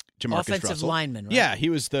Jamarcus Offensive Russell. lineman, right? Yeah, he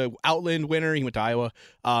was the Outland winner. He went to Iowa.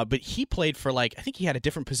 But he played for, I think he had a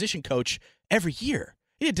different position coach every year.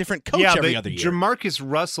 He had a different coach every other year. Jamarcus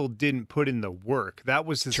Russell didn't put in the work. That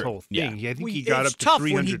was his whole thing. Yeah. I think he got up to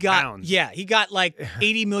 300 pounds. Yeah, he got like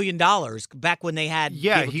 $80 million back when they had.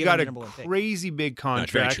 Yeah, he got a crazy big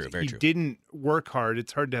contract. No, very true. He didn't work hard.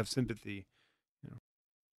 It's hard to have sympathy.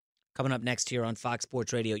 Coming up next here on Fox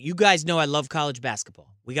Sports Radio. You guys know I love college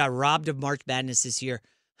basketball. We got robbed of March Madness this year.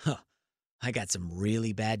 I got some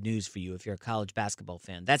really bad news for you if you're a college basketball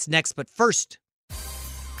fan. That's next, but first,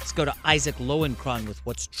 let's go to Isaac Lowenkron with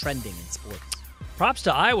what's trending in sports. Props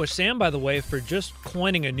to Iowa Sam, by the way, for just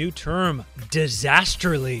coining a new term,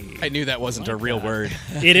 disasterly. I knew that wasn't a real word.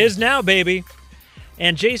 It is now, baby.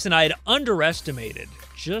 And Jason, I had underestimated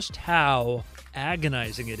just how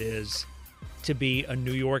agonizing it is to be a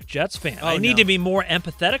New York Jets fan. I need to be more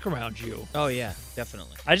empathetic around you. Oh, yeah,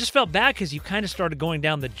 definitely. I just felt bad because you kind of started going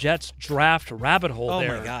down the Jets draft rabbit hole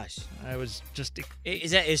there. Oh, my gosh. I was just...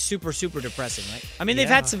 Is super, super depressing, right? I mean, they've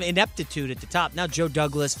had some ineptitude at the top. Now Joe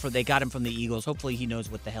Douglas, they got him from the Eagles. Hopefully he knows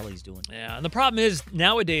what the hell he's doing. Yeah, and the problem is,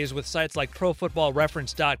 nowadays with sites like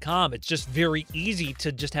ProFootballReference.com, it's just very easy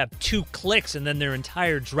to just have 2 clicks and then their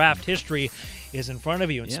entire draft history is in front of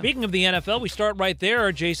you. And speaking of the NFL, we start right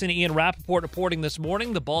there. Jason, Ian Rappaport reporting this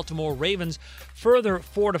morning, the Baltimore Ravens further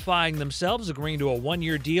fortifying themselves, agreeing to a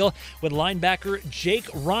 1-year deal with linebacker Jake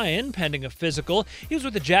Ryan, pending a physical. He was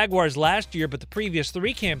with the Jaguars last year, but the previous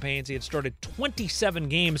 3 campaigns, he had started 27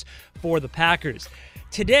 games for the Packers.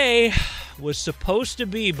 Today was supposed to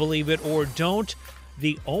be, believe it or don't,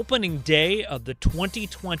 the opening day of the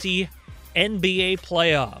 2020 NBA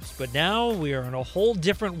playoffs. But now we are in a whole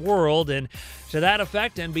different world, and to that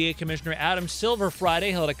effect, NBA Commissioner Adam Silver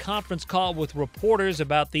Friday held a conference call with reporters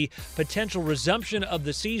about the potential resumption of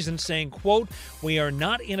the season, saying, quote, "We are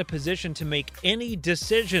not in a position to make any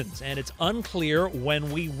decisions, and it's unclear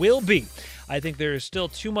when we will be. I think there is still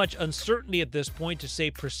too much uncertainty at this point to say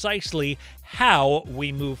precisely how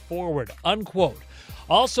we move forward," unquote.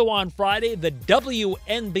 Also on Friday, the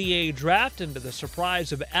WNBA draft, and to the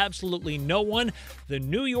surprise of absolutely no one, the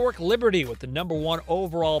New York Liberty, with the number 1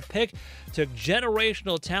 overall pick, took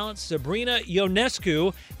generational talent Sabrina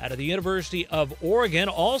Ionescu out of the University of Oregon.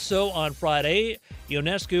 Also on Friday,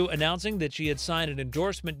 Ionescu announcing that she had signed an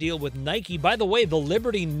endorsement deal with Nike. By the way, the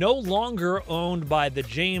Liberty no longer owned by the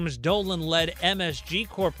James Dolan-led MSG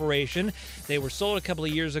Corporation. They were sold a couple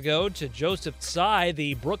of years ago to Joseph Tsai,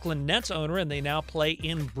 the Brooklyn Nets owner, and they now play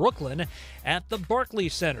in Brooklyn at the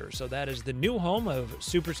Barclays Center. So that is the new home of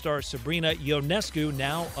superstar Sabrina Ionescu,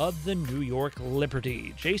 now of the New York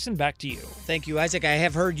Liberty. Jason, back to you. Thank you, Isaac. I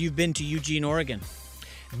have heard you've been to Eugene, Oregon.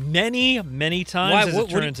 Many times, as it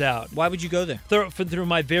turns out. Why would you go there? Through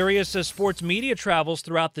my various sports media travels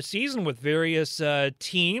throughout the season with various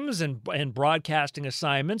teams and broadcasting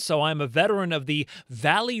assignments. So I'm a veteran of the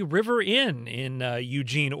Valley River Inn in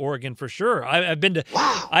Eugene, Oregon, for sure. I've been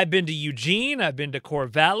to Eugene. I've been to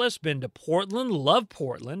Corvallis. Been to Portland. Love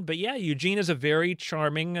Portland. But yeah, Eugene is a very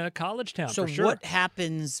charming college town. So for sure. What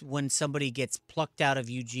happens when somebody gets plucked out of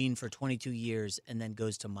Eugene for 22 years and then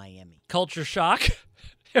goes to Miami? Culture shock.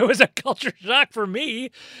 It was a culture shock for me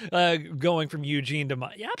going from Eugene to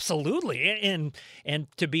Miami. Absolutely, and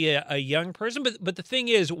to be a young person. But the thing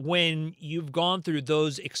is, when you've gone through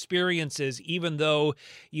those experiences, even though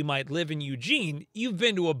you might live in Eugene, you've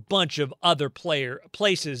been to a bunch of other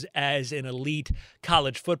places as an elite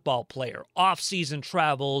college football player. Off-season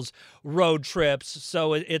travels, road trips.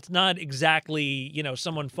 So it's not exactly,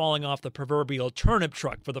 someone falling off the proverbial turnip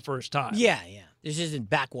truck for the first time. Yeah. This isn't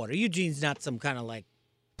backwater. Eugene's not some kind of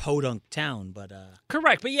podunk town, but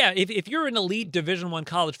correct. But yeah, if you're an elite Division I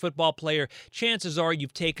college football player, chances are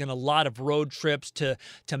you've taken a lot of road trips to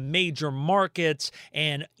major markets,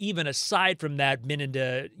 and even aside from that, been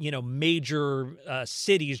into major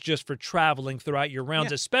cities just for traveling throughout your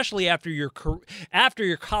rounds, especially after your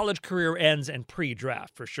college career ends and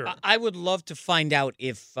pre-draft, for sure. I would love to find out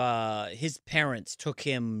if his parents took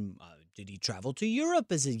him. Did he travel to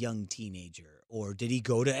Europe as a young teenager, or did he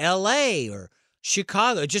go to L.A. or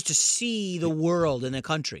Chicago just to see the world and the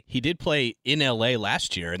country? He did play in L.A.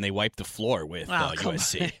 last year, and they wiped the floor with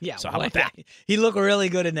USC. Yeah, so how about that? He looked really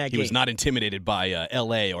good in that game. He was not intimidated by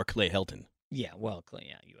L.A. or Clay Helton. Yeah,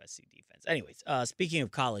 USC defense. Anyways, speaking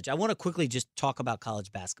of college, I want to quickly just talk about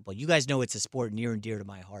college basketball. You guys know it's a sport near and dear to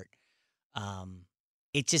my heart.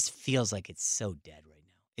 It just feels like it's so dead right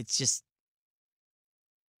now. It's just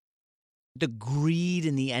the greed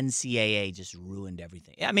in the NCAA just ruined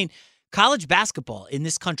everything. I mean, college basketball in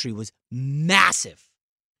this country was massive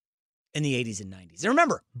in the 80s and 90s. And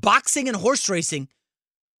remember, boxing and horse racing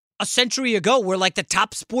a century ago were like the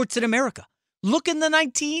top sports in America. Look in the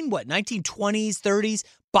 1920s, 30s,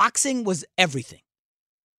 boxing was everything.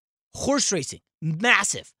 Horse racing,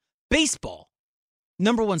 massive. Baseball,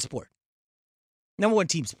 number one sport. Number one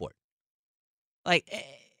team sport.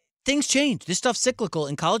 Things change. This stuff's cyclical.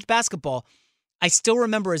 In college basketball, I still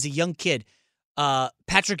remember as a young kid,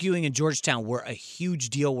 Patrick Ewing and Georgetown were a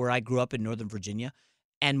huge deal where I grew up in Northern Virginia.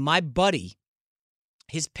 And my buddy,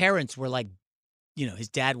 his parents were his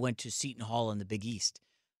dad went to Seton Hall in the Big East.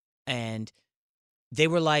 And they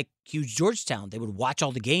were huge Georgetown. They would watch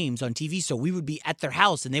all the games on TV. So we would be at their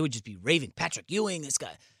house and they would just be raving, Patrick Ewing, this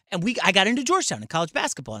guy. And I got into Georgetown in college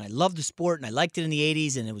basketball. And I loved the sport and I liked it in the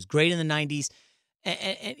 80s and it was great in the 90s.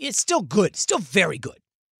 And it's still good, still very good.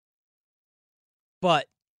 But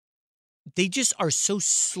they just are so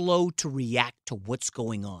slow to react to what's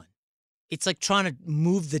going on. It's like trying to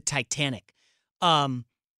move the Titanic.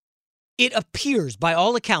 It appears, by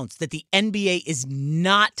all accounts, that the NBA is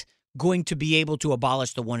not going to be able to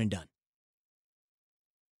abolish the one and done.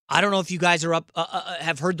 I don't know if you guys are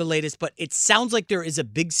have heard the latest, but it sounds like there is a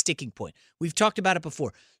big sticking point. We've talked about it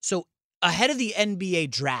before. So ahead of the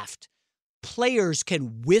NBA draft, players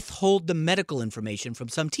can withhold the medical information from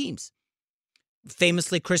some teams.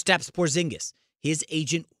 Famously, Kristaps Porzingis, his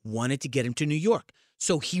agent wanted to get him to New York.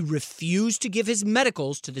 So he refused to give his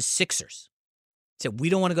medicals to the Sixers. He said, we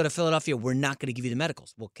don't want to go to Philadelphia. We're not going to give you the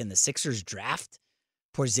medicals. Well, can the Sixers draft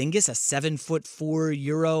Porzingis, a 7'4"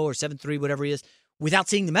 Euro or 7'3", whatever he is, without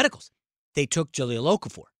seeing the medicals? They took Jahlil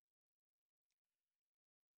Okafor.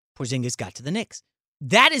 Porzingis got to the Knicks.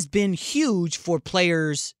 That has been huge for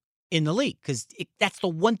players in the league because that's the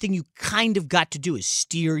one thing you kind of got to do is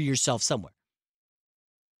steer yourself somewhere.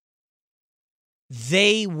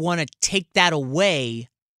 They want to take that away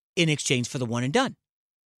in exchange for the one and done.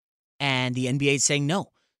 And the NBA is saying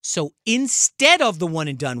no. So instead of the one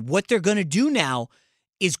and done, what they're going to do now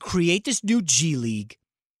is create this new G League.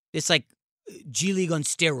 It's like G League on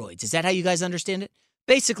steroids. Is that how you guys understand it?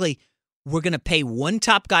 Basically, we're going to pay one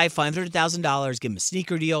top guy $500,000, give him a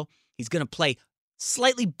sneaker deal. He's going to play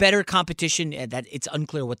slightly better competition. That it's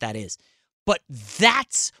unclear what that is. But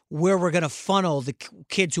that's where we're going to funnel the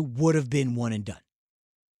kids who would have been one and done.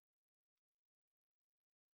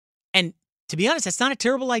 And to be honest, that's not a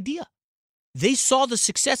terrible idea. They saw the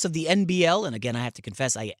success of the NBL. And again, I have to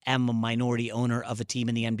confess, I am a minority owner of a team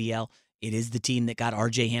in the NBL. It is the team that got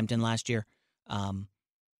RJ Hampton last year.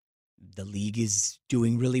 The league is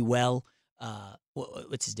doing really well.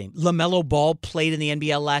 what's his name? LaMelo Ball played in the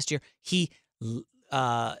NBL last year. He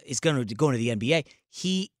is going to go into the NBA.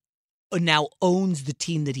 He now owns the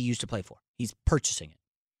team that he used to play for. He's purchasing it.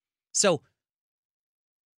 So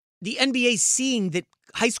the NBA is seeing that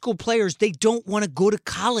high school players, they don't want to go to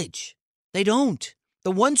college. They don't.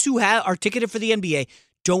 The ones who are ticketed for the NBA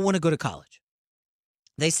don't want to go to college.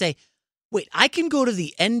 They say, wait, I can go to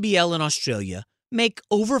the NBL in Australia, make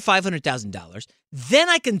over $500,000. Then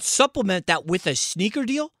I can supplement that with a sneaker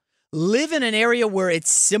deal, live in an area where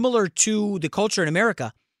it's similar to the culture in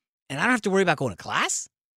America, and I don't have to worry about going to class.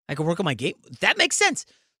 I can work on my game. That makes sense.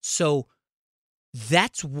 So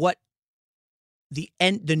that's what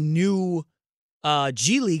the new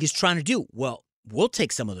G League is trying to do. Well, we'll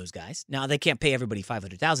take some of those guys. Now, they can't pay everybody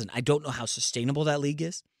 $500,000. I don't know how sustainable that league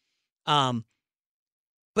is.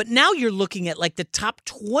 But now you're looking at like the top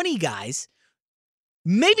 20 guys,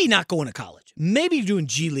 maybe not going to college, maybe doing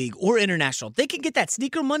G League or international. They can get that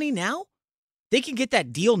sneaker money now. They can get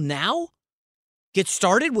that deal now. Get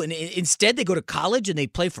started when instead they go to college and they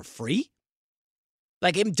play for free.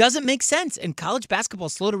 Like, it doesn't make sense. And college basketball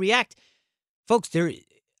is slow to react. Folks,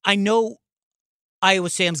 I know Iowa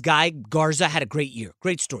Sam's guy, Garza, had a great year.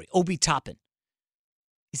 Great story. Obi Toppin.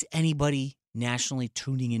 Is anybody nationally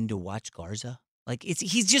tuning in to watch Garza? Like,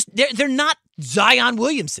 he's just, they're not Zion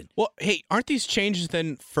Williamson. Well, hey, aren't these changes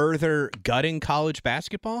then further gutting college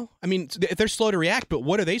basketball? I mean, they're slow to react, but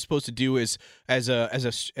what are they supposed to do as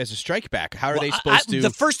a strike back? How are they supposed to? The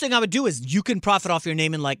first thing I would do is you can profit off your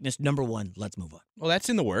name and likeness. Number one, let's move on. Well, that's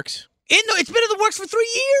in the works. It's been in the works for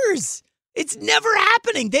 3 years. It's never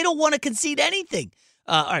happening. They don't want to concede anything.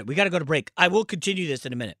 All right, we got to go to break. I will continue this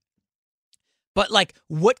in a minute. But, like,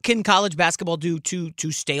 what can college basketball do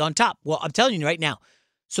to stay on top? Well, I'm telling you right now.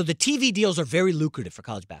 So the TV deals are very lucrative for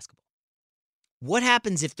college basketball. What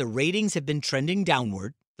happens if the ratings have been trending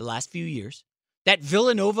downward the last few years? That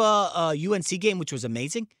Villanova UNC game, which was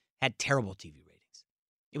amazing, had terrible TV ratings.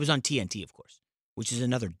 It was on TNT, of course, which is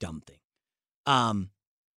another dumb thing.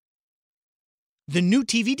 The new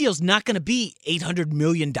TV deal is not going to be $800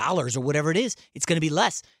 million or whatever it is. It's going to be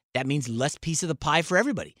less. That means less piece of the pie for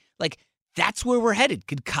everybody. Like, that's where we're headed.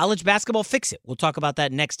 Could college basketball fix it? We'll talk about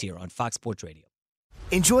that next here on Fox Sports Radio.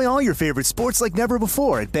 Enjoy all your favorite sports like never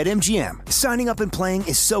before at BetMGM. Signing up and playing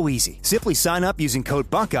is so easy. Simply sign up using code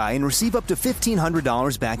Buckeye and receive up to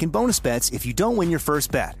 $1,500 back in bonus bets if you don't win your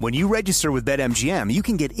first bet. When you register with BetMGM, you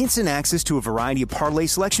can get instant access to a variety of parlay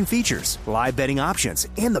selection features, live betting options,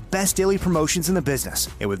 and the best daily promotions in the business.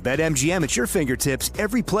 And with BetMGM at your fingertips,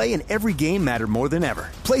 every play and every game matter more than ever.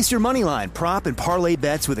 Place your moneyline, prop, and parlay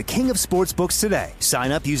bets with the king of sportsbooks today.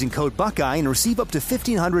 Sign up using code Buckeye and receive up to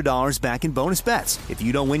 $1,500 back in bonus bets if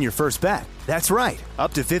you don't win your first bet. That's right,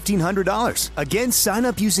 up to $1,500. Again, sign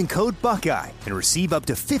up using code Buckeye and receive up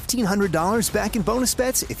to $1,500 back in bonus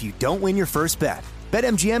bets if you don't win your first bet.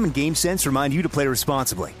 BetMGM and GameSense remind you to play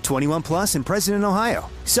responsibly. 21 plus and present in Ohio.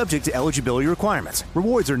 Subject to eligibility requirements.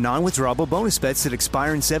 Rewards are non-withdrawable bonus bets that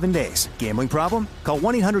expire in 7 days. Gambling problem? Call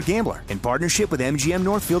 1-800-GAMBLER in partnership with MGM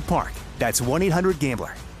Northfield Park. That's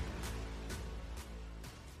 1-800-GAMBLER.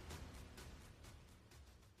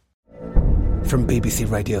 From BBC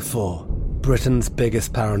Radio 4, Britain's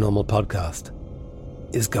biggest paranormal podcast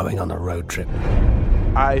is going on a road trip.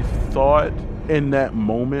 I thought in that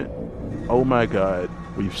moment, oh my God,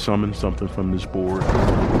 we've summoned something from this board.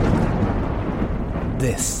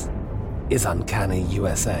 This is Uncanny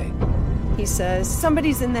USA. He says,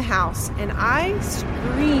 somebody's in the house, and I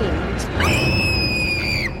screamed.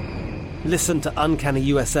 Listen to Uncanny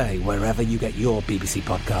USA wherever you get your BBC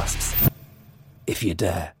podcasts, if you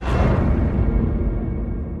dare.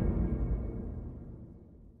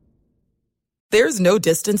 There's no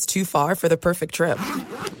distance too far for the perfect trip.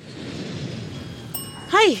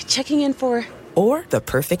 Hi, checking in for... Or the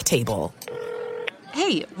perfect table.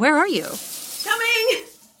 Hey, where are you? Coming!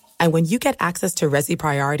 And when you get access to Resi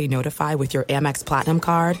Priority Notify with your Amex Platinum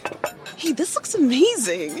card... Hey, this looks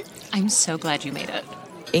amazing! I'm so glad you made it.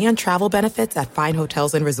 And travel benefits at fine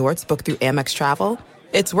hotels and resorts booked through Amex Travel,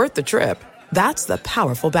 it's worth the trip. That's the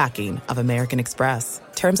powerful backing of American Express.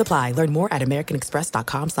 Terms apply. Learn more at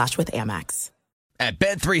americanexpress.com/withAmex. At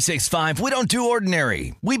Bet365, we don't do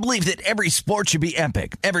ordinary. We believe that every sport should be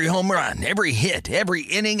epic. Every home run, every hit, every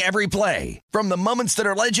inning, every play. From the moments that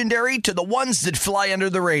are legendary to the ones that fly under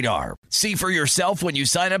the radar. See for yourself when you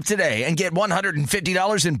sign up today and get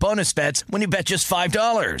 $150 in bonus bets when you bet just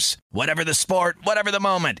 $5. Whatever the sport, whatever the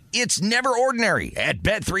moment, it's never ordinary at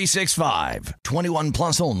Bet365. 21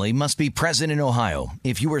 plus only. Must be present in Ohio.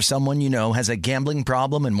 If you or someone you know has a gambling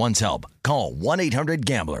problem and wants help, call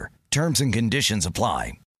 1-800-GAMBLER. Terms and conditions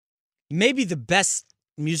apply. Maybe the best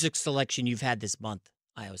music selection you've had this month,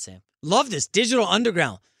 Iowa Sam. Love this. Digital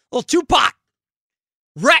Underground. Little Tupac.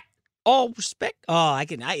 Wreck. All respect. Oh, I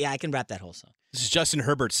can rap that whole song. This is Justin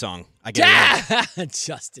Herbert's song. I get it.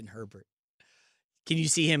 Justin Herbert. Can you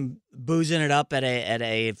see him boozing it up at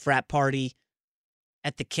a frat party,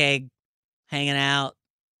 at the keg, hanging out,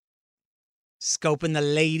 scoping the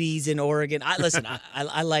ladies in Oregon?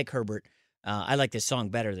 I like Herbert. I like this song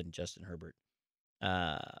better than Justin Herbert.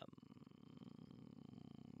 I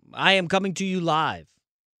am coming to you live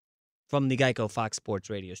from the Geico Fox Sports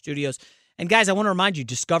Radio studios. And guys, I want to remind you,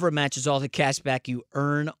 Discover matches all the cash back you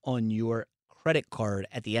earn on your credit card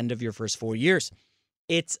at the end of your first 4 years.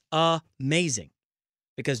 It's amazing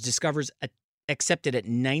because Discover's accepted at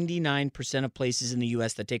 99% of places in the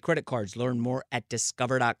U.S. that take credit cards. Learn more at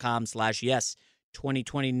discover.com/yes.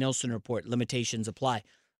 2020 Nielsen Report. Limitations apply.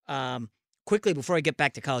 Quickly, before I get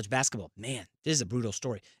back to college basketball, man, this is a brutal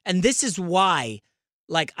story. And this is why,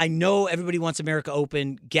 I know everybody wants America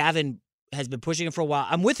Open. Gavin has been pushing it for a while.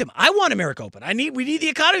 I'm with him. I want America Open. We need the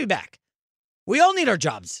economy back. We all need our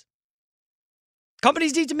jobs.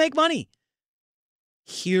 Companies need to make money.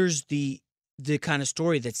 Here's the kind of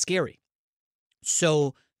story that's scary.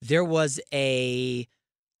 So there was a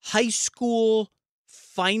high school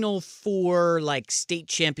Final Four state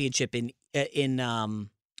championship in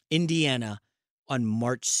Indiana on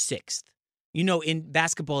March 6th. In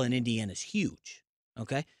basketball in Indiana is huge.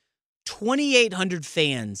 Okay, 2,800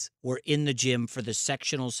 fans were in the gym for the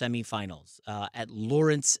sectional semifinals at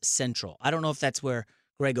Lawrence Central. I don't know if that's where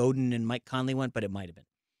Greg Oden and Mike Conley went, but it might have been.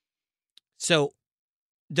 So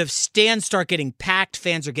the stands start getting packed.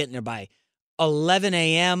 Fans are getting there by 11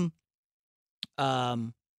 a.m.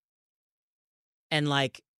 And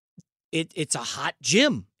it's a hot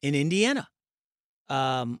gym in Indiana.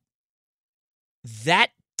 That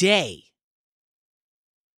day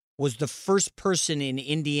was the first person in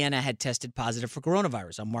Indiana had tested positive for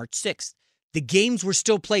coronavirus on March 6th. The games were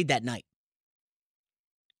still played that night.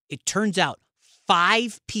 It turns out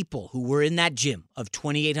 5 people who were in that gym of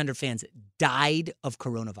 2,800 fans died of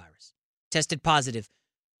coronavirus, tested positive,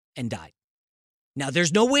 and died. Now,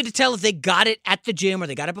 there's no way to tell if they got it at the gym or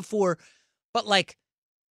they got it before, but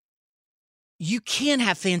you can't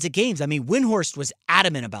have fans at games. I mean, Windhorst was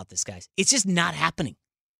adamant about this, guys. It's just not happening.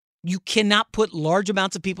 You cannot put large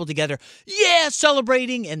amounts of people together. Yeah,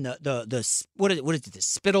 celebrating, and the what is it? The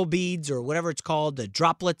spittle beads or whatever it's called, the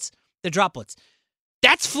droplets.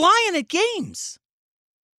 That's flying at games.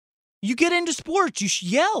 You get into sports, you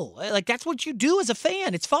yell. That's what you do as a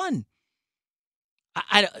fan. It's fun.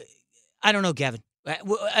 I don't know, Gavin.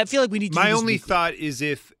 I feel like we need to. My only thought is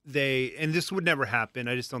if they, and this would never happen,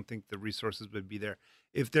 I just don't think the resources would be there,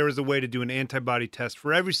 if there was a way to do an antibody test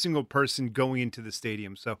for every single person going into the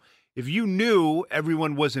stadium. So if you knew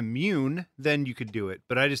everyone was immune, then you could do it.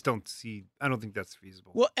 But I don't think that's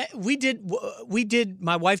feasible. Well, we did,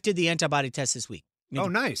 my wife did the antibody test this week.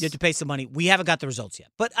 Nice. You have to pay some money. We haven't got the results yet.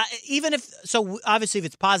 But obviously if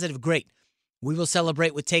it's positive, great. We will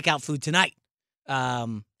celebrate with takeout food tonight.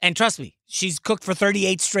 And trust me, she's cooked for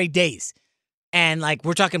 38 straight days. And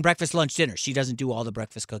we're talking breakfast, lunch, dinner. She doesn't do all the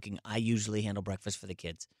breakfast cooking. I usually handle breakfast for the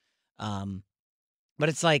kids. But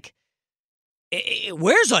it's it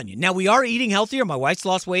wears on you. Now, we are eating healthier. My wife's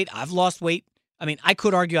lost weight. I've lost weight. I mean, I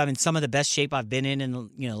could argue I'm in some of the best shape I've been in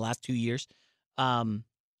the last 2 years.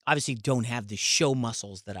 Obviously don't have the show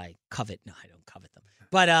muscles that I covet. No, I don't covet them.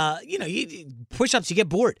 But, you push-ups, you get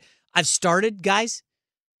bored. I've started, guys.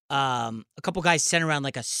 A couple guys sent around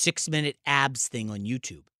a 6-minute abs thing on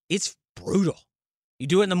YouTube. It's brutal. You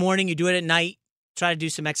do it in the morning, you do it at night, try to do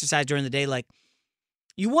some exercise during the day.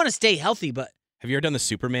 You want to stay healthy, but... Have you ever done the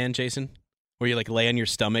Superman, Jason? Where you lay on your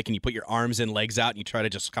stomach and you put your arms and legs out and you try to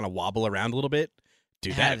just kind of wobble around a little bit?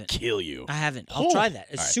 Dude, that'd kill you. I haven't. I'll try that.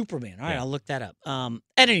 It's Superman. All right, I'll look that up.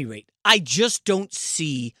 At any rate, I just don't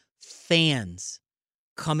see fans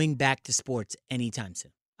coming back to sports anytime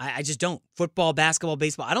soon. I just don't. Football, basketball,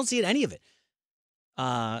 baseball, I don't see any of it.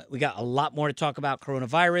 We got a lot more to talk about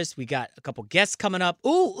coronavirus. We got a couple guests coming up.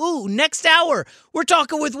 Ooh, next hour, we're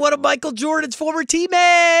talking with one of Michael Jordan's former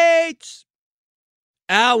teammates.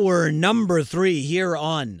 Hour number 3 here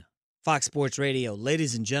on Fox Sports Radio.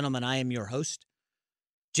 Ladies and gentlemen, I am your host,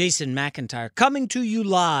 Jason McIntyre, coming to you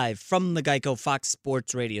live from the Geico Fox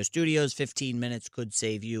Sports Radio studios. 15 minutes could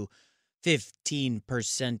save you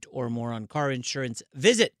 15% or more on car insurance.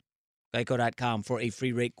 Visit geico.com for a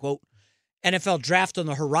free rate quote. NFL draft on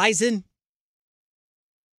the horizon.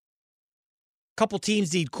 Couple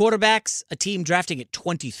teams need quarterbacks. A team drafting at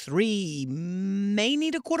 23 may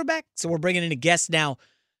need a quarterback. So we're bringing in a guest now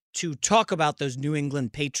to talk about those New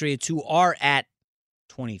England Patriots who are at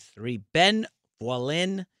 23. Ben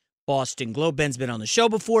Voilin, Boston Globe. Ben's been on the show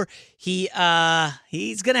before. He's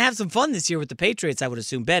going to have some fun this year with the Patriots, I would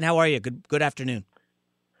assume. Ben, how are you? Good afternoon.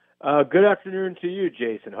 Good afternoon to you,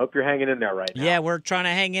 Jason. Hope you're hanging in there right now. Yeah, we're trying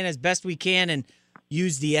to hang in as best we can and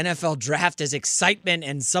use the NFL draft as excitement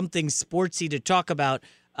and something sportsy to talk about.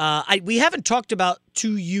 We haven't talked about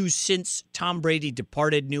to you since Tom Brady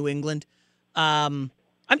departed New England. I'm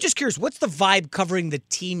just curious, what's the vibe covering the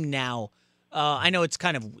team now? I know it's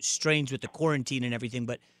kind of strange with the quarantine and everything,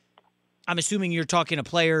 but I'm assuming you're talking to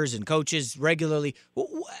players and coaches regularly.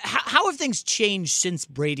 How have things changed since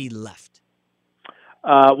Brady left?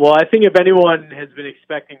 Well, I think if anyone has been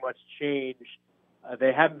expecting much change,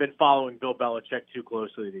 they haven't been following Bill Belichick too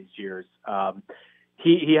closely these years.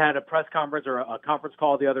 He had a press conference or a conference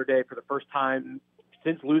call the other day for the first time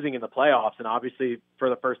since losing in the playoffs, and obviously for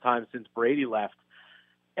the first time since Brady left.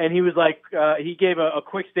 And he was like, he gave a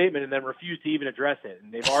quick statement and then refused to even address it.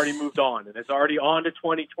 And they've already moved on, and it's already on to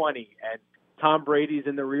 2020. And Tom Brady's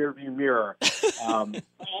in the rearview mirror. The agency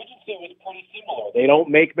was pretty similar. They don't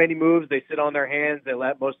make many moves. They sit on their hands. They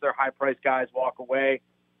let most of their high-priced guys walk away.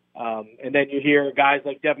 And then you hear guys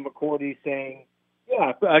like Devin McCourty saying,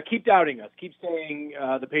 keep doubting us. Keep saying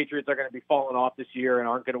the Patriots are going to be falling off this year and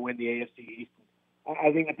aren't going to win the AFC East.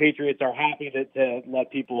 I think the Patriots are happy to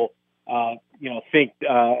let people, think,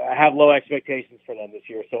 have low expectations for them this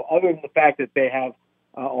year. So other than the fact that they have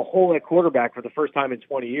a hole at quarterback for the first time in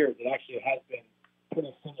 20 years, it actually has been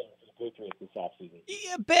pretty similar to the Patriots this offseason.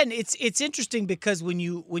 Yeah, Ben, it's interesting because when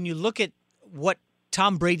you look at what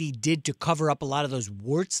Tom Brady did to cover up a lot of those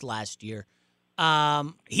warts last year,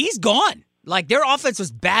 he's gone. Like, their offense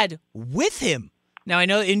was bad with him. Now, I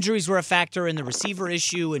know injuries were a factor in the receiver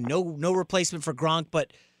issue and no replacement for Gronk,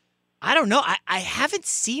 but I don't know. I haven't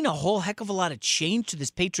seen a whole heck of a lot of change to this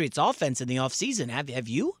Patriots offense in the offseason. Have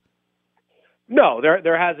you? No,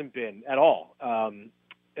 there hasn't been at all.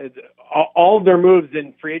 All of their moves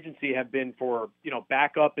in free agency have been for,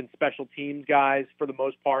 backup and special teams guys for the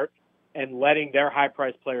most part and letting their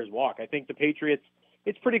high-priced players walk. I think the Patriots,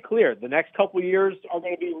 it's pretty clear. The next couple of years are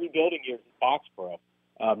going to be rebuilding years in Foxborough.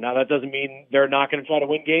 Now, that doesn't mean they're not going to try to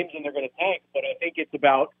win games and they're going to tank, but I think it's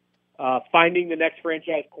about finding the next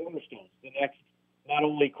franchise cornerstones, the next not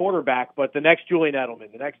only quarterback, but the next Julian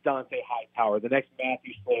Edelman, the next Dante Hightower, the next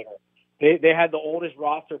Matthew Slater. They had the oldest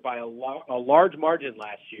roster by a large margin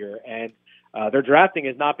last year, and their drafting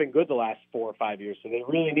has not been good the last 4 or 5 years. So they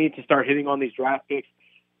really need to start hitting on these draft picks,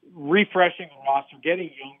 refreshing the roster,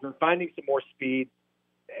 getting younger, finding some more speed.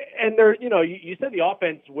 And you said the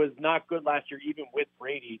offense was not good last year, even with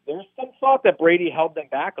Brady. There's some thought that Brady held them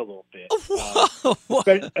back a little bit.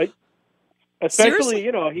 Especially,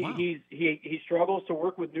 he struggles to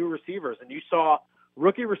work with new receivers, and you saw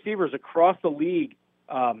rookie receivers across the league,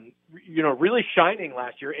 really shining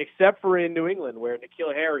last year, except for in New England, where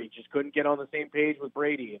N'Keal Harry just couldn't get on the same page with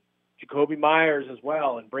Brady, and Jacoby Myers as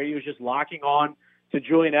well, and Brady was just locking on to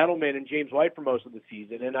Julian Edelman and James White for most of the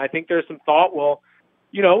season. And I think there's some thought,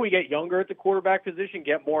 we get younger at the quarterback position,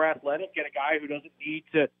 get more athletic, get a guy who doesn't need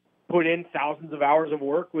to put in thousands of hours of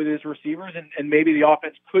work with his receivers, and maybe the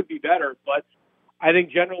offense could be better. But I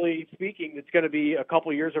think generally speaking, it's going to be a couple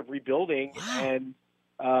of years of rebuilding. And,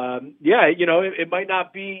 it might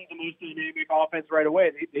not be the most dynamic offense right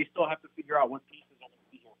away. They still have to figure out what pieces are going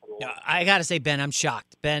to be here for the while. I got to say, Ben, I'm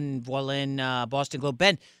shocked. Ben Voilin, Boston Globe.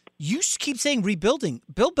 Ben, you keep saying rebuilding.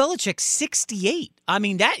 Bill Belichick's 68. I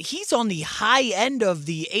mean, he's on the high end of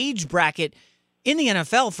the age bracket in the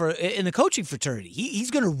NFL in the coaching fraternity.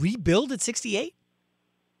 He's going to rebuild at 68?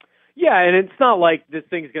 Yeah, and it's not like this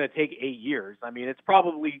thing's going to take 8 years. I mean, it's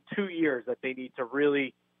probably 2 years that they need to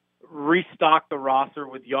really restock the roster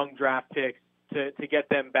with young draft picks to get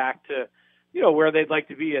them back to, where they'd like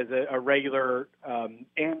to be as a regular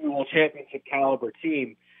annual championship caliber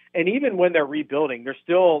team. And even when they're rebuilding, they're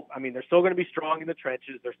still going to be strong in the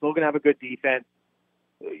trenches. They're still going to have a good defense.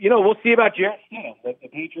 We'll see about Jarrett Stidham. The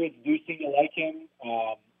Patriots do seem to like him.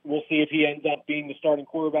 We'll see if he ends up being the starting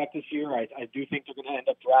quarterback this year. I do think they're going to end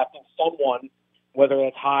up drafting someone, whether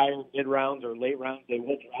it's high or mid rounds or late rounds. They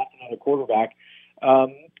will draft another quarterback.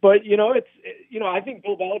 But I think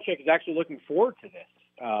Bill Belichick is actually looking forward to this.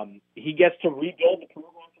 He gets to rebuild the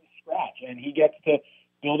program from scratch, and he gets to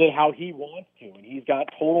build it how he wants to, and he's got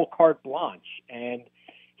total carte blanche. And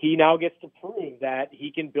he now gets to prove that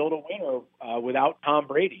he can build a winner without Tom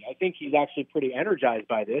Brady. I think he's actually pretty energized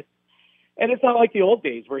by this. And it's not like the old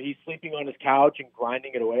days where he's sleeping on his couch and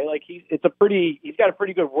grinding it away. Like he's got a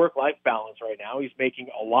pretty good work-life balance right now. He's making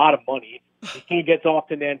a lot of money. He still gets off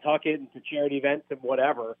to Nantucket and to charity events and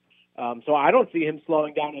whatever. So I don't see him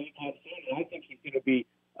slowing down anytime soon. And I think he's going to be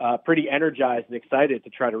pretty energized and excited to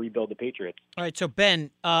try to rebuild the Patriots. All right, so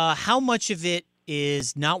Ben, how much of it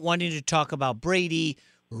is not wanting to talk about Brady,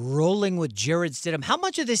 rolling with Jarrett Stidham? How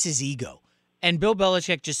much of this is ego? And Bill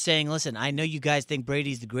Belichick just saying, listen, I know you guys think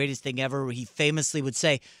Brady's the greatest thing ever. He famously would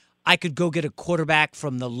say, I could go get a quarterback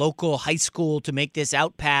from the local high school to make this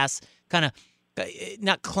out pass, kind of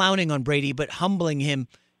not clowning on Brady, but humbling him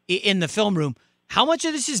in the film room. How much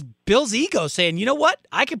of this is Bill's ego saying, you know what,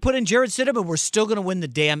 I could put in Jarrett Stidham and we're still going to win the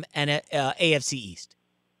damn AFC East?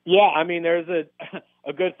 Yeah, I mean, there's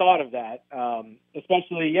a good thought of that,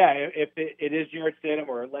 especially, if it is Jarrett Stidham,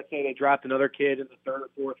 or let's say they draft another kid in the third or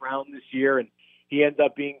fourth round this year and he ends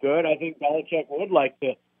up being good. I think Belichick would like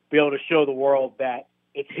to be able to show the world that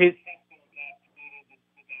it's his system that created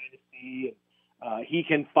the dynasty, and he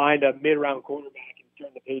can find a mid-round quarterback and turn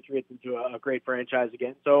the Patriots into a great franchise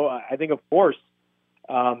again. So I think, of course,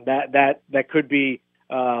 that could be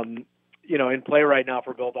in play right now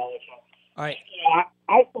for Bill Belichick. All right.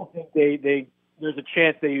 I still think there's a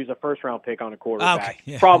chance they use a first-round pick on a quarterback. Okay.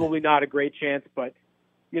 Yeah. Probably not a great chance, but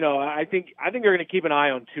I think they're going to keep an eye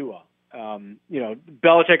on Tua.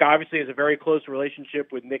 Belichick obviously has a very close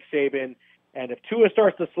relationship with Nick Saban, and if Tua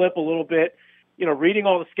starts to slip a little bit, reading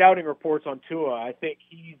all the scouting reports on Tua, I think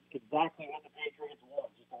he's exactly what the Patriots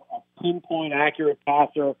want: just a pinpoint, accurate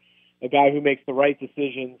passer, a guy who makes the right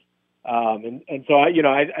decisions. So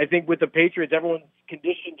I think with the Patriots, everyone's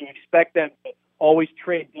conditioned to expect them to always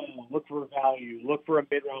trade down, look for value, look for a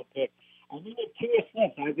mid-round pick. I think if Tua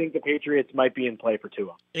slips, I think the Patriots might be in play for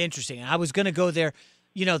Tua. Interesting. I was going to go there.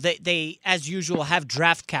 They as usual have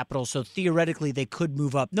draft capital, so theoretically they could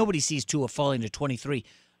move up. Nobody sees Tua falling to 23,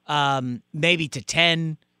 maybe to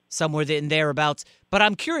 10, somewhere in thereabouts. But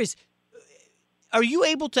I'm curious, are you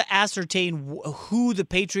able to ascertain who the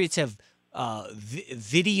Patriots have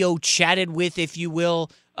video chatted with, if you will,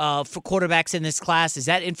 for quarterbacks in this class? Is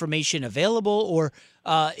that information available, or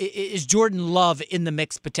is Jordan Love in the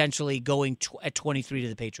mix potentially going at 23 to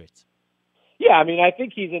the Patriots? Yeah, I mean, I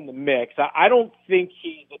think he's in the mix. I don't think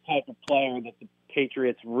he's the type of player that the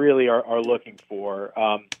Patriots really are looking for.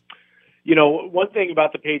 One thing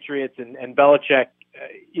about the Patriots and Belichick,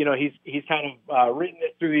 he's kind of written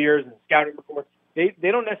this through the years in scouting reports.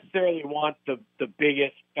 They don't necessarily want the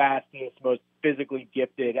biggest, fastest, most physically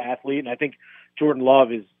gifted athlete, and I think Jordan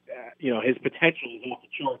Love is, his potential is off the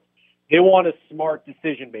charts. They want a smart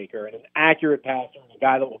decision maker and an accurate passer and a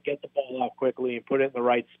guy that will get the ball out quickly and put it in the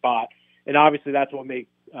right spot. And obviously that's what made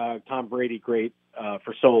Tom Brady great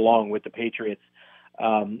for so long with the Patriots.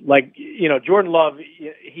 Jordan Love,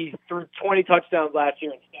 he threw 20 touchdowns last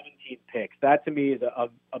year and 17 picks. That to me is a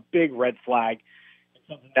big red flag and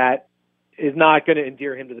something that is not going to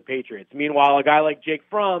endear him to the Patriots. Meanwhile, a guy like Jake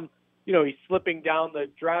Fromm, he's slipping down the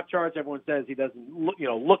draft charts. Everyone says he doesn't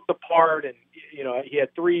look the part, and he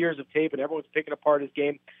had 3 years of tape and everyone's picking apart his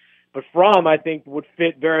game. But Fromm, I think, would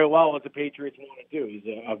fit very well what the Patriots want to do. He's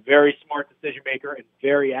a very smart decision maker and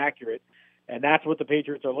very accurate, and that's what the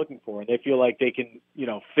Patriots are looking for. And they feel like they can,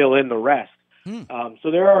 fill in the rest. So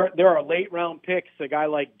there are late round picks. A guy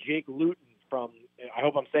like Jake Luton from, I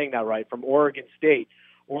hope I'm saying that right, from Oregon State,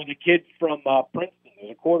 or the kid from Princeton.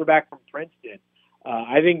 There's a quarterback from Princeton.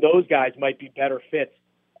 I think those guys might be better fits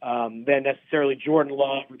than necessarily Jordan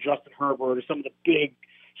Love or Justin Herbert or some of the big,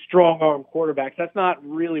 strong-arm quarterbacks. That's not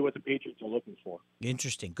really what the Patriots are looking for.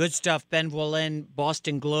 Interesting. Good stuff. Ben Volin,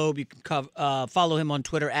 Boston Globe. You can follow him on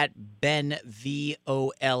Twitter at BenVolin.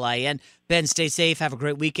 Ben, stay safe. Have a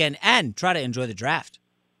great weekend, and try to enjoy the draft.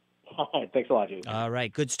 All right. Thanks a lot, Jason. All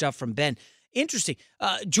right. Good stuff from Ben. Interesting.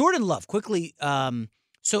 Jordan Love, quickly.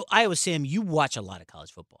 So, Iowa Sam, you watch a lot of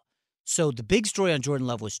college football. So the big story on Jordan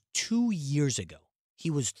Love was 2 years ago.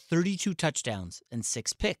 He was 32 touchdowns and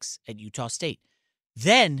 6 picks at Utah State.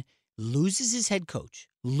 Then loses his head coach,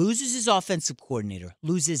 loses his offensive coordinator,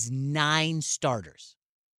 loses 9 starters,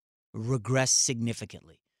 regress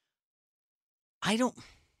significantly. I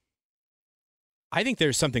think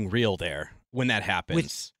there's something real there when that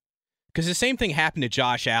happens. Because the same thing happened to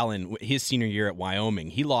Josh Allen his senior year at Wyoming.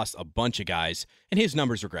 He lost a bunch of guys, and his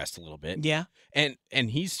numbers regressed a little bit. Yeah. And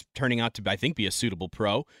he's turning out to, I think, be a suitable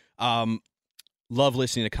pro. Love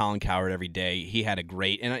listening to Colin Cowherd every day. He had a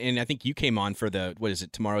great, and I think you came on for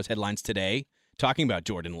tomorrow's headlines today, talking about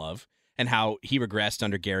Jordan Love and how he regressed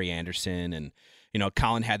under Gary Anderson. And,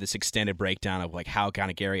 Colin had this extended breakdown of like how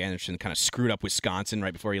kind of Gary Anderson kind of screwed up Wisconsin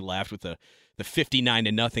right before he left with the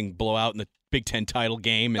 59-0 blowout in the Big Ten title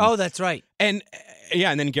game. And, that's right. And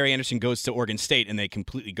then Gary Anderson goes to Oregon State, and they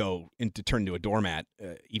completely turn into a doormat,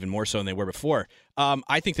 even more so than they were before.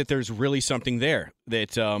 I think that there's really something there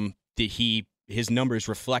that his numbers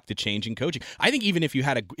reflect the change in coaching. I think even if you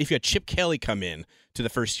had Chip Kelly come in to the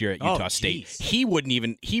first year at Utah State, he wouldn't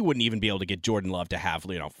even be able to get Jordan Love to have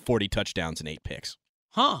 40 touchdowns and 8 picks.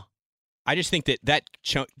 Huh. I just think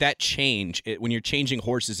that change, when you're changing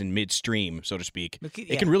horses in midstream, so to speak,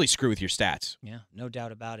 it can really screw with your stats. Yeah, no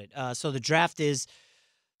doubt about it. So the draft is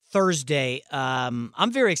Thursday.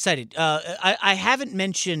 I'm very excited. I haven't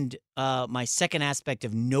mentioned my second aspect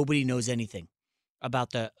of nobody knows anything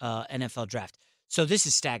about the NFL draft. So this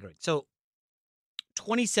is staggering. So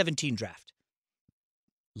 2017 draft.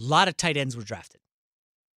 A lot of tight ends were drafted.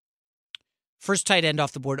 First tight end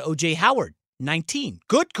off the board, O.J. Howard, 19.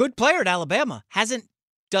 Good player at Alabama. Hasn't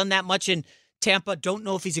done that much in Tampa. Don't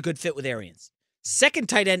know if he's a good fit with Arians. Second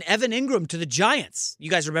tight end, Evan Ingram to the Giants. You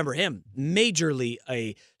guys remember him. Majorly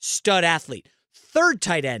a stud athlete. Third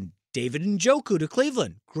tight end, David Njoku to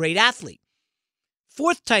Cleveland. Great athlete.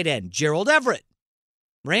 Fourth tight end, Gerald Everett.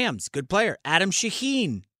 Rams, good player. Adam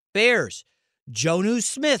Shaheen, Bears. Jonnu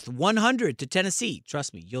Smith, 100 to Tennessee.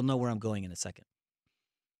 Trust me, you'll know where I'm going in a second.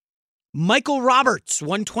 Michael Roberts,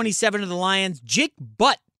 127 to the Lions. Jake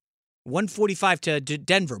Butt, 145 to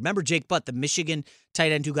Denver. Remember Jake Butt, the Michigan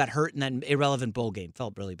tight end who got hurt in that irrelevant bowl game.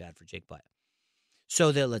 Felt really bad for Jake Butt. So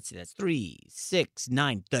let's see, that's 3, 6,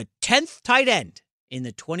 9. The 10th tight end in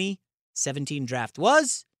the 2017 draft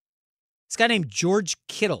was this guy named George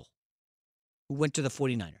Kittle, who went to the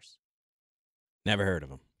 49ers. Never heard of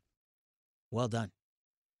him. Well done.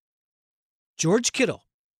 George Kittle.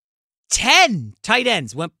 10 tight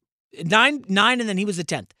ends. Went 9, and then he was the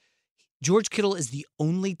 10th. George Kittle is the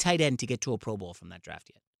only tight end to get to a Pro Bowl from that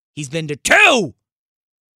draft yet. He's been to 2.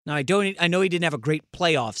 Now, I know he didn't have a great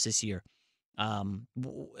playoffs this year.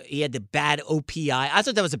 He had the bad OPI. I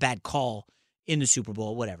thought that was a bad call in the Super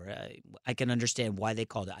Bowl. Whatever. I can understand why they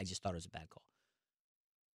called it. I just thought it was a bad call.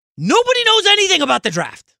 Nobody knows anything about the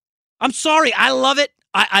draft. I'm sorry. I love it.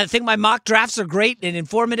 I think my mock drafts are great and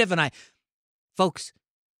informative. And folks,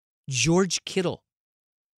 George Kittle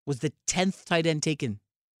was the 10th tight end taken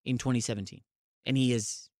in 2017. And he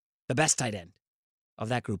is the best tight end of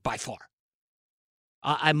that group by far.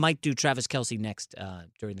 I might do Travis Kelce next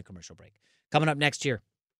during the commercial break. Coming up next year,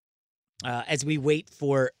 as we wait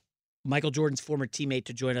for Michael Jordan's former teammate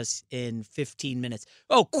to join us in 15 minutes.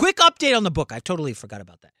 Oh, quick update on the book. I totally forgot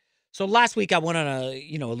about that. So last week I went on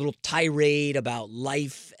a little tirade about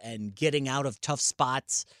life and getting out of tough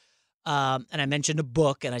spots. And I mentioned a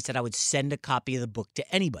book, and I said I would send a copy of the book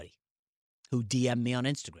to anybody who DM'd me on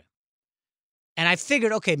Instagram. And I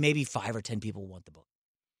figured, okay, maybe 5 or 10 people want the book.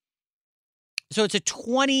 So it's a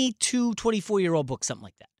 22, 24-year-old book, something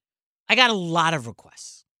like that. I got a lot of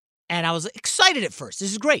requests. And I was excited at first. This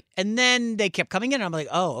is great. And then they kept coming in, and I'm like,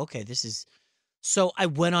 oh, okay, this is... So I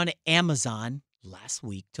went on Amazon last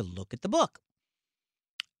week to look at the book.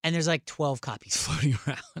 And there's like 12 copies floating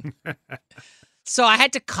around. So I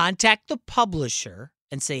had to contact the publisher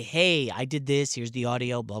and say, hey, I did this. Here's the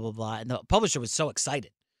audio, blah, blah, blah. And the publisher was so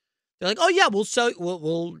excited. They're like, oh, yeah,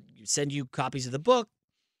 we'll send you copies of the book.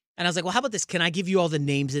 And I was like, well, how about this? Can I give you all the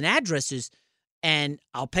names and addresses, and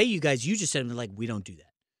I'll pay you guys? You just send them. They're like, we don't do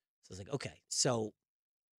that. So I was like, okay. So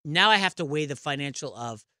now I have to weigh the financial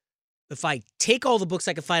of if I take all the books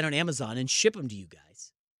I can find on Amazon and ship them to you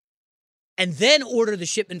guys, and then order the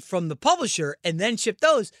shipment from the publisher and then ship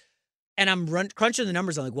those. And I'm crunching the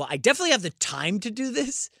numbers. I'm like, well, I definitely have the time to do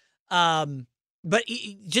this. But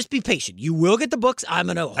just be patient. You will get the books. I'm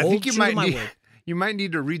going to hold true to my word. You might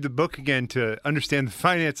need to read the book again to understand the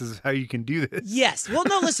finances of how you can do this. Yes. Well,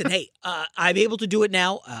 no, listen, hey, I'm able to do it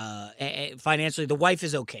now financially. The wife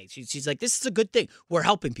is okay. She's like, this is a good thing. We're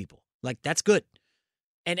helping people. Like, that's good.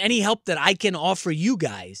 And any help that I can offer you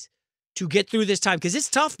guys to get through this time, because it's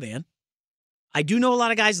tough, man. I do know a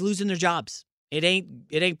lot of guys losing their jobs. It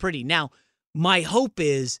ain't pretty. Now, my hope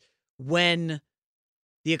is when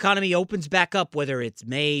the economy opens back up, whether it's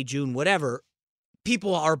May, June, whatever,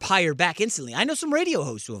 people are hired back instantly. I know some radio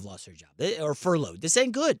hosts who have lost their job or furloughed. This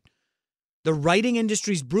ain't good. The writing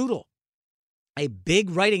industry's brutal. A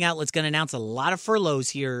big writing outlet's going to announce a lot of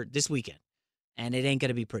furloughs here this weekend, and it ain't going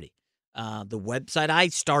to be pretty. The website I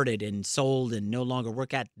started and sold and no longer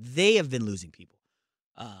work at, they have been losing people.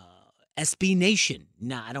 SB Nation.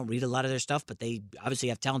 Nah, I don't read a lot of their stuff, but they obviously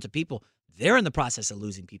have talented people. They're in the process of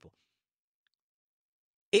losing people.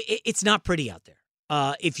 It's not pretty out there.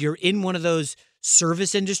 If you're in one of those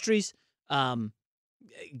service industries,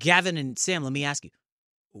 Gavin and Sam, let me ask you,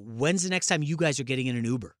 when's the next time you guys are getting in an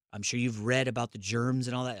Uber? I'm sure you've read about the germs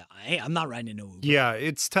and all that. I'm not riding in no Uber. Yeah,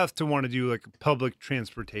 it's tough to want to do like public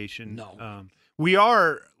transportation. No. We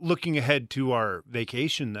are looking ahead to our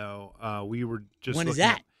vacation, though. We were just when is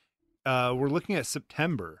that? We're looking at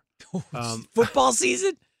September. Football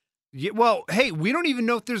season? Yeah, well, hey, we don't even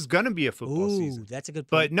know if there's going to be a football season. That's a good point.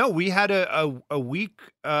 But no, we had a week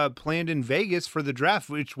planned in Vegas for the draft,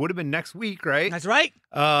 which would have been next week, right? That's right.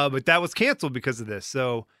 But that was canceled because of this.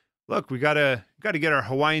 So, look, we gotta get our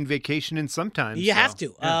Hawaiian vacation in sometime. You have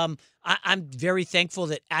to. Yeah. I'm very thankful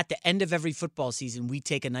that at the end of every football season, we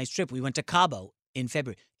take a nice trip. We went to Cabo in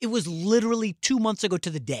February. It was literally 2 months ago to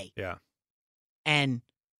the day. Yeah. And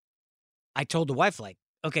I told the wife, like,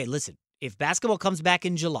 okay, listen, if basketball comes back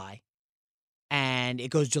in July and it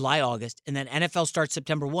goes July, August, and then NFL starts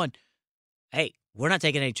September 1, hey, we're not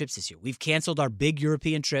taking any trips this year. We've canceled our big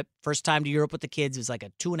European trip. First time to Europe with the kids. It was like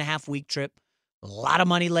a 2.5-week trip. A lot of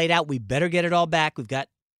money laid out. We better get it all back. We've got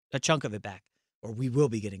a chunk of it back, or we will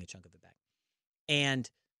be getting a chunk of it back. And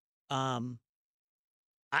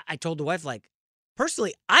I told the wife, like,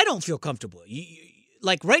 personally, I don't feel comfortable.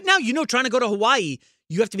 Like right now, trying to go to Hawaii,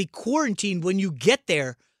 you have to be quarantined when you get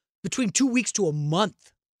there between 2 weeks to a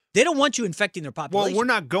month. They don't want you infecting their population. Well, we're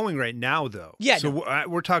not going right now, though. Yeah. So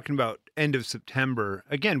we're talking about end of September.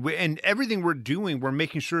 Again, and everything we're doing, we're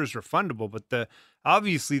making sure is refundable. But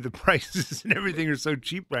obviously the prices and everything are so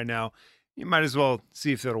cheap right now, you might as well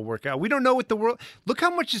see if it'll work out. We don't know what the world – look how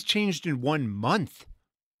much has changed in 1 month.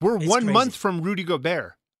 We're It's 1 crazy. month from Rudy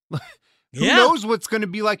Gobert. Who knows what's going to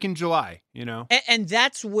be like in July, And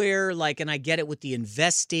that's where, like, and I get it with the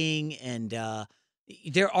investing and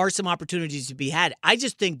there are some opportunities to be had. I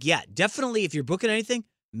just think, definitely if you're booking anything,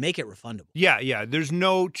 make it refundable. Yeah. There's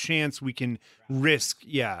no chance we can risk,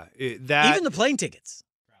 that. Even the plane tickets.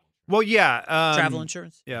 Well, yeah. Travel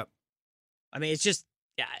insurance. Yeah. I mean, it's just,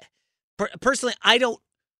 personally, I don't.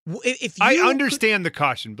 If you I understand the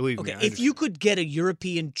caution, believe me. Okay, if you could get a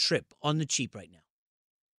European trip on the cheap right now,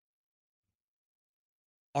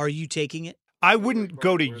 are you taking it? I wouldn't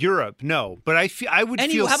go to Europe, no, but I would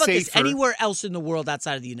feel how about safer. this? Anywhere else in the world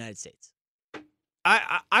outside of the United States?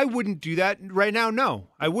 I wouldn't do that right now. No,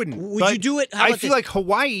 I wouldn't. Would you do it? How I about feel this? like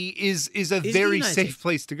Hawaii is a very United safe States.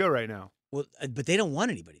 place to go right now. Well, but they don't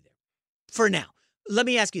want anybody there. For now, let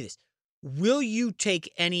me ask you this: will you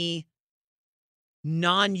take any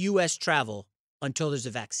non-U.S. travel until there's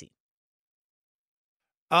a vaccine?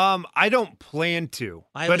 I don't plan to,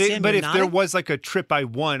 but if nodding. there was like a trip I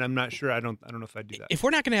won, I'm not sure. I don't know if I'd do that. If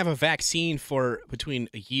we're not going to have a vaccine for between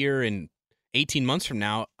a year and 18 months from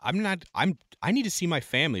now, I need to see my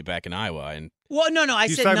family back in Iowa. And Well, no, I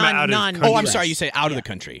He's said talking about non. oh, I'm sorry, you say out of the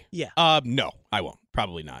country. Yeah. No, I won't.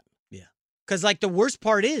 Probably not. Yeah. Because like the worst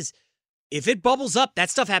part is, if it bubbles up, that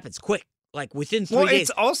stuff happens quick. Like within 3 days. It's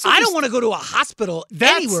also I just- don't want to go to a hospital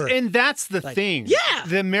anywhere. And that's the Like, thing. yeah.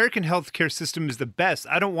 The American healthcare system is the best.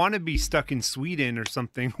 I don't want to be stuck in Sweden or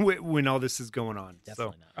something when all this is going on.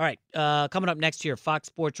 Definitely not. All right. Coming up next year, Fox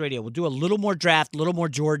Sports Radio. We'll do a little more draft, a little more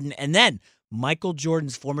Jordan, and then Michael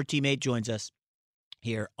Jordan's former teammate joins us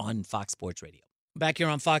here on Fox Sports Radio. Back here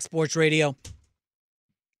on Fox Sports Radio.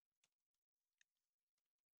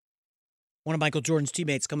 One of Michael Jordan's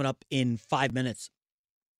teammates coming up in 5 minutes.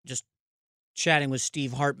 Just chatting with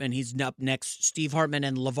Steve Hartman. He's up next. Steve Hartman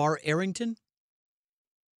and LeVar Arrington.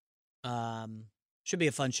 Should be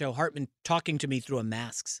a fun show. Hartman talking to me through a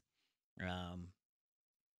masks.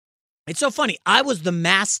 It's so funny. I was the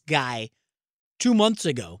mask guy 2 months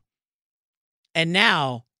ago, and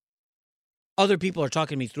now other people are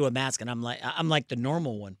talking to me through a mask, and I'm like the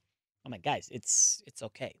normal one. I'm like, guys, it's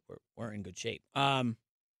okay. We're in good shape. I'm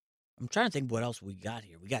trying to think what else we got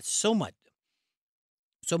here. We got so much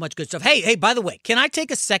good stuff. Hey, by the way, can I take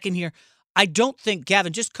a second here? I don't think,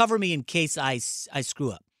 Gavin, just cover me in case I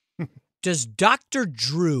screw up. Does Dr.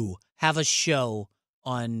 Drew have a show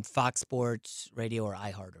on Fox Sports Radio or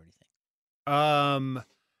iHeart or anything?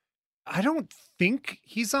 I don't think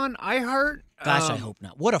he's on iHeart. Gosh, I hope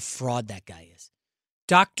not. What a fraud that guy is.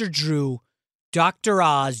 Dr. Drew, Dr.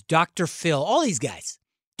 Oz, Dr. Phil, all these guys.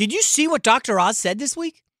 Did you see what Dr. Oz said this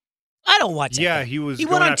week? I don't watch that. Yeah, guy. he was. He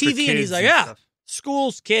going went on after TV and he's kids like, stuff.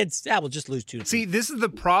 schools, kids, we'll just lose 2 to 3. See, this is the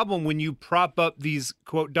problem when you prop up these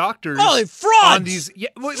quote doctors. Oh, they're frauds. On these,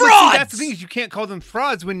 Frauds. See, that's the thing is you can't call them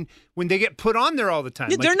frauds when they get put on there all the time.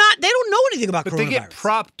 Yeah, they're not. They don't know anything about but coronavirus. they get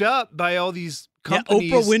propped up by all these Yeah,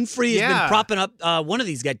 companies. Oprah Winfrey has been propping up one of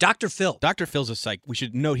these guys, Dr. Phil. Dr. Phil's we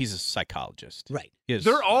should know he's a psychologist. Right.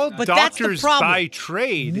 They're all But that's the doctors problem. by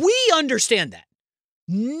trade. We understand that.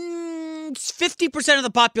 50% of the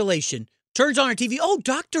population turns on our TV. Oh,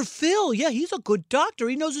 Dr. Phil. Yeah, he's a good doctor.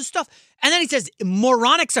 He knows his stuff. And then he says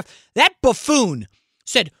moronic stuff. That buffoon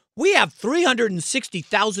said, we have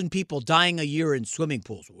 360,000 people dying a year in swimming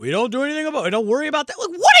pools. We don't do anything about it. Don't worry about that. Like,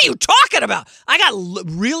 what are you talking about? I got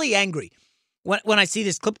really angry when I see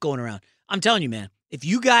this clip going around. I'm telling you, man, if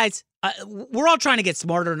you guys we're all trying to get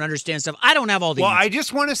smarter and understand stuff. I don't have all the answers. I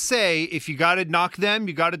just want to say, if you got to knock them,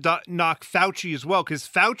 you got to knock Fauci as well, because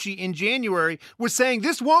Fauci in January was saying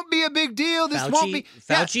this won't be a big deal.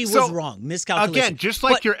 Fauci was wrong. Miscalculation. Again, just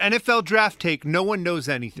like your NFL draft take, no one knows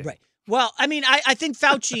anything. Right. Well, I mean, I think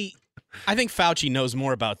Fauci... I think Fauci knows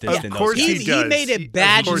more about this than those guys. He made a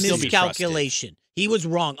bad miscalculation. He was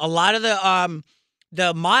wrong. A lot of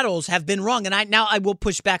the models have been wrong, and I will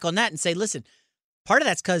push back on that and say, listen, part of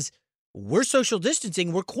that's because we're social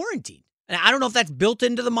distancing, we're quarantined. And I don't know if that's built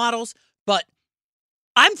into the models, but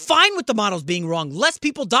I'm fine with the models being wrong. Less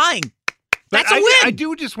people dying. That's a win. I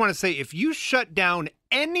do just want to say, if you shut down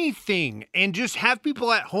anything and just have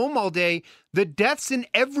people at home all day, the deaths in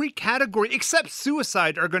every category except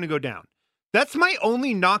suicide are going to go down. That's my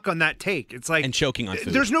only knock on that take. It's like, and choking on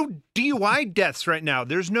food. There's no DUI deaths right now.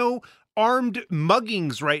 There's no armed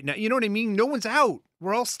muggings right now. You know what I mean? No one's out.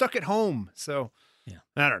 We're all stuck at home. So,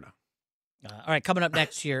 I don't know. All right, coming up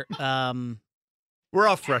next year. We're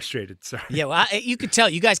all frustrated. Sorry. Yeah, well, you could tell.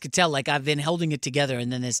 You guys could tell. Like, I've been holding it together,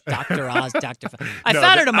 and then this Dr. Oz, Dr. Phil. I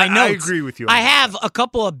found it in my notes. I agree with you. I have a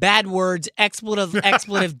couple of bad words,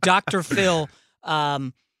 expletive, Dr. Phil.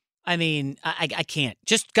 I mean, I can't.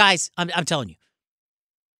 Just, guys, I'm telling you.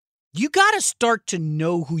 You got to start to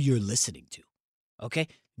know who you're listening to, okay?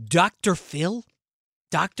 Dr. Phil,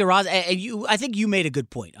 Dr. Oz, and I think you made a good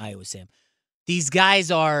point, Iowa Sam. These guys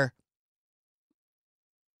are...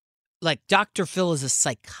 Like, Dr. Phil is a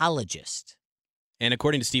psychologist. And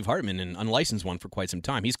according to Steve Hartman, an unlicensed one for quite some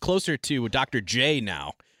time, he's closer to Dr. J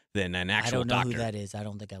now than an actual doctor. I don't know who that is. I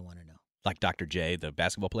don't think I want to know. Like Dr. J, the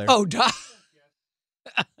basketball player? Oh,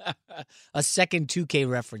 a second 2K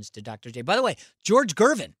reference to Dr. J. By the way, George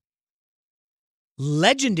Gervin,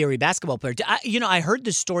 legendary basketball player. I heard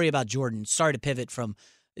this story about Jordan. Sorry to pivot from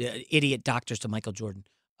idiot doctors to Michael Jordan.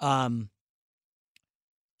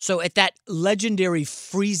 So at that legendary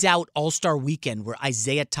freeze-out All-Star weekend where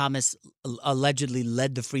Isaiah Thomas allegedly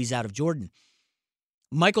led the freeze-out of Jordan,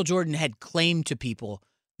 Michael Jordan had claimed to people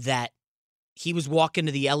that he was walking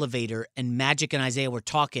to the elevator and Magic and Isaiah were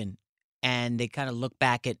talking, and they kind of look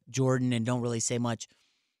back at Jordan and don't really say much.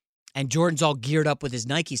 And Jordan's all geared up with his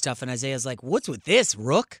Nike stuff, and Isaiah's like, "What's with this,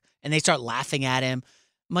 Rook?" And they start laughing at him.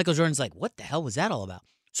 Michael Jordan's like, "What the hell was that all about?"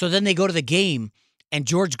 So then they go to the game, and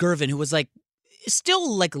George Gervin, who was like,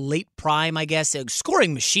 still like late prime, I guess, a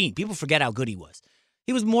scoring machine. People forget how good he was.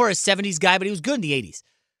 He was more a 70s guy, but he was good in the 80s.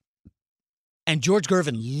 And George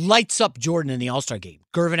Gervin lights up Jordan in the All-Star game.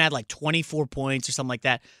 Gervin had like 24 points or something like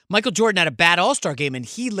that. Michael Jordan had a bad All-Star game, and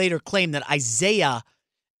he later claimed that Isaiah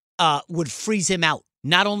would freeze him out,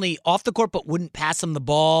 not only off the court, but wouldn't pass him the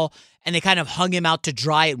ball, and they kind of hung him out to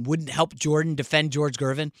dry and wouldn't help Jordan defend George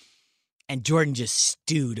Gervin. And Jordan just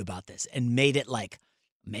stewed about this and made it like,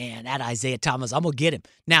 man, that Isaiah Thomas, I'm going to get him.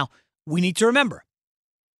 Now, we need to remember,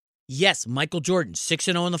 yes, Michael Jordan,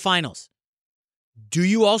 6-0 in the finals. Do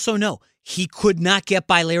you also know he could not get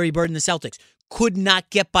by Larry Bird and the Celtics, could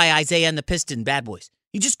not get by Isaiah and the Pistons, bad boys.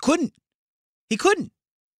 He just couldn't. He couldn't.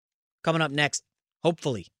 Coming up next,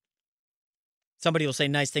 hopefully, somebody will say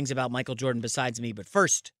nice things about Michael Jordan besides me. But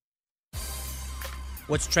first,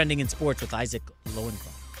 what's trending in sports with Isaac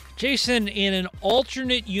Lowenkron? Jason, in an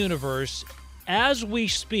alternate universe, as we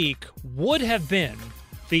speak, would have been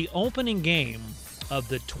the opening game of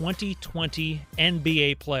the 2020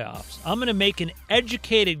 NBA playoffs. I'm going to make an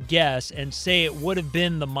educated guess and say it would have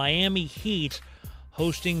been the Miami Heat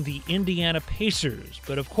hosting the Indiana Pacers.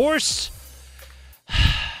 But of course,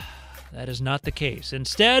 that is not the case.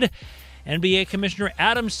 Instead, NBA Commissioner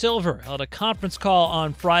Adam Silver held a conference call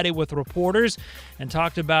on Friday with reporters and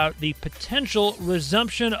talked about the potential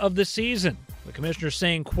resumption of the season. The commissioner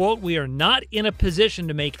saying, quote, "We are not in a position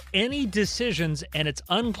to make any decisions, and it's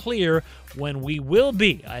unclear when we will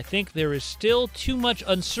be. I think there is still too much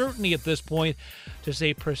uncertainty at this point to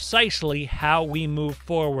say precisely how we move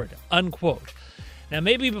forward," unquote. Now,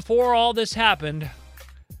 maybe before all this happened,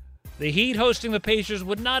 the Heat hosting the Pacers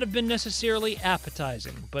would not have been necessarily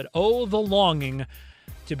appetizing, but oh, the longing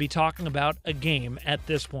to be talking about a game at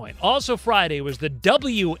this point. Also Friday was the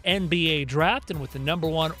WNBA draft, and with the number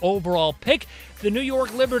 1 overall pick, the New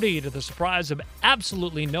York Liberty, to the surprise of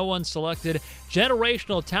absolutely no one, selected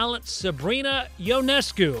generational talent Sabrina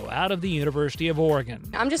Ionescu out of the University of Oregon.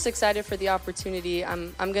 I'm just excited for the opportunity.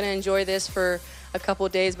 I'm going to enjoy this for a couple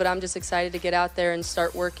of days, but I'm just excited to get out there and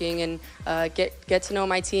start working and get to know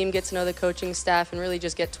my team, get to know the coaching staff, and really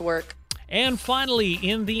just get to work. And finally,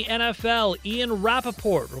 in the NFL, Ian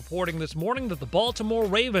Rappaport reporting this morning that the Baltimore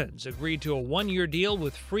Ravens agreed to a one-year deal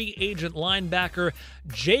with free agent linebacker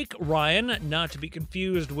Jake Ryan, not to be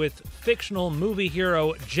confused with fictional movie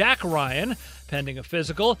hero Jack Ryan, pending a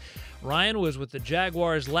physical. Ryan was with the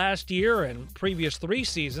Jaguars last year and previous 3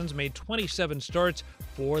 seasons made 27 starts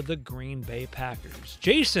for the Green Bay Packers.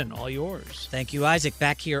 Jason, all yours. Thank you, Isaac.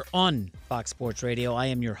 Back here on Fox Sports Radio, I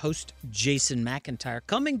am your host, Jason McIntyre,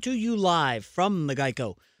 coming to you live from the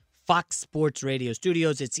Geico Fox Sports Radio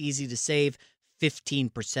studios. It's easy to save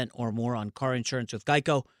 15% or more on car insurance with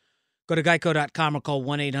Geico. Go to geico.com or call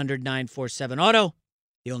 1-800-947-AUTO.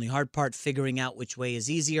 The only hard part, figuring out which way is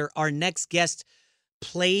easier. Our next guest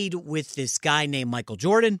played with this guy named Michael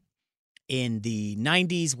Jordan in the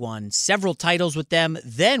 90s, won several titles with them,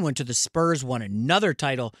 then went to the Spurs, won another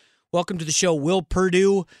title. Welcome to the show, Will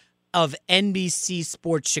Perdue of NBC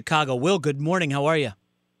Sports Chicago. Will, good morning. How are you?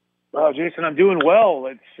 Jason, I'm doing well.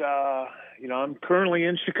 It's, I'm currently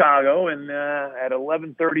in Chicago, and at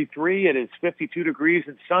 11:33, it is 52 degrees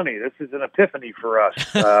and sunny. This is an epiphany for us.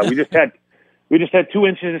 We just had 2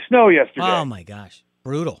 inches of snow yesterday. Oh, my gosh.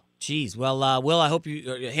 Brutal. Jeez. Well, Will, I hope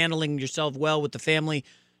you're handling yourself well with the family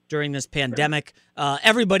during this pandemic.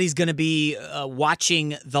 Everybody's going to be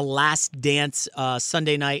watching The Last Dance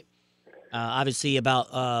Sunday night, obviously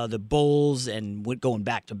about the Bulls and going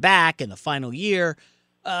back-to-back in the final year.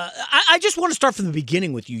 I just want to start from the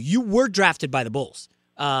beginning with you. You were drafted by the Bulls,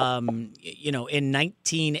 in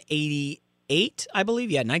 1988, I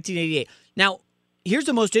believe. Yeah, 1988. Now, here's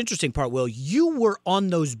the most interesting part, Will. You were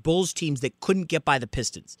on those Bulls teams that couldn't get by the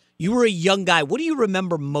Pistons. You were a young guy. What do you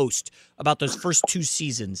remember most about those first 2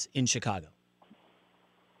 seasons in Chicago?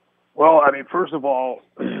 Well, I mean, first of all,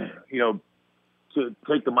 to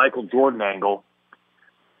take the Michael Jordan angle,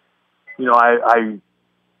 I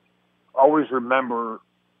always remember,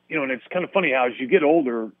 and it's kind of funny how as you get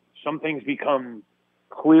older, some things become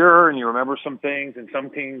clearer and you remember some things, and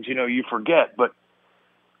some things, you forget. But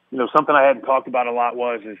something I hadn't talked about a lot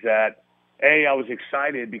is that, A, I was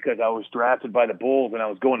excited because I was drafted by the Bulls and I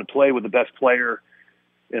was going to play with the best player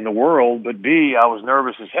in the world. But B, I was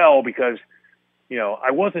nervous as hell because,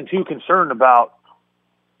 I wasn't too concerned about,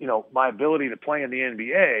 my ability to play in the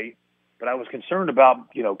NBA, but I was concerned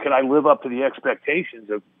about, could I live up to the expectations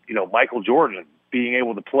of, Michael Jordan being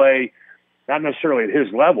able to play, not necessarily at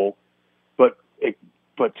his level, but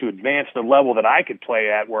to advance the level that I could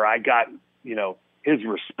play at where I got, his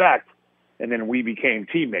respect, and then we became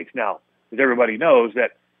teammates. Now, as everybody knows,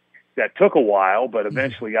 that took a while, but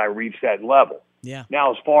eventually I reached that level. Yeah.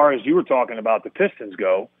 Now, as far as you were talking about the Pistons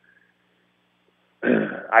go,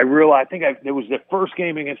 I think it was the first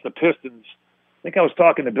game against the Pistons. I think I was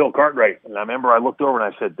talking to Bill Cartwright, and I remember I looked over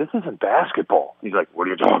and I said, "This isn't basketball." He's like, "What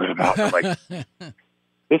are you talking about?" I'm like,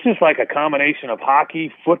 "This is like a combination of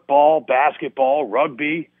hockey, football, basketball,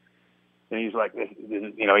 rugby." And he's like,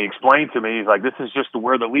 he explained to me, he's like, this is just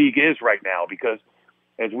where the league is right now because,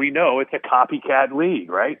 as we know, it's a copycat league,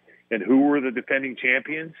 right? And who were the defending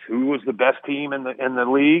champions? Who was the best team in the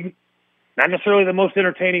league? Not necessarily the most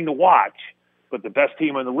entertaining to watch, but the best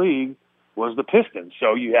team in the league was the Pistons.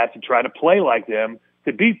 So you had to try to play like them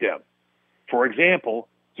to beat them. For example,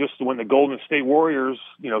 just when the Golden State Warriors,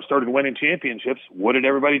 started winning championships, what did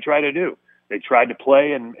everybody try to do? They tried to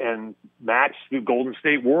play and match the Golden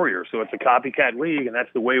State Warriors. So it's a copycat league, and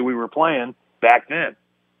that's the way we were playing back then.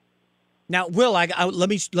 Now, Will, let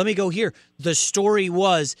me go here. The story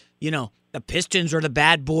was, the Pistons are the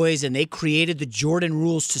bad boys, and they created the Jordan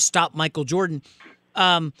rules to stop Michael Jordan.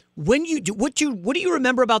 What do you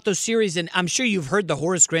remember about those series? And I'm sure you've heard the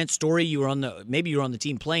Horace Grant story. Maybe you were on the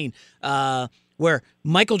team playing. Where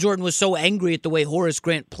Michael Jordan was so angry at the way Horace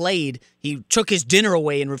Grant played, he took his dinner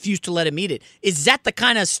away and refused to let him eat it. Is that the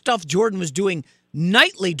kind of stuff Jordan was doing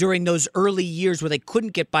nightly during those early years where they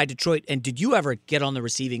couldn't get by Detroit? And did you ever get on the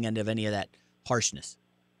receiving end of any of that harshness?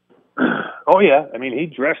 Oh, yeah. I mean, he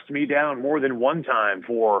dressed me down more than one time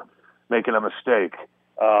for making a mistake.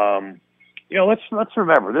 Let's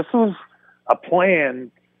remember, this was a plan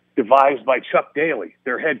devised by Chuck Daly,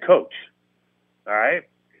 their head coach. All right?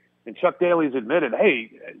 And Chuck Daly's admitted,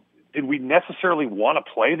 hey, did we necessarily want to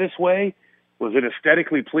play this way? Was it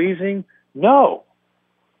aesthetically pleasing? No.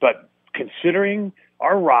 But considering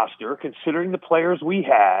our roster, considering the players we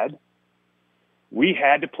had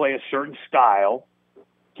to play a certain style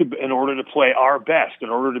in order to play our best,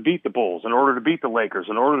 in order to beat the Bulls, in order to beat the Lakers,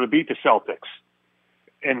 in order to beat the Celtics.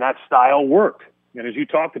 And that style worked. And as you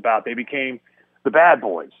talked about, they became the bad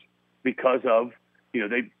boys because of,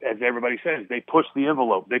 they, as everybody says, they pushed the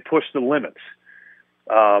envelope. They pushed the limits.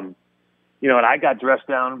 And I got dressed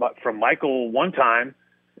down from Michael one time,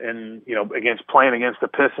 and against the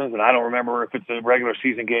Pistons, and I don't remember if it's a regular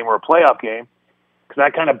season game or a playoff game, because I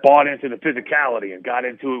kind of bought into the physicality and got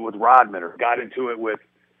into it with Rodman or got into it with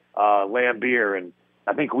Lambier, and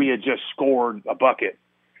I think we had just scored a bucket,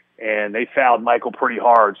 and they fouled Michael pretty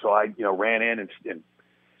hard, so I ran in and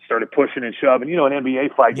started pushing and shoving. An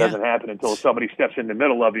NBA fight doesn't happen until somebody steps in the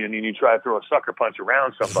middle of you and then you try to throw a sucker punch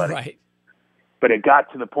around somebody. Right. But it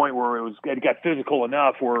got to the point where it got physical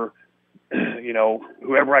enough where,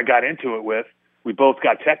 whoever I got into it with, we both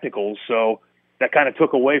got technicals. So that kind of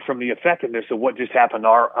took away from the effectiveness of what just happened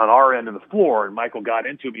on our end of the floor. And Michael got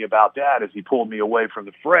into me about that as he pulled me away from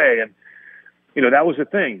the fray. And, that was the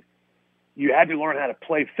thing. You had to learn how to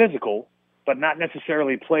play physical, but not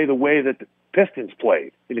necessarily play the way that the Pistons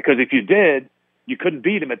played. Because if you did, you couldn't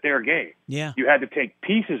beat them at their game. Yeah. You had to take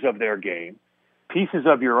pieces of their game, pieces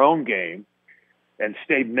of your own game, and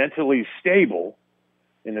stay mentally stable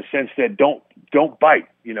in the sense that don't bite,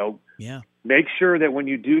 Yeah. Make sure that when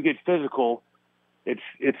you do get physical,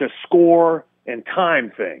 it's a score and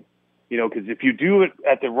time thing, because if you do it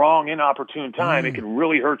at the wrong inopportune time, it can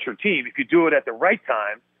really hurt your team. If you do it at the right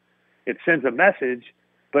time, it sends a message,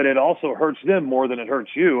 but it also hurts them more than it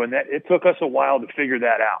hurts you. And that it took us a while to figure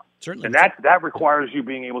that out. Certainly. And that requires you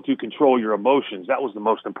being able to control your emotions. That was the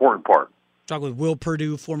most important part. Talk with Will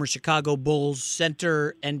Perdue, former Chicago Bulls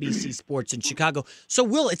center, NBC Sports in Chicago. So,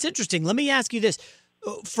 Will, it's interesting. Let me ask you this.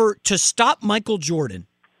 To stop Michael Jordan,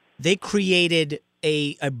 they created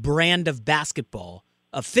a brand of basketball,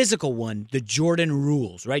 a physical one, the Jordan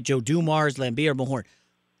rules, right? Joe Dumars, Lambier, Mahorn.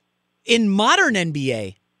 In modern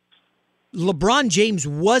NBA, LeBron James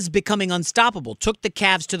was becoming unstoppable, took the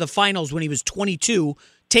Cavs to the finals when he was 22,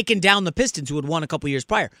 taking down the Pistons, who had won a couple years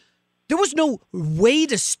prior. There was no way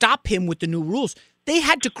to stop him with the new rules. They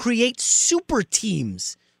had to create super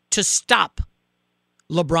teams to stop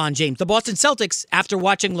LeBron James. The Boston Celtics, after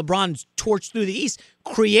watching LeBron torch through the East,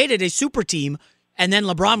 created a super team, and then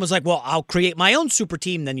LeBron was like, well, I'll create my own super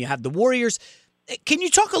team. Then you have the Warriors. Can you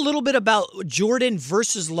talk a little bit about Jordan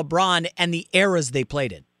versus LeBron and the eras they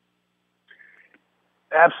played in?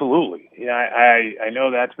 Absolutely. I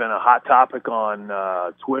know that's been a hot topic on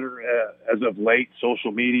Twitter as of late.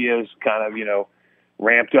 Social media has kind of,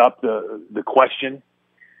 ramped up the question.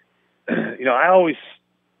 I always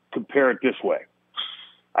compare it this way.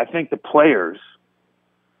 I think the players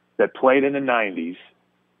that played in the 90s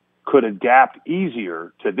could adapt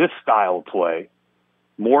easier to this style of play,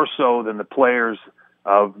 more so than the players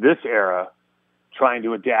of this era trying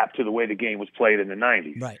to adapt to the way the game was played in the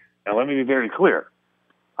 90s. Right. Now, let me be very clear.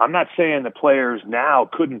 I'm not saying the players now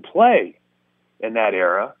couldn't play in that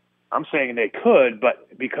era. I'm saying they could,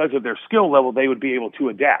 but because of their skill level, they would be able to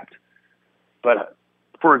adapt. But,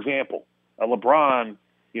 for example, a LeBron,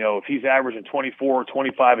 if he's averaging 24 or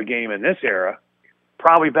 25 a game in this era,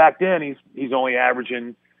 probably back then he's only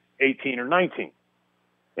averaging 18 or 19.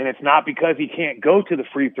 And it's not because he can't go to the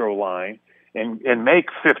free throw line and make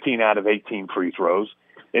 15 out of 18 free throws.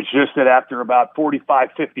 It's just that after about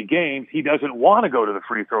 45, 50 games, he doesn't want to go to the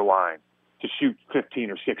free throw line to shoot 15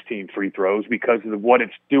 or 16 free throws because of what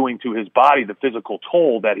it's doing to his body, the physical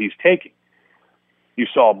toll that he's taking. You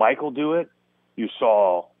saw Michael do it. You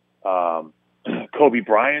saw Kobe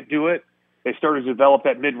Bryant do it. They started to develop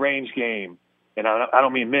that mid-range game. And I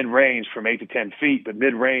don't mean mid-range from 8 to 10 feet, but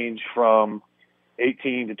mid-range from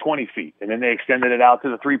 18 to 20 feet. And then they extended it out to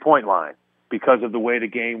the three-point line because of the way the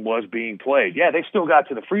game was being played. Yeah, they still got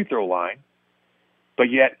to the free throw line,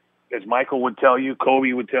 but yet, as Michael would tell you,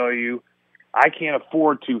 Kobe would tell you, I can't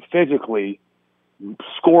afford to physically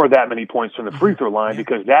score that many points from the free throw line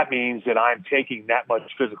because that means that I'm taking that much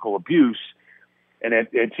physical abuse, and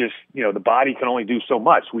it just, the body can only do so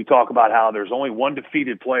much. We talk about how there's only one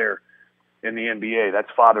defeated player in the NBA. That's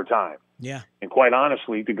Father Time. Yeah. And quite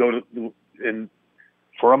honestly,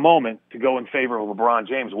 for a moment, to go in favor of LeBron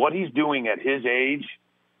James, what he's doing at his age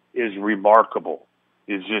is remarkable.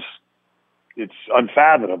 It's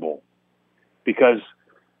unfathomable because,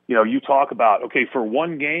 you talk about, okay, for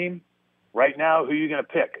one game right now, who are you going to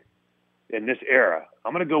pick in this era?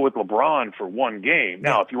 I'm going to go with LeBron for one game.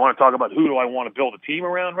 Now, if you want to talk about who do I want to build a team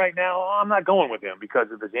around right now, I'm not going with him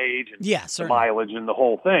because of his age and the mileage and the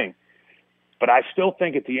whole thing. But I still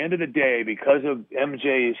think at the end of the day, because of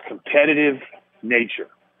MJ's competitive nature,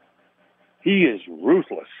 he is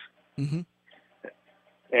ruthless. Mm-hmm.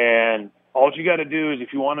 And all you got to do is,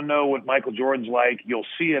 if you want to know what Michael Jordan's like, you'll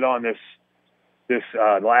see it on this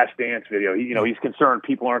Last Dance video. He's concerned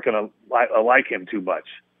people aren't going to like him too much.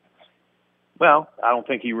 Well, I don't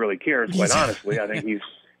think he really cares, quite honestly. I think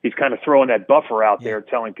he's kind of throwing that buffer out there,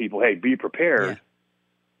 telling people, hey, be prepared.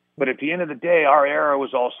 But at the end of the day, our era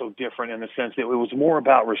was also different in the sense that it was more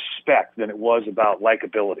about respect than it was about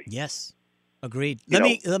likability. Yes, agreed. Let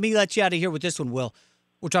me let you out of here with this one, Will.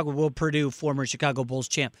 We're talking with Will Perdue, former Chicago Bulls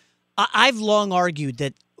champ. I've long argued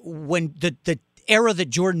that when the era that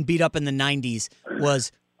Jordan beat up in the 90s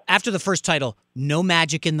was after the first title, no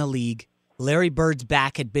Magic in the league. Larry Bird's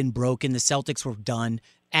back had been broken. The Celtics were done.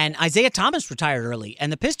 And Isaiah Thomas retired early.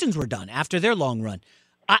 And the Pistons were done after their long run.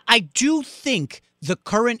 I do think the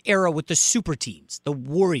current era with the super teams, the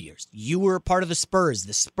Warriors, you were a part of the Spurs.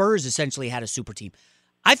 The Spurs essentially had a super team.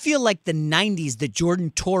 I feel like the 90s that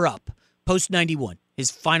Jordan tore up post-91,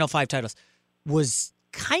 his final 5 titles, was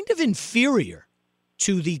kind of inferior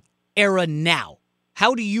to the era now.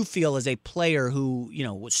 How do you feel as a player who,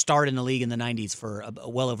 starred in the league in the 90s for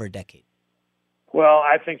well over a decade? Well,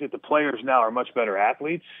 I think that the players now are much better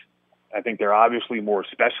athletes. I think they're obviously more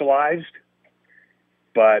specialized.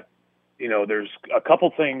 But, there's a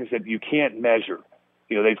couple things that you can't measure.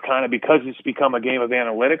 They've kind of, because it's become a game of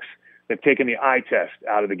analytics, they've taken the eye test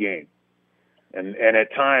out of the game. And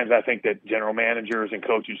at times I think that general managers and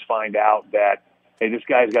coaches find out that, hey, this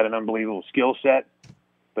guy's got an unbelievable skill set,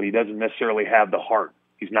 but he doesn't necessarily have the heart.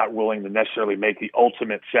 He's not willing to necessarily make the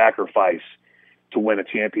ultimate sacrifice to win a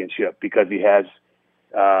championship because he has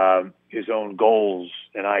his own goals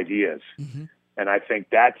and ideas. Mm-hmm. And I think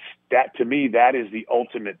that to me, that is the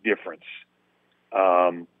ultimate difference.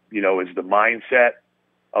 Is the mindset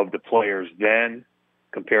of the players then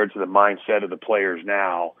compared to the mindset of the players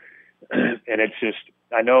now. And it's just,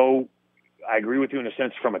 I agree with you in a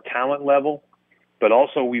sense from a talent level, but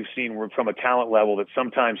also we've seen from a talent level that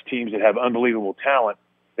sometimes teams that have unbelievable talent,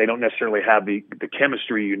 they don't necessarily have the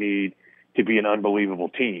chemistry you need to be an unbelievable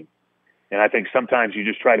team. And I think sometimes you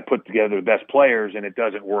just try to put together the best players and it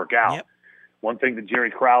doesn't work out. Yep. One thing that Jerry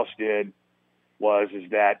Krause did is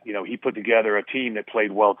that, he put together a team that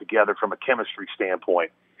played well together from a chemistry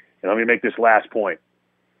standpoint. And let me make this last point.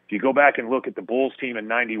 If you go back and look at the Bulls team in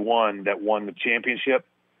 91 that won the championship,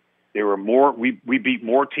 there were we beat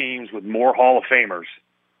more teams with more Hall of Famers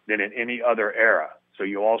than in any other era. So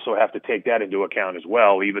you also have to take that into account as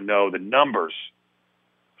well, even though the numbers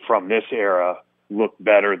from this era look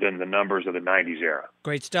better than the numbers of the 90s era.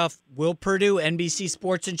 Great stuff. Will Perdue, NBC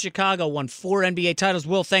Sports in Chicago, won 4 NBA titles.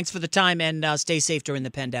 Will, thanks for the time, and stay safe during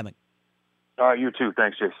the pandemic. All right, you too.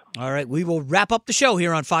 Thanks, Jason. All right, we will wrap up the show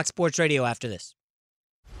here on Fox Sports Radio after this.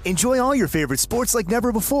 Enjoy all your favorite sports like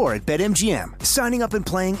never before at BetMGM. Signing up and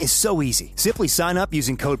playing is so easy. Simply sign up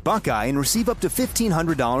using code Buckeye and receive up to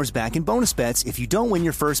 $1,500 back in bonus bets if you don't win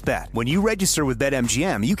your first bet. When you register with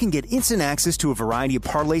BetMGM, you can get instant access to a variety of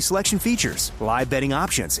parlay selection features, live betting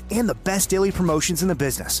options, and the best daily promotions in the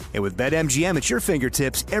business. And with BetMGM at your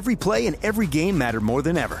fingertips, every play and every game matter more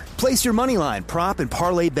than ever. Place your moneyline, prop, and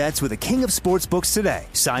parlay bets with the king of sportsbooks today.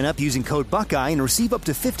 Sign up using code Buckeye and receive up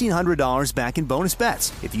to $1,500 back in bonus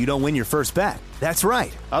bets if you don't win your first bet. That's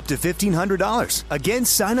right, up to $1,500. Again,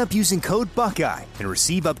 sign up using code Buckeye and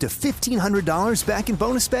receive up to $1,500 back in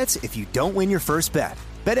bonus bets if you don't win your first bet.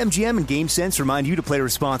 BetMGM and GameSense remind you to play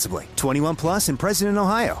responsibly. 21 plus and present in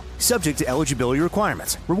Ohio. Subject to eligibility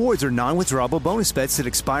requirements. Rewards are non-withdrawable bonus bets that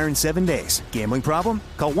expire in 7 days. Gambling problem?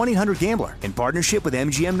 Call 1-800-GAMBLER in partnership with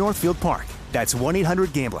MGM Northfield Park. That's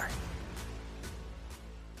 1-800-GAMBLER.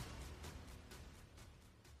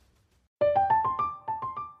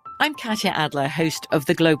 I'm Katya Adler, host of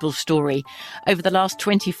The Global Story. Over the last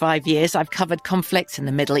 25 years, I've covered conflicts in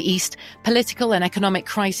the Middle East, political and economic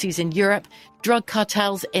crises in Europe, drug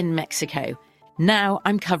cartels in Mexico. Now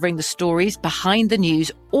I'm covering the stories behind the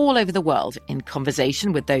news all over the world in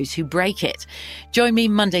conversation with those who break it. Join me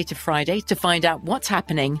Monday to Friday to find out what's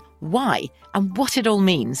happening, why, and what it all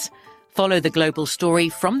means. Follow The Global Story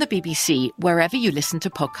from the BBC wherever you listen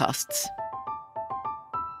to podcasts.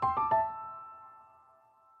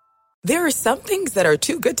 There are some things that are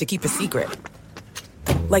too good to keep a secret.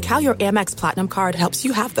 Like how your Amex Platinum card helps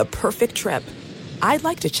you have the perfect trip. I'd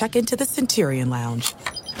like to check into the Centurion Lounge.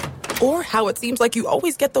 Or how it seems like you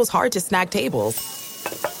always get those hard-to-snag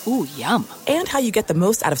tables. Ooh, yum. And how you get the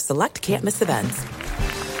most out of select can't-miss events.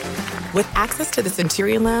 With access to the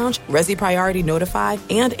Centurion Lounge, Resi Priority Notify,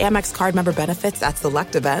 and Amex card member benefits at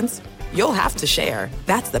select events, you'll have to share.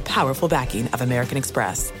 That's the powerful backing of American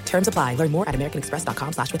Express. Terms apply. Learn more at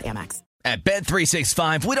americanexpress.com/withAmex. At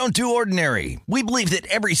Bet365, we don't do ordinary. We believe that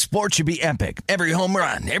every sport should be epic. Every home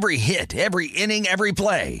run, every hit, every inning, every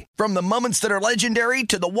play. From the moments that are legendary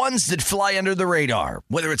to the ones that fly under the radar.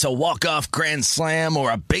 Whether it's a walk-off grand slam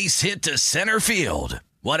or a base hit to center field.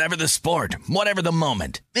 Whatever the sport, whatever the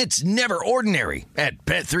moment, it's never ordinary at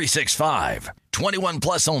Bet365. 21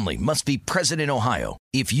 plus only. Must be present in Ohio.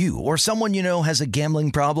 If you or someone you know has a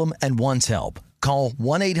gambling problem and wants help, call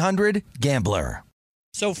 1-800-GAMBLER.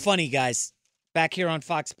 So funny, guys. Back here on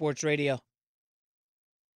Fox Sports Radio.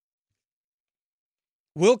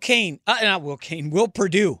 Will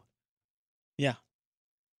Purdue. Yeah.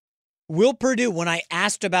 Will Purdue, when I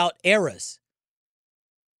asked about eras,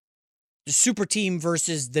 the super team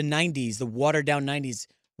versus the 90s, the watered-down 90s,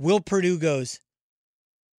 Will Purdue goes,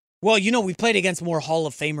 well, we played against more Hall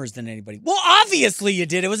of Famers than anybody. Well, obviously you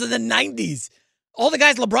did. It was in the 90s. All the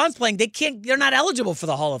guys LeBron's playing, they're not eligible for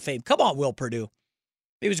the Hall of Fame. Come on, Will Purdue.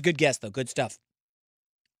 It was a good guess, though. Good stuff.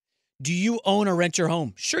 Do you own or rent your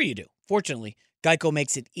home? Sure you do. Fortunately, Geico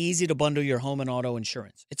makes it easy to bundle your home and auto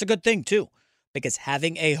insurance. It's a good thing, too, because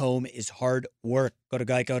having a home is hard work. Go to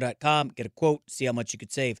geico.com, get a quote, see how much you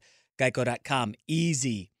could save. Geico.com.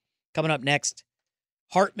 Easy. Coming up next,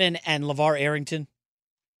 Hartman and LeVar Arrington.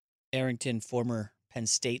 Arrington, former Penn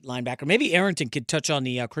State linebacker. Maybe Arrington could touch on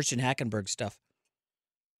the Christian Hackenberg stuff.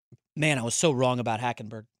 Man, I was so wrong about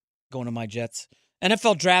Hackenberg going to my Jets.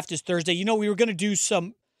 NFL draft is Thursday. We were going to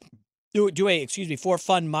do a for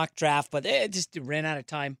fun mock draft, but it just ran out of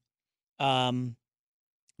time. The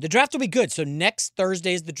draft will be good. So next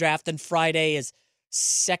Thursday is the draft, and Friday is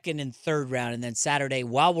second and third round, and then Saturday,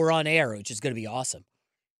 while we're on air, which is going to be awesome,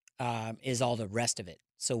 is all the rest of it.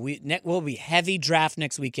 So we'll be heavy draft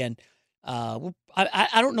next weekend. I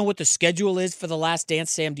don't know what the schedule is for The Last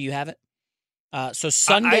Dance. Sam, do you have it? So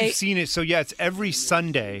Sunday, I've seen it. So yeah, it's every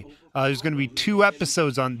Sunday. There's going to be 2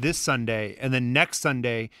 episodes on this Sunday, and then next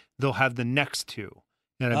Sunday they'll have the next 2,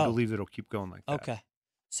 and I believe it'll keep going like that. Okay,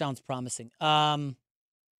 sounds promising.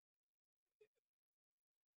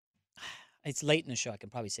 It's late in the show. I can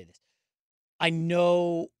probably say this. I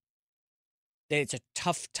know that it's a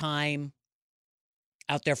tough time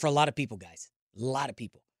out there for a lot of people, guys. A lot of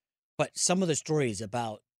people. But some of the stories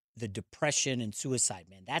about the depression and suicide,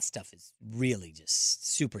 man, that stuff is really just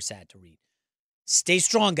super sad to read. Stay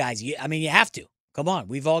strong, guys. You have to. Come on.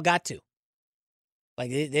 We've all got to. Like,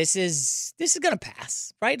 this is going to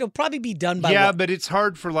pass, right? It'll probably be done by but it's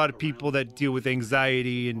hard for a lot of people that deal with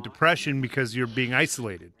anxiety and depression because you're being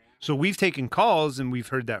isolated. So we've taken calls, and we've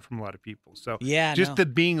heard that from a lot of people. So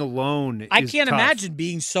the being alone I is can't tough. imagine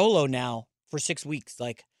being solo now for 6 weeks.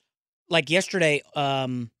 Like yesterday, a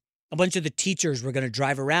bunch of the teachers were going to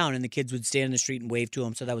drive around, and the kids would stand in the street and wave to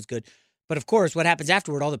them, so that was good. But, of course, what happens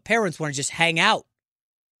afterward, all the parents want to just hang out.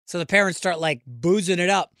 So the parents start, boozing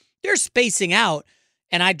it up. They're spacing out,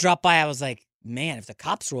 and I dropped by. I was like, man, if the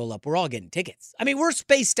cops roll up, we're all getting tickets. I mean, we're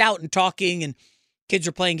spaced out and talking, and kids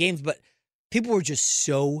are playing games, but people were just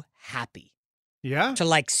so happy. Yeah.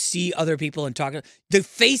 To, see other people and talk. The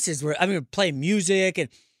faces were, playing music, and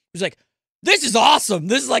it was like, this is awesome.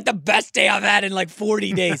 This is the best day I've had in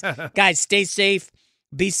 40 days. Guys, stay safe.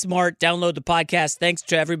 Be smart. Download the podcast. Thanks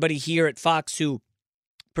to everybody here at Fox who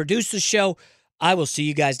produced the show. I will see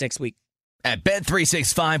you guys next week. At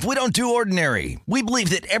Bet365, we don't do ordinary. We believe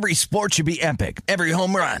that every sport should be epic. Every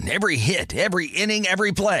home run, every hit, every inning,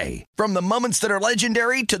 every play. From the moments that are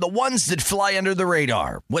legendary to the ones that fly under the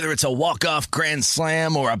radar. Whether it's a walk-off grand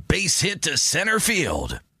slam or a base hit to center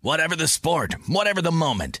field. Whatever the sport, whatever the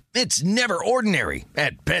moment, it's never ordinary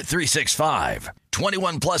at Bet365.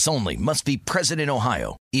 21 plus only. Must be present in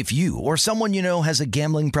Ohio. If you or someone you know has a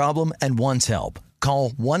gambling problem and wants help, call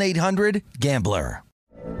 1-800-GAMBLER.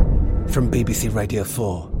 From BBC Radio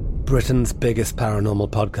 4, Britain's biggest paranormal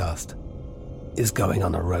podcast is going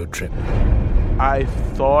on a road trip. I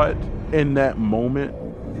thought in that moment,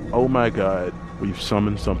 oh my God, we've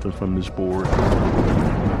summoned something from this board.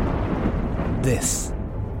 This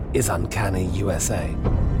is Uncanny USA.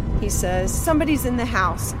 He says, somebody's in the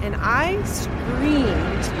house, and I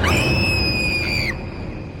screamed.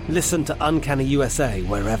 Listen to Uncanny USA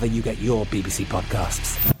wherever you get your BBC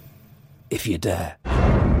podcasts, if you dare.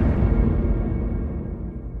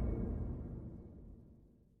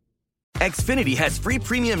 Xfinity has free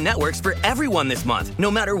premium networks for everyone this month,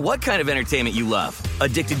 no matter what kind of entertainment you love.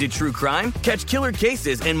 Addicted to true crime? Catch killer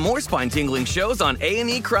cases and more spine-tingling shows on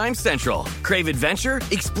A&E Crime Central. Crave adventure?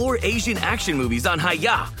 Explore Asian action movies on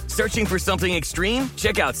Hi-YAH. Searching for something extreme?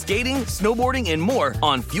 Check out skating, snowboarding, and more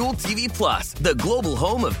on Fuel TV Plus, the global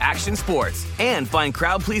home of action sports. And find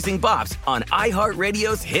crowd-pleasing bops on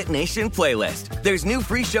iHeartRadio's Hit Nation playlist. There's new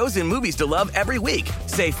free shows and movies to love every week.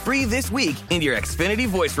 Say free this week in your Xfinity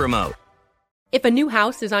voice remote. If a new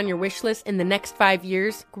house is on your wish list in the next 5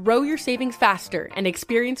 years, grow your savings faster and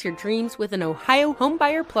experience your dreams with an Ohio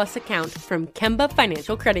Homebuyer Plus account from Kemba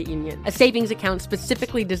Financial Credit Union. A savings account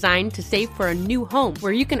specifically designed to save for a new home,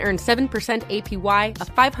 where you can earn 7% APY,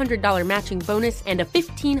 a $500 matching bonus, and a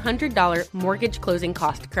 $1,500 mortgage closing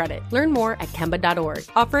cost credit. Learn more at Kemba.org.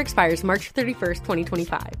 Offer expires March 31st,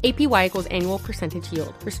 2025. APY equals annual percentage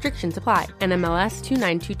yield. Restrictions apply. NMLS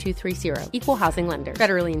 292230. Equal housing lender.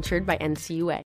 Federally insured by NCUA.